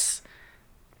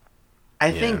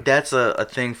 I think that's a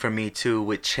thing for me too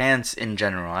with chants in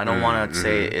general. I don't want to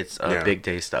say it's big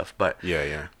day stuff, but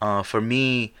for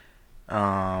me,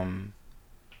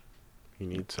 you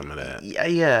need some of that.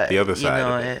 Yeah. The other side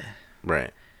of it.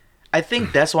 Right. I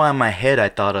think that's why in my head I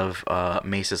thought of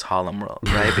Mace's Harlem World,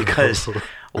 right? Because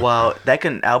while that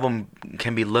album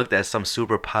can be looked at some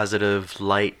super positive,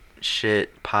 light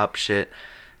shit, pop shit,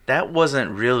 that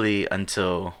wasn't really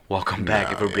until Welcome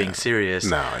Back, if we're being serious.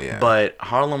 But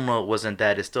Harlem World wasn't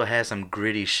that. It still has some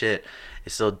gritty shit.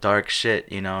 It's still dark shit,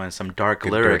 and some dark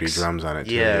lyrics. Dirty drums on it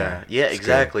too. Yeah,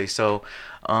 exactly. Good. So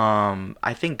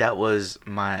I think that was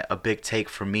a big take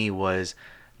for me was,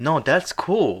 no, that's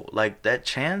cool. Like, that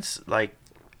Chance, like,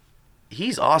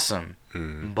 he's awesome.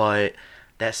 But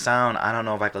that sound, I don't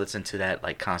know if I could listen to that,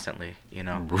 like, constantly,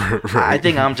 Right. I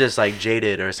think I'm just, like,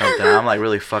 jaded or something. I'm, like,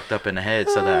 really fucked up in the head,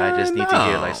 so that I just need to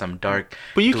hear, like, some dark,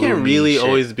 but you can't really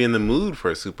always be in the mood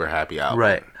for a super happy album.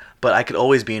 Right. But I could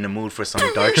always be in the mood for some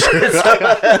dark shit.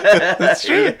 That's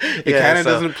true. It kind of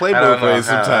doesn't play both ways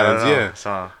sometimes, yeah.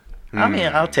 So, I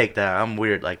mean, I'll take that. I'm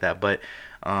weird like that, but...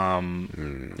 I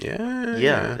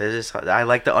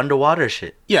like the underwater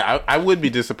shit. Yeah, I would be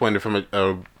disappointed from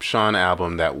a Sean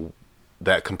album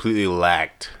that completely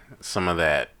lacked some of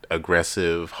that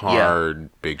aggressive,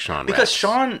 hard, Big Sean. Because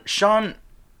Sean,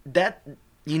 that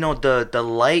the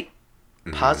light,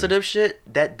 positive shit,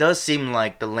 that does seem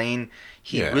like the lane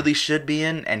he really should be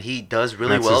in, and he does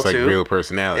really well too. That's real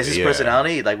personality. It's his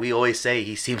personality. Like we always say,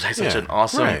 he seems like such an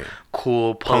awesome,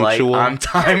 cool, polite, on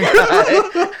time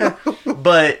guy.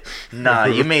 But nah,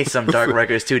 you made some dark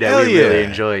records too that we really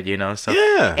enjoyed. So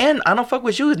and I Don't Fuck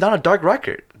With You is not a dark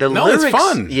record. The lyrics, it's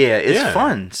fun. Yeah, it's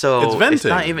fun. So it's venting. It's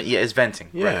not even. Yeah, it's venting.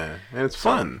 Yeah, right. And it's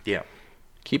fun. Yeah.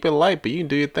 Keep it light, but you can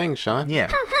do your thing, Sean.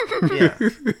 Yeah.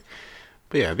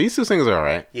 But yeah, these two things are all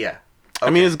right. Yeah. Okay. I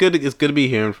mean, it's good to be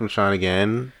hearing from Sean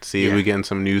again. See if we're getting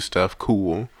some new stuff.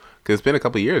 Cool. Because it's been a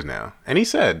couple of years now. And he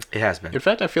said... It has been. In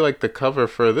fact, I feel like the cover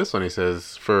for this one, he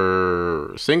says,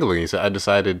 for singling, he said, I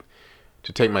decided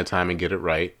to take my time and get it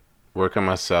right, work on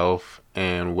myself,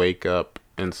 and wake up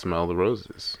and smell the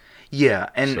roses. Yeah,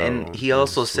 and he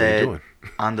also said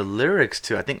on the lyrics,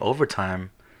 too, I think Overtime,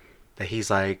 that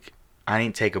he's like, I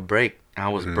didn't take a break. I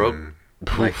was broke.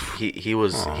 Like, he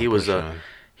was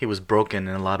broken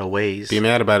in a lot of ways. Be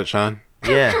mad about it, Sean.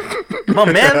 Yeah. Come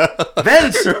on, man.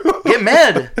 Vince, get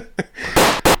mad.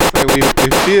 Like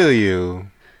feel you.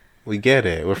 We get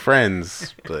it. We're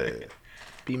friends, but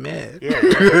be mad. Yeah.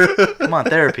 Come on,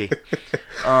 therapy.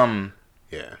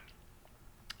 Yeah.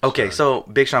 Okay, so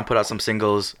Big Sean put out some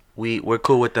singles. We're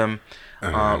cool with them.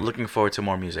 Looking forward to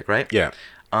more music, right? Yeah.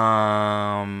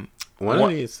 One of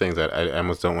these things that I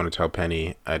almost don't want to tell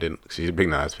Penny, she's a big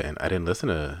Nas fan. I didn't listen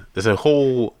to. There's a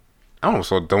whole. I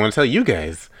almost don't want to tell you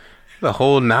guys. The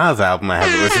whole Nas album I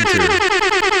haven't listened to.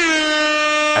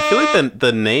 I feel like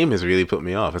the name has really put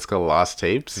me off. It's called Lost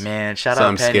Tapes. Man, shout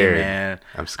out Penny, scared. man.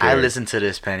 I'm scared. I listened to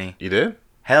this, Penny. You did?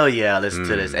 Hell yeah, I listened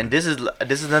to this. And this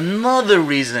is another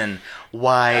reason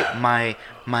why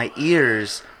my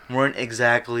ears weren't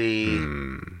exactly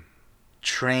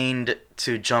trained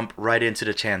to jump right into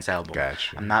the Chance album.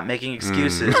 Gotcha. I'm not making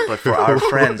excuses, but for our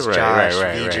friends, Josh,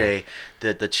 VJ,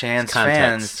 right. the Chance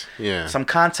fans, some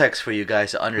context for you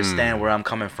guys to understand where I'm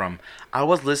coming from. I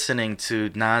was listening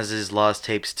to Nas's Lost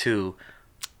Tapes 2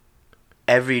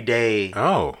 every day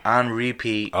on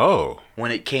repeat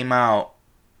when it came out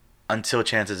until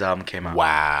Chance's album came out.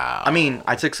 Wow. I mean,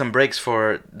 I took some breaks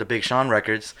for the Big Sean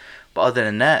records, but other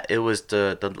than that, it was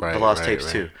the Lost Tapes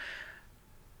 2.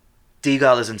 Do you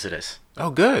gotta listen to this? Oh,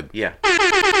 good. Yeah.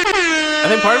 I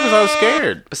think part of it was I was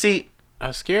scared. But see, I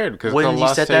was scared because when you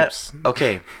Lost said Tapes. that,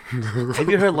 okay. Have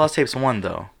you heard Lost Tapes 1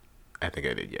 though? I think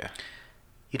I did, yeah.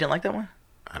 You didn't like that one?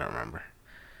 I don't remember.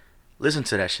 Listen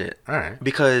to that shit. All right.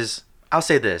 Because I'll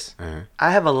say this.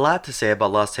 I have a lot to say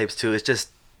about Lost Tapes 2. It's just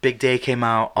Big Day came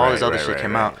out, all this other shit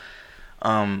came out.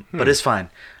 But it's fine.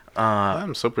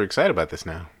 I'm super excited about this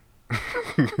now.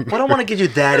 But I don't want to get you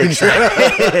that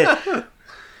excited.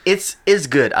 It's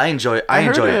good. I enjoy it. I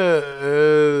enjoy it.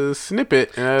 A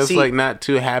snippet, and I was not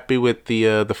too happy with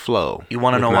the flow. You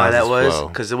want to know why that was?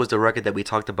 Because it was the record that we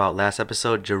talked about last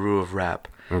episode, Jeru of Rap.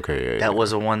 Okay, that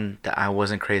was the one that I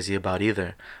wasn't crazy about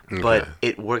either. Okay. But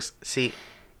it works. See,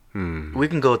 we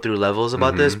can go through levels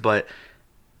about this, but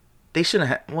they shouldn't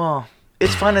have. Well,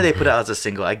 it's fine that they put it out as a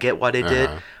single. I get why they did,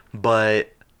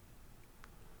 but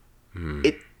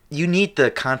you need the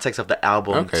context of the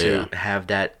album to have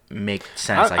that make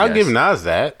sense. I'll give Nas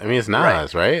that. I mean, it's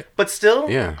Nas, right? But still,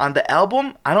 on the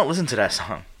album, I don't listen to that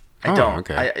song. I don't.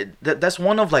 Okay. That's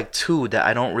one of like two that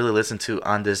I don't really listen to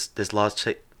on this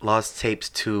Lost Tapes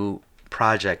 2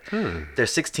 project.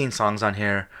 There's 16 songs on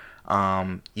here.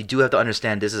 You do have to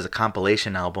understand this is a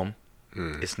compilation album.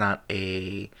 It's not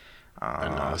a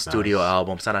studio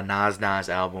album. It's not a Nas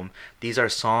album. These are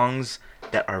songs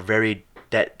that are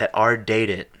that are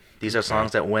dated. These are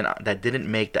songs that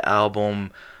didn't make the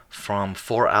album from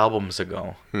 4 albums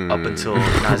ago up until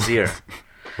Nasir.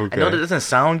 I know that doesn't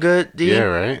sound good, D. Yeah,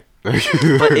 right.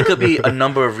 But it could be a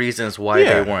number of reasons why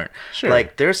they weren't. Sure.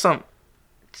 Like there's some.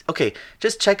 Okay,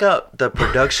 just check out the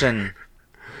production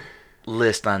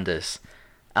list on this.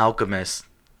 Alchemist,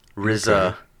 RZA.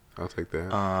 Okay. I'll take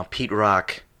that. Pete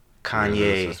Rock,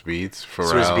 Kanye. Swiss Beats,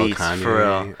 Kanye.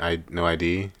 Pharrell. No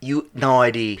ID. No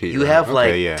ID. Pete you Rock. have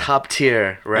like top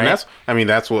tier, right? And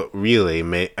that's what really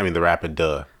made. I mean, the rapper,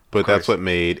 duh. But that's what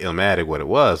made Illmatic what it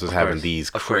was having these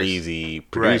crazy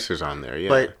producers on there. Yeah.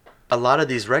 But a lot of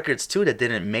these records too that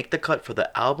didn't make the cut for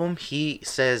the album, he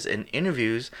says in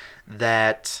interviews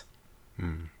that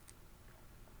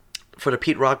for the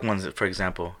Pete Rock ones, for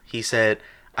example, he said,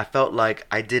 I felt like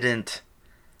I didn't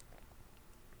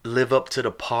live up to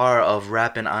the par of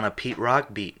rapping on a Pete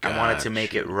Rock beat. I wanted to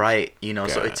make it right,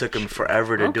 so it took him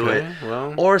forever to do it.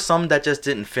 Well, or some that just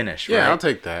didn't finish, right? Yeah, I'll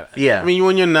take that. Yeah. I mean,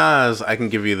 when you're Nas, I can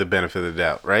give you the benefit of the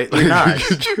doubt, right? You're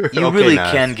Nas. You really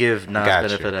can give Nas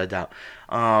benefit of the doubt.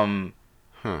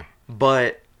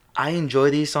 But I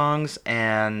enjoy these songs,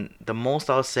 and the most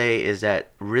I'll say is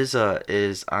that RZA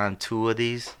is on 2 of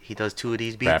these. He does 2 of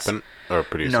these beats. Rapping or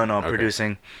producing? No,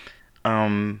 producing.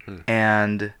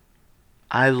 And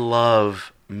I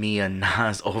love me and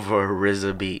Nas over a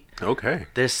RZA beat. Okay.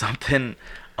 There's something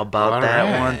about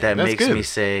that one that makes me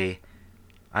say,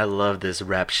 I love this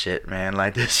rap shit, man.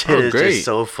 Like, this shit is just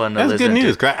so fun to listen to. That's good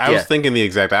news. Cause I was thinking the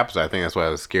exact opposite. I think that's why I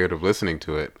was scared of listening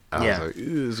to it. I was like, this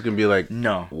is going to be like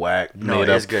whack, made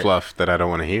up fluff that I don't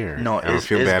want to hear. No, I don't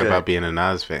feel bad about being a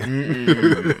Nas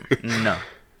fan. No.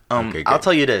 I'll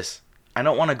tell you this. I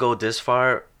don't want to go this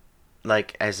far,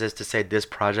 like, as this to say this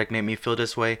project made me feel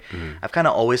this way. I've kind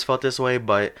of always felt this way,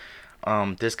 but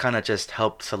this kind of just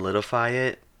helped solidify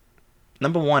it.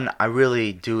 Number one, I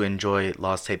really do enjoy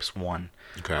Lost Tapes 1.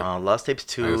 Okay. Lost Tapes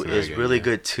 2 is really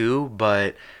good too,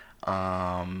 but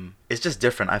it's just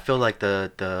different. I feel like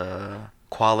the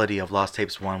quality of Lost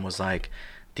Tapes 1 was like,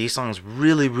 these songs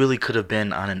really, really could have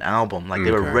been on an album. Like,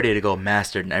 they were ready to go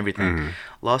mastered and everything.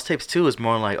 Lost Tapes 2 is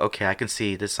more like, okay, I can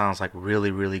see this sounds like really,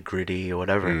 really gritty or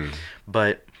whatever.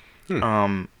 But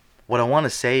what I want to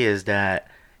say is that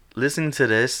listening to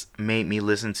this made me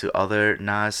listen to other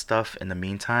Nas stuff in the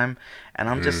meantime, and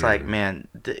I'm just like, man,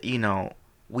 you know,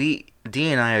 D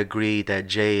and I agree that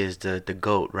Jay is the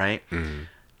GOAT, right? Mm-hmm.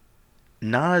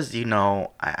 Nas, you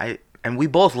know, I and we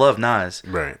both love Nas.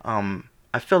 Right.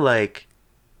 I feel like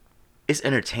it's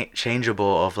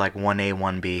interchangeable of like 1A,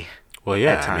 1B. Well,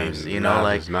 yeah, at times, I mean, you know, Nas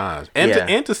like is Nas,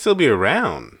 and to still be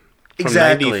around. From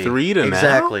exactly 93 to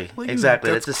exactly now?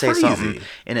 exactly That's that's to say something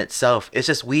in itself. It's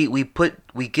just we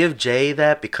give Jay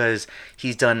that because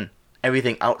he's done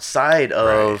everything outside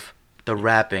of the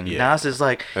rapping. Nas is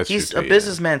like, he's a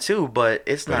businessman too, but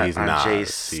it's not on Nas.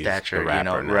 Jay's stature, you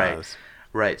know. Nas.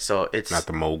 Right, so it's not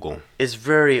the mogul. It's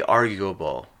very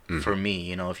arguable for me,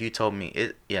 you know. If you told me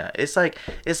it's like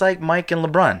Mike and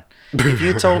LeBron. If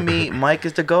you told me Mike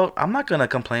is the GOAT, I'm not gonna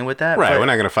complain with that. Right, we're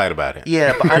not gonna fight about it.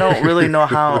 Yeah, but I don't really know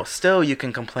how still you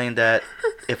can complain that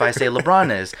if I say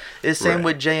LeBron is. It's same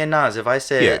with Jay and Nas. If I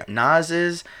say Nas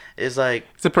is like,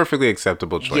 it's a perfectly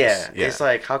acceptable choice. Yeah, it's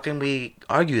like, how can we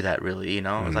argue that, really, you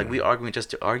know? It's like, we arguing just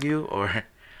to argue or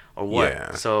what?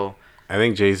 Yeah. So I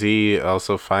think Jay-Z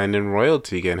also finding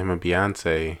royalty, getting him a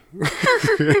Beyonce,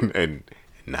 and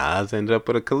Nas ended up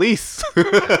with a Khalees.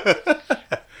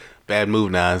 Bad move,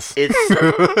 Nas.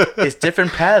 It's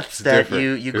different paths that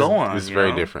you go on. It's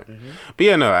very different. Mm-hmm. But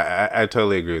yeah, no, I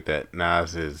totally agree with that.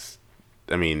 Nas is,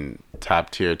 I mean,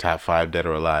 top tier, top 5, dead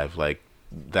or alive, like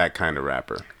that kind of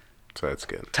rapper. So that's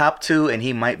good. Top 2, and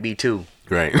he might be 2.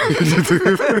 Right.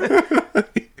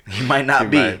 He might not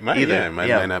be either. Yeah,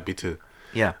 might not be 2.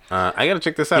 Yeah. I gotta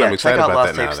check this out. I'm excited about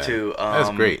Lost that Tapes now. Too. That's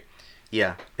great.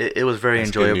 Yeah, it was very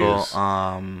enjoyable.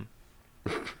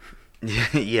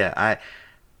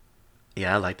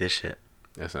 I like this shit.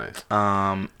 That's nice. We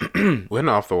had an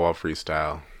off the wall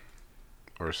freestyle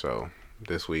or so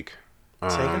this week. We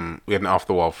had an off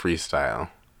the wall freestyle.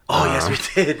 Oh yes, we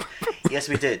did. Yes,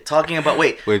 we did. Talking about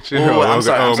I'm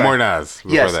sorry. More Nas.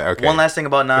 Yes. That. Okay. One last thing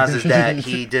about Nas is that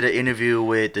he did an interview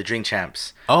with the Drink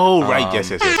Champs. Oh right,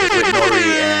 yes. With Nori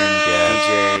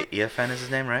and DJ EFN is his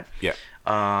name, right? Yeah.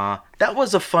 That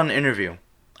was a fun interview.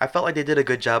 I felt like they did a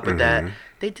good job with that.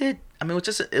 They did. I mean,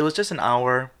 it was just an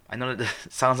hour. I know that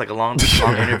sounds like a long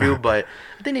interview, but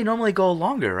I think they normally go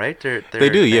longer, right? They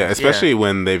do, yeah. Especially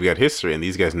when they've got history and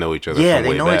these guys know each other. Yeah,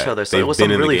 they know each other, so it was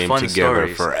some really fun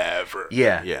stories. Forever.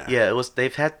 Yeah. It was. They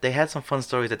had some fun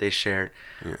stories that they shared.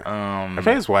 Yeah. I think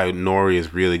that's why Nori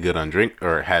is really good on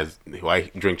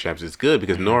why Drink Champs is good,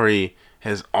 because Nori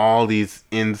has all these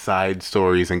inside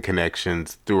stories and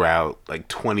connections throughout like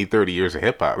 20, 30 years of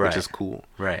hip hop, which is cool.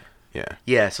 Right. Yeah.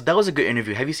 Yeah, so that was a good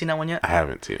interview. Have you seen that one yet? I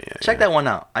haven't seen it yet. Check that one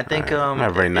out. I think I'm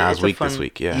having a very Nas week this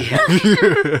week. Yeah.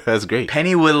 That's great.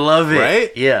 Penny would love it.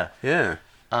 Right? Yeah. Yeah.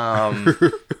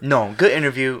 No, good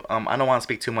interview. I don't want to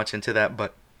speak too much into that,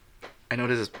 but I know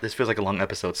this feels like a long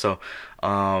episode, so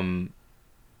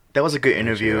that was a good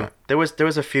interview. There was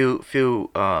a few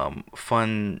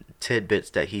fun tidbits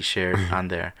that he shared on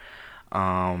there.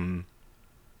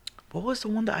 What was the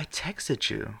one that I texted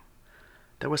you?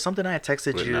 There was something I had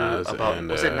texted you about.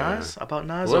 Was it Nas? About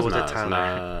Nas, or was it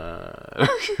Tyler?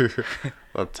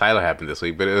 Well, Tyler happened this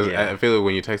week, but it was. I feel like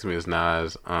when you texted me, it was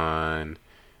Nas on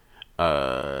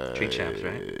Drink Champs,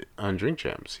 right? On Drink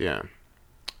Champs, yeah.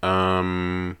 I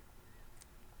don't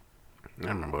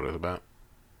remember what it was about.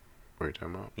 What are you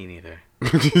talking about? Me neither.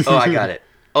 Oh, I got it.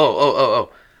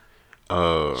 Oh.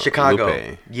 Chicago.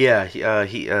 Lupe. Yeah, he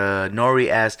Nori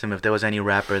asked him if there was any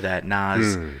rapper that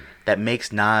Nas that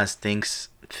makes Nas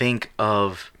think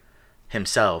of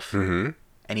himself, and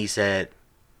he said,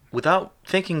 without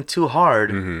thinking too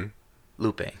hard,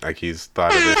 Lupe. Like he's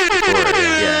thought of this before.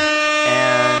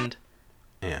 Yeah. And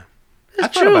I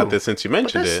thought about this since you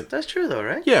mentioned it. That's true though,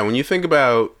 right? Yeah, when you think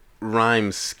about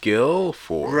rhyme skill,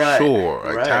 for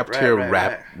sure, a top tier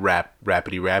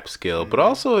rapidy rap skill, but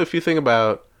also if you think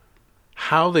about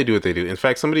how they do what they do. In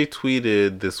fact, somebody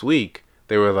tweeted this week.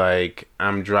 They were like,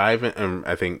 I'm driving,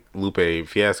 I think Lupe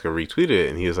Fiasco retweeted it,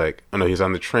 and he was like, oh no, he's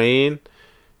on the train.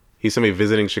 He's somebody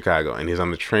visiting Chicago, and he's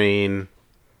on the train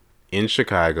in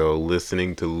Chicago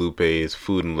listening to Lupe's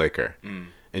Food and Liquor. And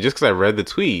just because I read the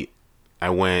tweet, I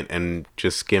went and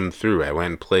just skimmed through. I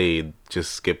went and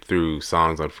skipped through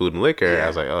songs on Food and Liquor. Yeah. I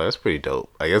was like, oh, that's pretty dope.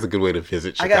 Like, that's a good way to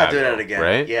visit Chicago. I gotta do that again.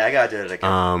 Right? Yeah, I gotta do it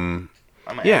again.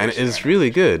 Yeah, and it's really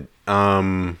good.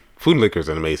 Food and Liquor is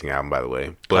an amazing album, by the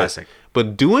way. Classic.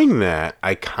 But doing that,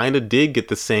 I kind of did get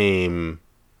the same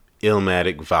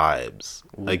Illmatic vibes.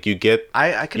 Like you get,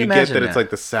 I can you imagine get that it's like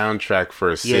the soundtrack for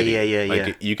a city. Yeah.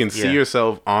 Like you can see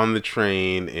yourself on the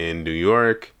train in New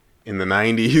York, in the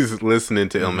 90s listening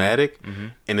to Illmatic.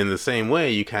 And in the same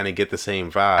way, you kind of get the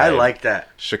same vibe. I like that.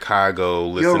 Chicago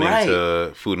listening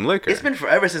to Food and Liquor. It's been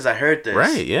forever since I heard this.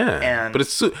 Right, yeah. And but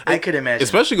it's I could imagine.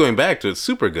 Especially going back to it, it's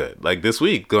super good. Like this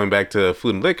week, going back to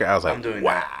Food and Liquor, I was like, I'm doing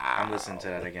wow. that. I'm listening to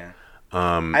that again.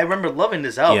 I remember loving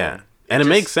this album. Yeah. And it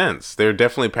makes sense. There are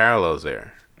definitely parallels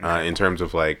there in terms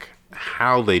of like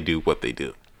how they do what they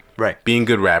do. Right. Being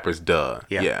good rappers, duh.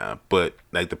 Yeah. Yeah. But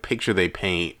like the picture they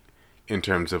paint in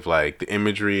terms of like the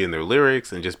imagery and their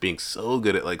lyrics and just being so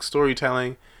good at like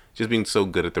storytelling, just being so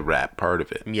good at the rap part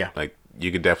of it. Yeah. Like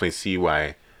you could definitely see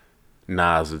why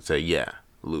Nas would say, yeah,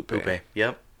 Lupe.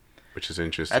 Yep. Which is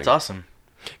interesting. That's awesome.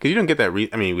 Because you don't get that.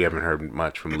 I mean, we haven't heard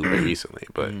much from Lupe recently,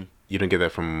 but you don't get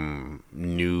that from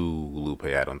new Lupe,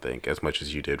 I don't think, as much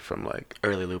as you did from like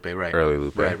early Lupe, right? Early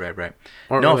Lupe, right.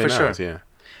 Or no, early for Nas, sure. Yeah.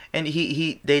 And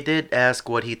they did ask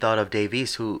what he thought of Dave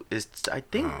East, who is I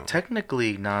think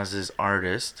technically Nas's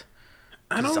artist.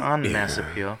 He's on Mass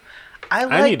Appeal.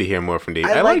 I need to hear more from Dave.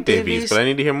 I like Dave East, but I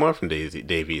need to hear more from Dave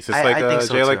East. It's like so Jay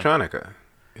too. Electronica.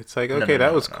 It's like, okay,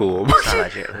 that was cool. It's not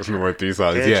like Jay There's more 3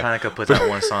 songs. Jay Electronica puts out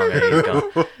one song and he's gone.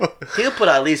 He'll put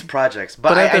out at least projects,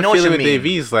 but I know what you mean. With Dave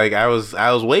East, like I was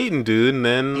waiting, dude, and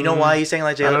then you know why he's saying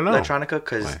like Jay Electronica?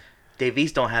 Because Dave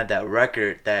East don't have that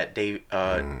record that Jay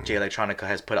Electronica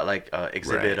has put out, like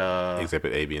Exhibit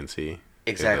A, B, and C.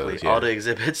 Exactly, those, all the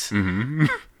exhibits that were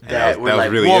that was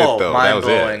like really whoa, it, though. mind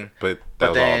blowing. But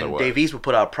then Dave East would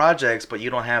put out projects, but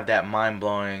you don't have that mind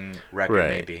blowing record. Right.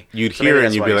 Maybe you'd hear it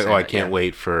and you'd be like, oh, I can't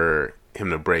wait for him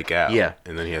to break out. Yeah,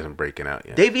 and then he hasn't breaking out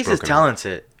yet. Dave East is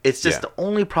talented. It's just the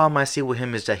only problem I see with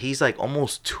him is that he's like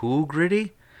almost too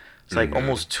gritty. It's like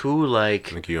almost too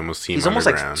like you almost see him he's almost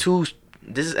underground. like too.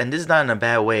 This is not in a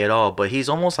bad way at all, but he's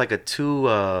almost like a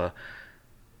too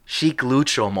chic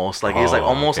Luch almost. Like he's like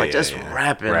almost like just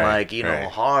rapping like you know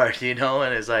hard, you know,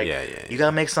 and it's like you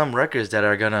gotta make some records that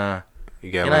are gonna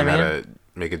you gotta learn how to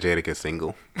make a Jadakiss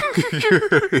single.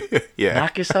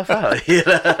 Knock yourself out.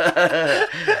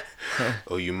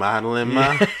 Oh, you modeling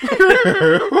ma?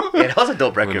 Yeah, that was a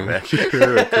dope record, man.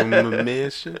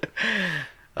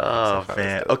 Oh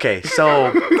man. Okay,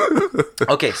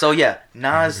 so yeah,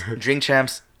 Nas, Drink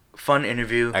Champs, fun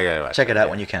interview. I gotta watch Check it out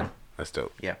when you can. That's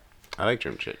dope. Yeah. I like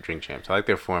Drink Champs. I like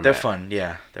their format. They're fun.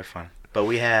 Yeah, they're fun. But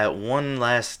we had one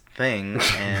last thing,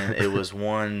 and it was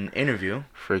one interview.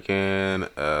 Freaking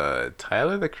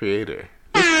Tyler, the Creator,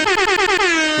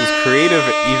 who's creative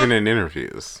even in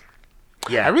interviews.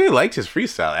 Yeah, I really liked his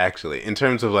freestyle actually, in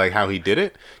terms of like how he did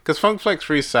it, because Funk Flex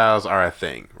freestyles are a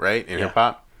thing, right, in hip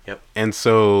hop. Yep. And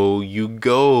so you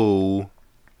go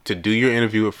to do your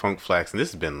interview with Funk Flex, and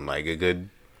this has been like a good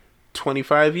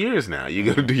 25 years now. You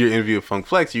go to do your interview with Funk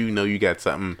Flex, you know you got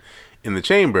something in the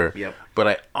chamber. Yep. But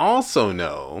I also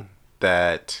know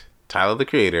that Tyler, the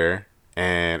Creator,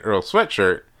 and Earl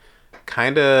Sweatshirt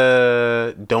kind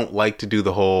of don't like to do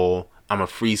the whole I'm a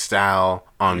freestyle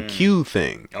on cue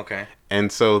thing. Okay.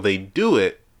 And so they do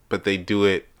it, but they do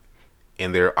it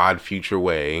in their Odd Future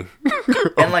way.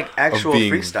 And like actual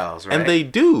freestyles, right? And they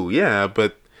do, yeah,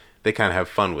 but they kind of have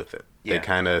fun with it. Yeah. They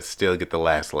kind of still get the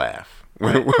last laugh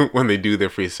when they do their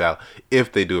freestyle,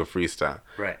 if they do a freestyle.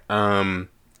 Right. And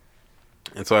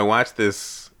so I watched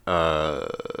this Tyler,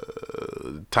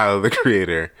 the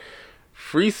Creator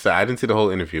freestyle. I didn't see the whole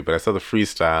interview, but I saw the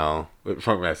freestyle with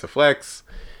Funkmaster Flex,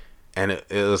 and it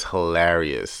was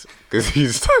hilarious because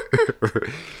he's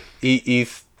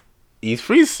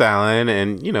freestyling,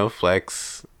 and you know,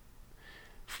 Flex.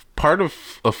 Part of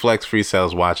a Flex freestyle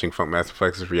is watching Funkmaster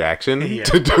Flex's reaction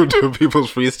to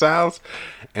people's freestyles,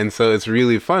 and so it's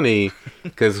really funny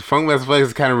because Funkmaster Flex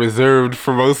is kind of reserved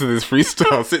for most of this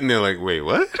freestyle, sitting there like, wait,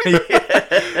 what?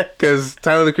 Because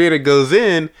Tyler, the Creator, goes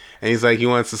in and he's like, he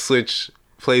wants to switch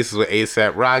places with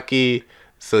ASAP Rocky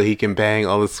so he can bang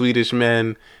all the Swedish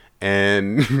men,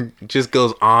 and just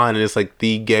goes on, and it's like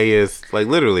the gayest, like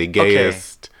literally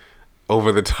gayest,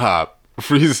 over the top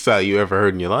freestyle you ever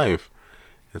heard in your life.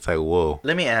 It's like, whoa.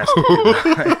 Let me ask you.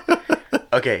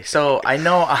 Okay, so I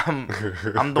know I'm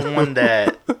the one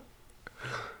that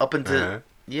up until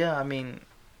I mean,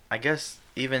 I guess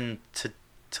even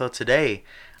till today,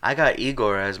 I got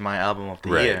Igor as my album of the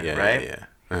year, right?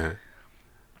 Yeah.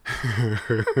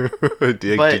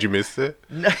 Did you miss it?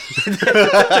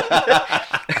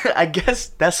 I guess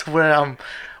that's where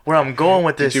I'm going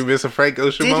with this. Did you miss a Frank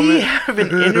Ocean moment? Did he have an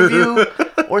interview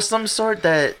or some sort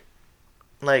that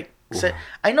like said,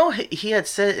 I know he had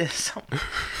said some.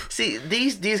 See,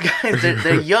 these guys,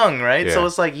 they're young, right? Yeah. So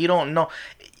it's like you don't know.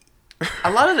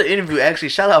 A lot of the interview actually,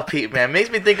 shout out Pete, man, makes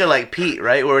me think of like Pete,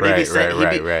 right? Where they be saying,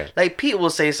 like Pete will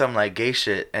say some like gay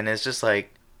shit, and it's just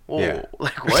like, whoa,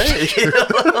 like what? You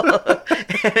know?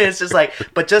 And it's just like,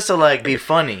 but just to like be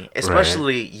funny,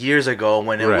 especially years ago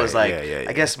when it was like,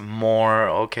 I guess more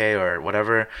okay or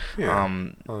whatever.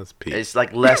 Yeah. It's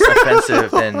like less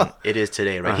offensive than it is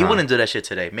today, right? He wouldn't do that shit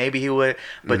today. Maybe he would,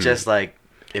 but just like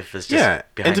if it's just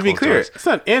and to be clear, it's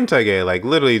not anti-gay. Like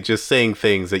literally just saying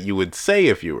things that you would say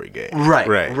if you were gay.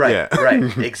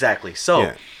 Right. Exactly.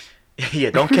 So.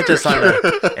 Yeah, don't catch us on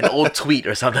an old tweet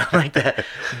or something like that.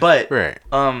 But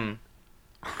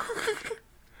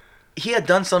he had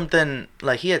done something,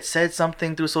 like he had said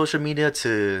something through social media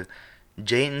to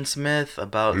Jaden Smith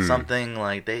about something,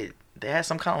 like they had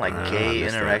some kind of like gay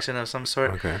interaction of some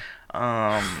sort. Okay.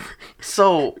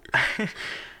 So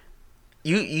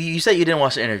you said you didn't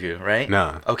watch the interview, right?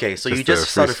 No. Okay, so you just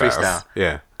saw the freestyle.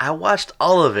 Yeah. I watched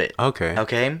all of it.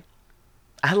 Okay.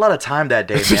 I had a lot of time that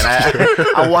day, man.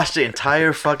 I watched the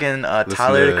entire fucking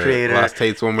Tyler, the Creator. Last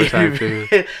Tapes one more time, too.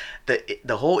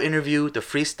 The whole interview, the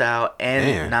freestyle,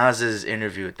 and Nas's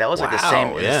interview. That was like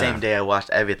the same day I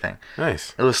watched everything.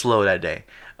 Nice. It was slow that day.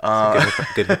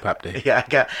 Good hip hop day.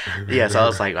 So I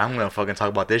was like, I'm gonna fucking talk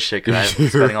about this shit because I'm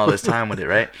spending all this time with it,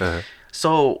 right?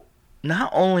 So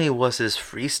not only was his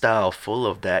freestyle full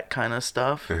of that kind of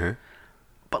stuff.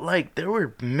 But, like, there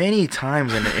were many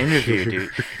times in the interview, dude.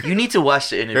 You need to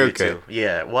watch the interview, too.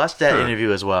 Yeah, watch that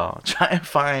interview as well. Try and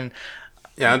find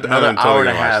another hour and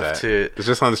a half to... It's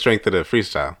just on the strength of the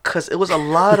freestyle. Because it was a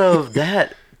lot of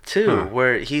that, too,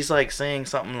 where he's, like, saying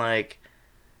something like...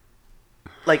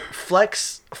 Like,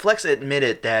 Flex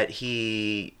admitted that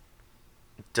he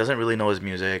doesn't really know his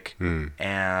music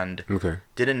and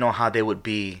didn't know how they would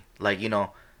be. Like, you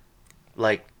know,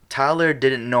 like... Tyler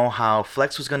didn't know how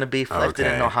Flex was gonna be. Flex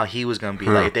didn't know how he was gonna be.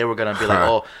 Like they were gonna be like,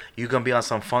 "Oh, you gonna be on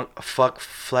some fuck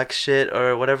Flex shit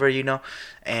or whatever," you know.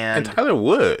 And Tyler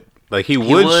would he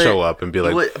would show up and be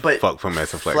like, "Fuck from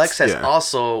Flex." Flex has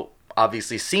also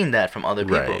obviously seen that from other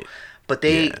people, but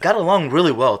they got along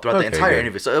really well throughout the entire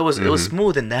interview. So it was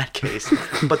smooth in that case.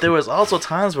 But there was also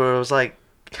times where it was like,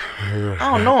 I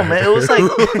don't know, man. It was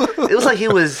like he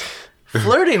was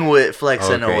flirting with Flex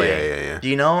in a way,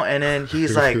 you know, and then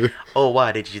he's like, "Oh,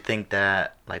 why did you think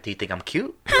that? Like, do you think I'm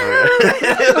cute?"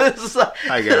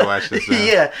 I gotta watch this now.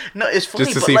 Yeah, no, it's funny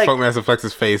just to see Funkmaster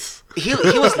Flex's face. He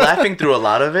was laughing through a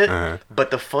lot of it,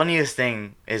 but the funniest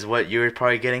thing is what you were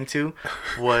probably getting to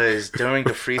was during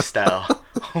the freestyle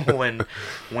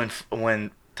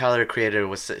when Tyler, Creator,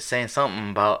 was saying something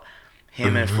about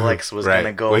him and Flex was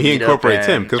gonna go. Well, he incorporates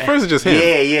him because first it's just him.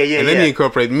 Yeah. And then he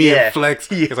incorporates me and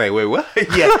Flex. It's like, wait, what?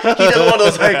 Yeah, he does one of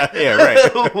those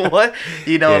like, what?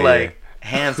 You know,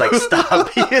 hands like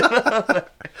stop. You know?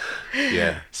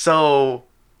 Yeah. So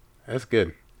that's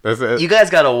good. You guys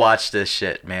gotta watch this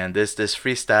shit, man. This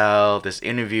freestyle, this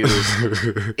interviews.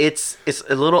 it's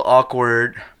a little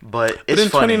awkward, but it's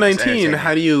funny. But in 2019,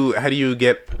 how do you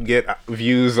get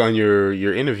views on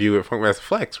your interview with Funkmaster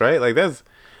Flex? Right, like that's.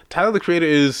 Tyler, the Creator,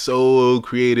 is so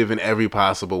creative in every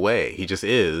possible way. He just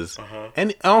is.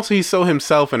 And also he's so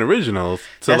himself in originals.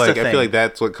 So I feel like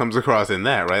that's what comes across in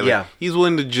that, right? Like, he's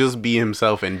willing to just be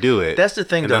himself and do it. That's the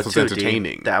thing, though, that's what's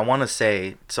entertaining. That I want to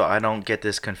say, so I don't get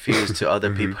this confused to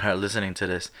other people who are listening to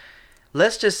this.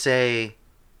 Let's just say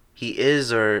he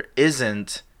is or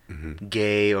isn't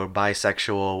gay or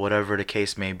bisexual, whatever the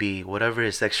case may be, whatever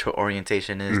his sexual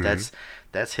orientation is,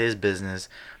 that's his business.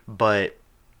 But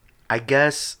I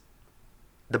guess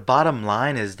the bottom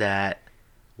line is that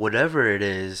whatever it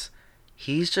is,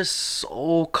 he's just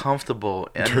so comfortable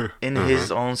in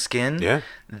his own skin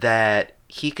that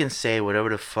he can say whatever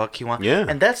the fuck he wants. Yeah.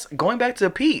 And that's going back to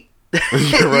Pete.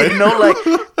 You know, like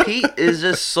Pete is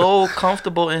just so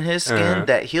comfortable in his skin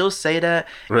that he'll say that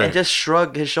and just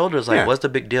shrug his shoulders like, what's the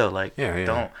big deal? Like,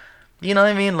 don't, you know what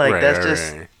I mean? Like, that's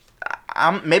just...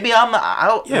 I'm not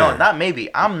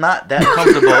that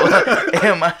comfortable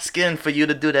in my skin for you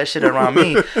to do that shit around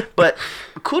me. But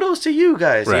kudos to you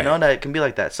guys, you know, that it can be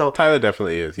like that. So Tyler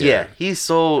definitely is. Yeah, he's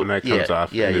so when that comes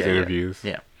off in his interviews.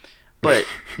 Yeah. But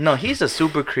no, he's a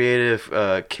super creative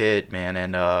kid, man,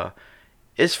 and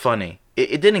it's funny.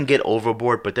 It didn't get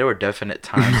overboard, but there were definite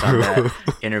times on that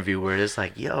interview where it's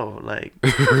like, yo, like,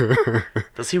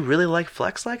 does he really like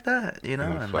Flex like that? You know,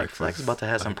 and like Flex is about to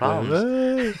have some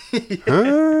problems.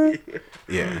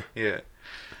 Yeah.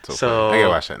 So I gotta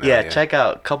watch that now. Yeah, check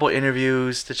out a couple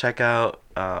interviews to check out.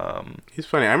 He's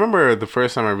funny. I remember the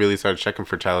first time I really started checking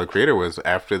for Tyler, Creator was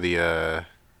after the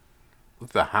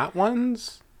Hot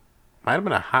Ones. Might have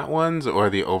been a Hot Ones or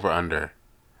the Over Under.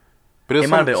 But it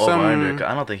might have been Over Under.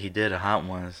 I don't think he did a Hot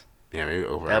Ones. Yeah, maybe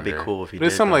Over Under. That'd be cool if he did. But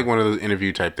it's some like one of those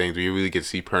interview type things where you really get to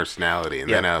see personality,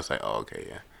 and then I was like, oh, okay,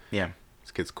 yeah.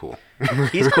 This kid's cool.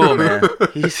 He's cool, man.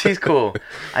 He's cool.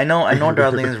 I know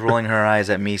Darlene's rolling her eyes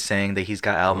at me saying that he's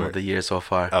got album of the year so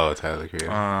far. Oh, Tyler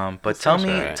Creator. But tell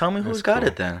me who's got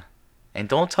it then. And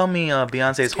don't tell me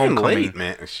Beyonce's Homecoming. Late,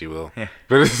 man. She will. Yeah.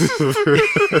 But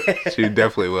she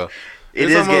definitely will. It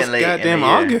it's is getting late. Goddamn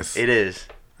August. It is.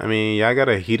 I mean, y'all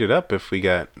gotta heat it up if we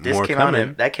got more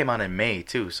coming. That came out in May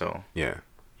too, so yeah,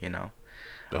 you know.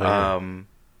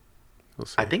 We'll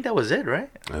see. I think that was it, right?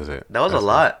 That was it. That was a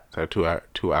lot. Our 2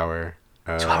 hour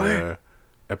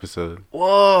episode.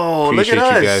 Whoa! Appreciate look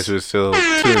at us. You guys who are still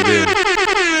tuned in.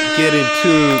 Get in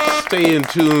tune. Stay in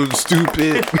tune.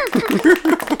 Stupid.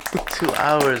 2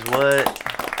 hours.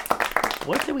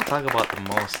 What did we talk about the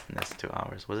most in this 2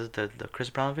 hours? Was it the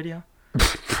Chris Brown video?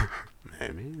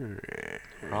 Maybe.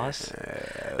 Ross?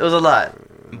 It was a lot.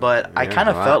 But I kind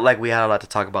of felt like we had a lot to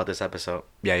talk about this episode.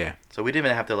 Yeah. So we didn't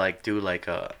even have to do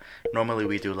normally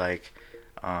we do a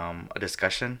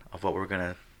discussion of what we're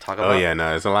gonna talk about. Oh yeah, no,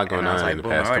 there's a lot going on in the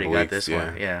past couple weeks. This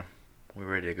one. Yeah, we're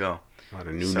ready to go. A lot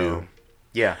of new.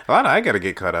 Yeah. A lot I gotta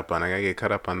get caught up on. I gotta get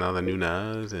caught up on all the new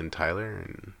Nas and Tyler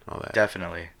and all that.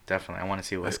 Definitely. I want to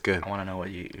see what. That's good. I want to know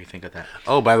what you think of that.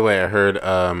 Oh, by the way, I heard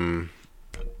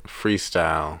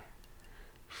freestyle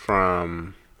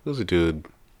from who's the dude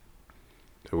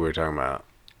that we were talking about?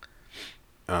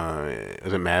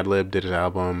 Is it Madlib did his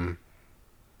album?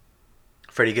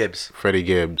 Freddie Gibbs.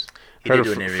 He did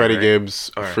do an interview, Freddie right?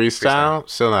 Gibbs freestyle.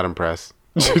 Still not impressed.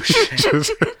 Oh, shit.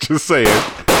 just saying.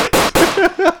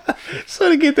 So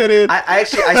to get that in. I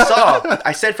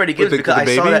said Freddie Gibbs because I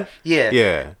saw that.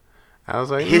 Yeah. I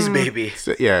was like his baby.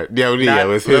 Yeah. It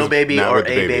was his little baby or a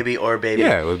baby or baby.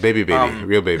 Yeah, it was baby,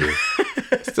 real baby.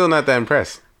 Still not that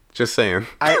impressed. Just saying.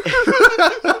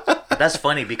 That's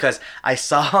funny because I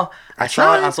saw it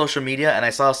on social media and I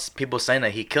saw people saying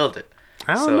that he killed it.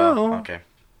 I don't know. Okay.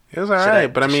 It was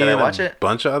alright, but I mean, should I watch it? A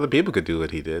bunch of other people could do what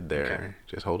he did there. Okay.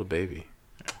 Just hold a baby.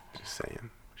 Just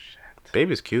saying. Shit.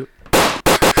 Baby's cute.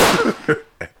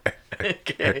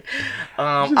 Okay.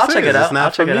 I'll check it out. It's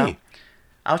not for me.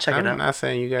 I'll check it out. I'm not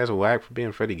saying you guys are whack for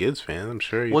being Freddie Gibbs fans. I'm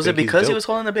sure you Was it think because he's he dope. was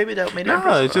holding the baby that made it?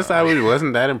 No, it's just I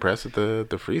wasn't that impressed with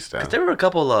the freestyle. Because there were a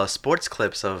couple sports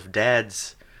clips of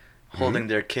dads holding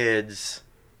their kids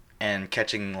and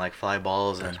catching fly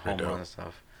balls and home runs and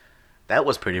stuff. That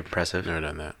was pretty impressive. Never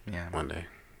done that. Yeah. One day.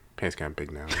 Pants kind of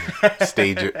big now.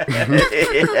 Stage it.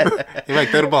 You might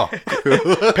throw the ball.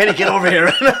 Penny, get over here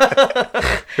right now.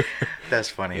 That's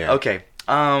funny. Yeah. Okay.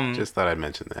 Just thought I'd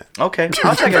mention that. Okay.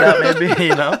 I'll check it out maybe,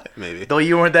 Maybe. Though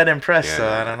you weren't that impressed, so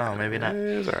I don't know. Maybe not.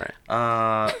 It was alright.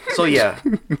 So yeah,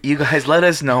 you guys let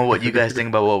us know what you guys think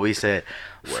about what we said.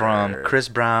 From Chris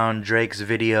Brown, Drake's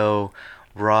video,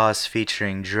 Ross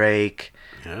featuring Drake,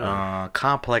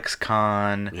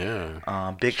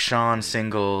 ComplexCon, Big Sean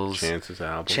singles, Chance's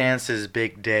album, Chance's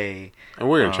Big Day. And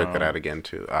we're going to check that out again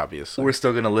too, obviously. We're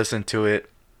still going to listen to it.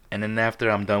 And then after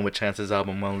I'm done with Chance's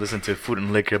album, I'm going to listen to Food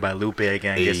and Liquor by Lupe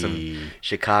again. Get some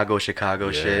Chicago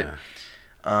shit.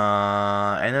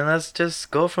 And then let's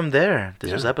just go from there.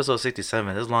 This was episode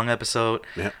 67. This is a long episode.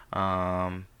 Yeah.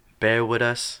 Bear with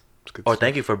us.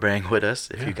 Thank you for bearing with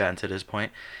us if you gotten to this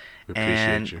point. We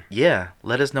appreciate you. Yeah,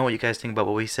 let us know what you guys think about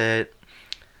what we said.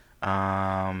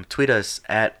 Tweet us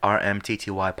at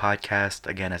RMTTY Podcast.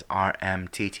 Again, it's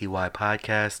RMTTY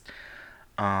Podcast.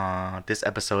 This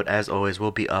episode, as always,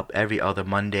 will be up every other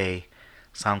Monday.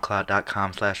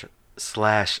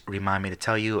 SoundCloud.com/remind me to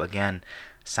tell you. Again,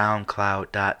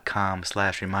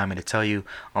 SoundCloud.com/remind me to tell you,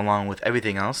 along with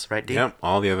everything else, right, D? Yep,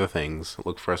 all the other things.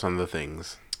 Look for us on the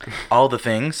things. All the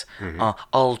things.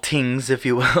 All things, if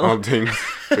you will. All things.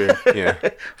 For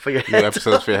your head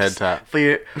episodes for your head top. For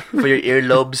your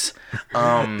earlobes.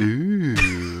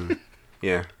 Ooh.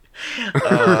 Yeah.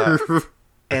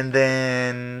 And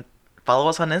then follow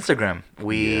us on Instagram.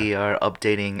 We are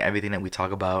updating everything that we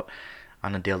talk about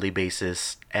on a daily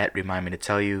basis at Remind Me to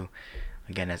Tell You.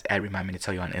 Again, that's at Remind Me to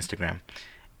Tell You on Instagram.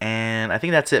 And I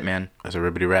think that's it, man. That's a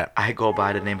ribbity rap. I go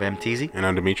by the name of Teezy. And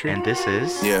I'm Dimitri. And this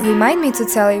is... Remind me to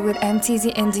tell you with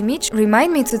Teezy and Dimitri.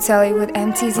 Remind me to tell you with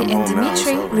Teezy and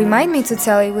Dimitri. Remind me to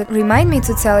tell you with... Remind me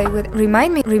to tell you with...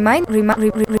 Remind me to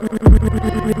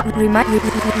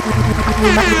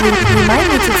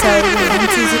tell you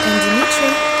with Teezy and Dimitri.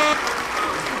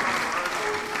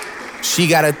 She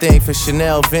got a thing for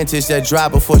Chanel vintage that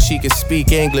dropped before she could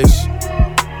speak English.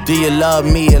 Do you love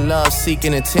me or love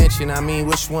seeking attention? I mean,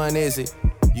 which one is it?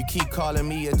 You keep calling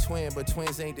me a twin, but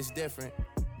twins ain't this different.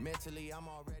 Mentally, I'm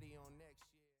already...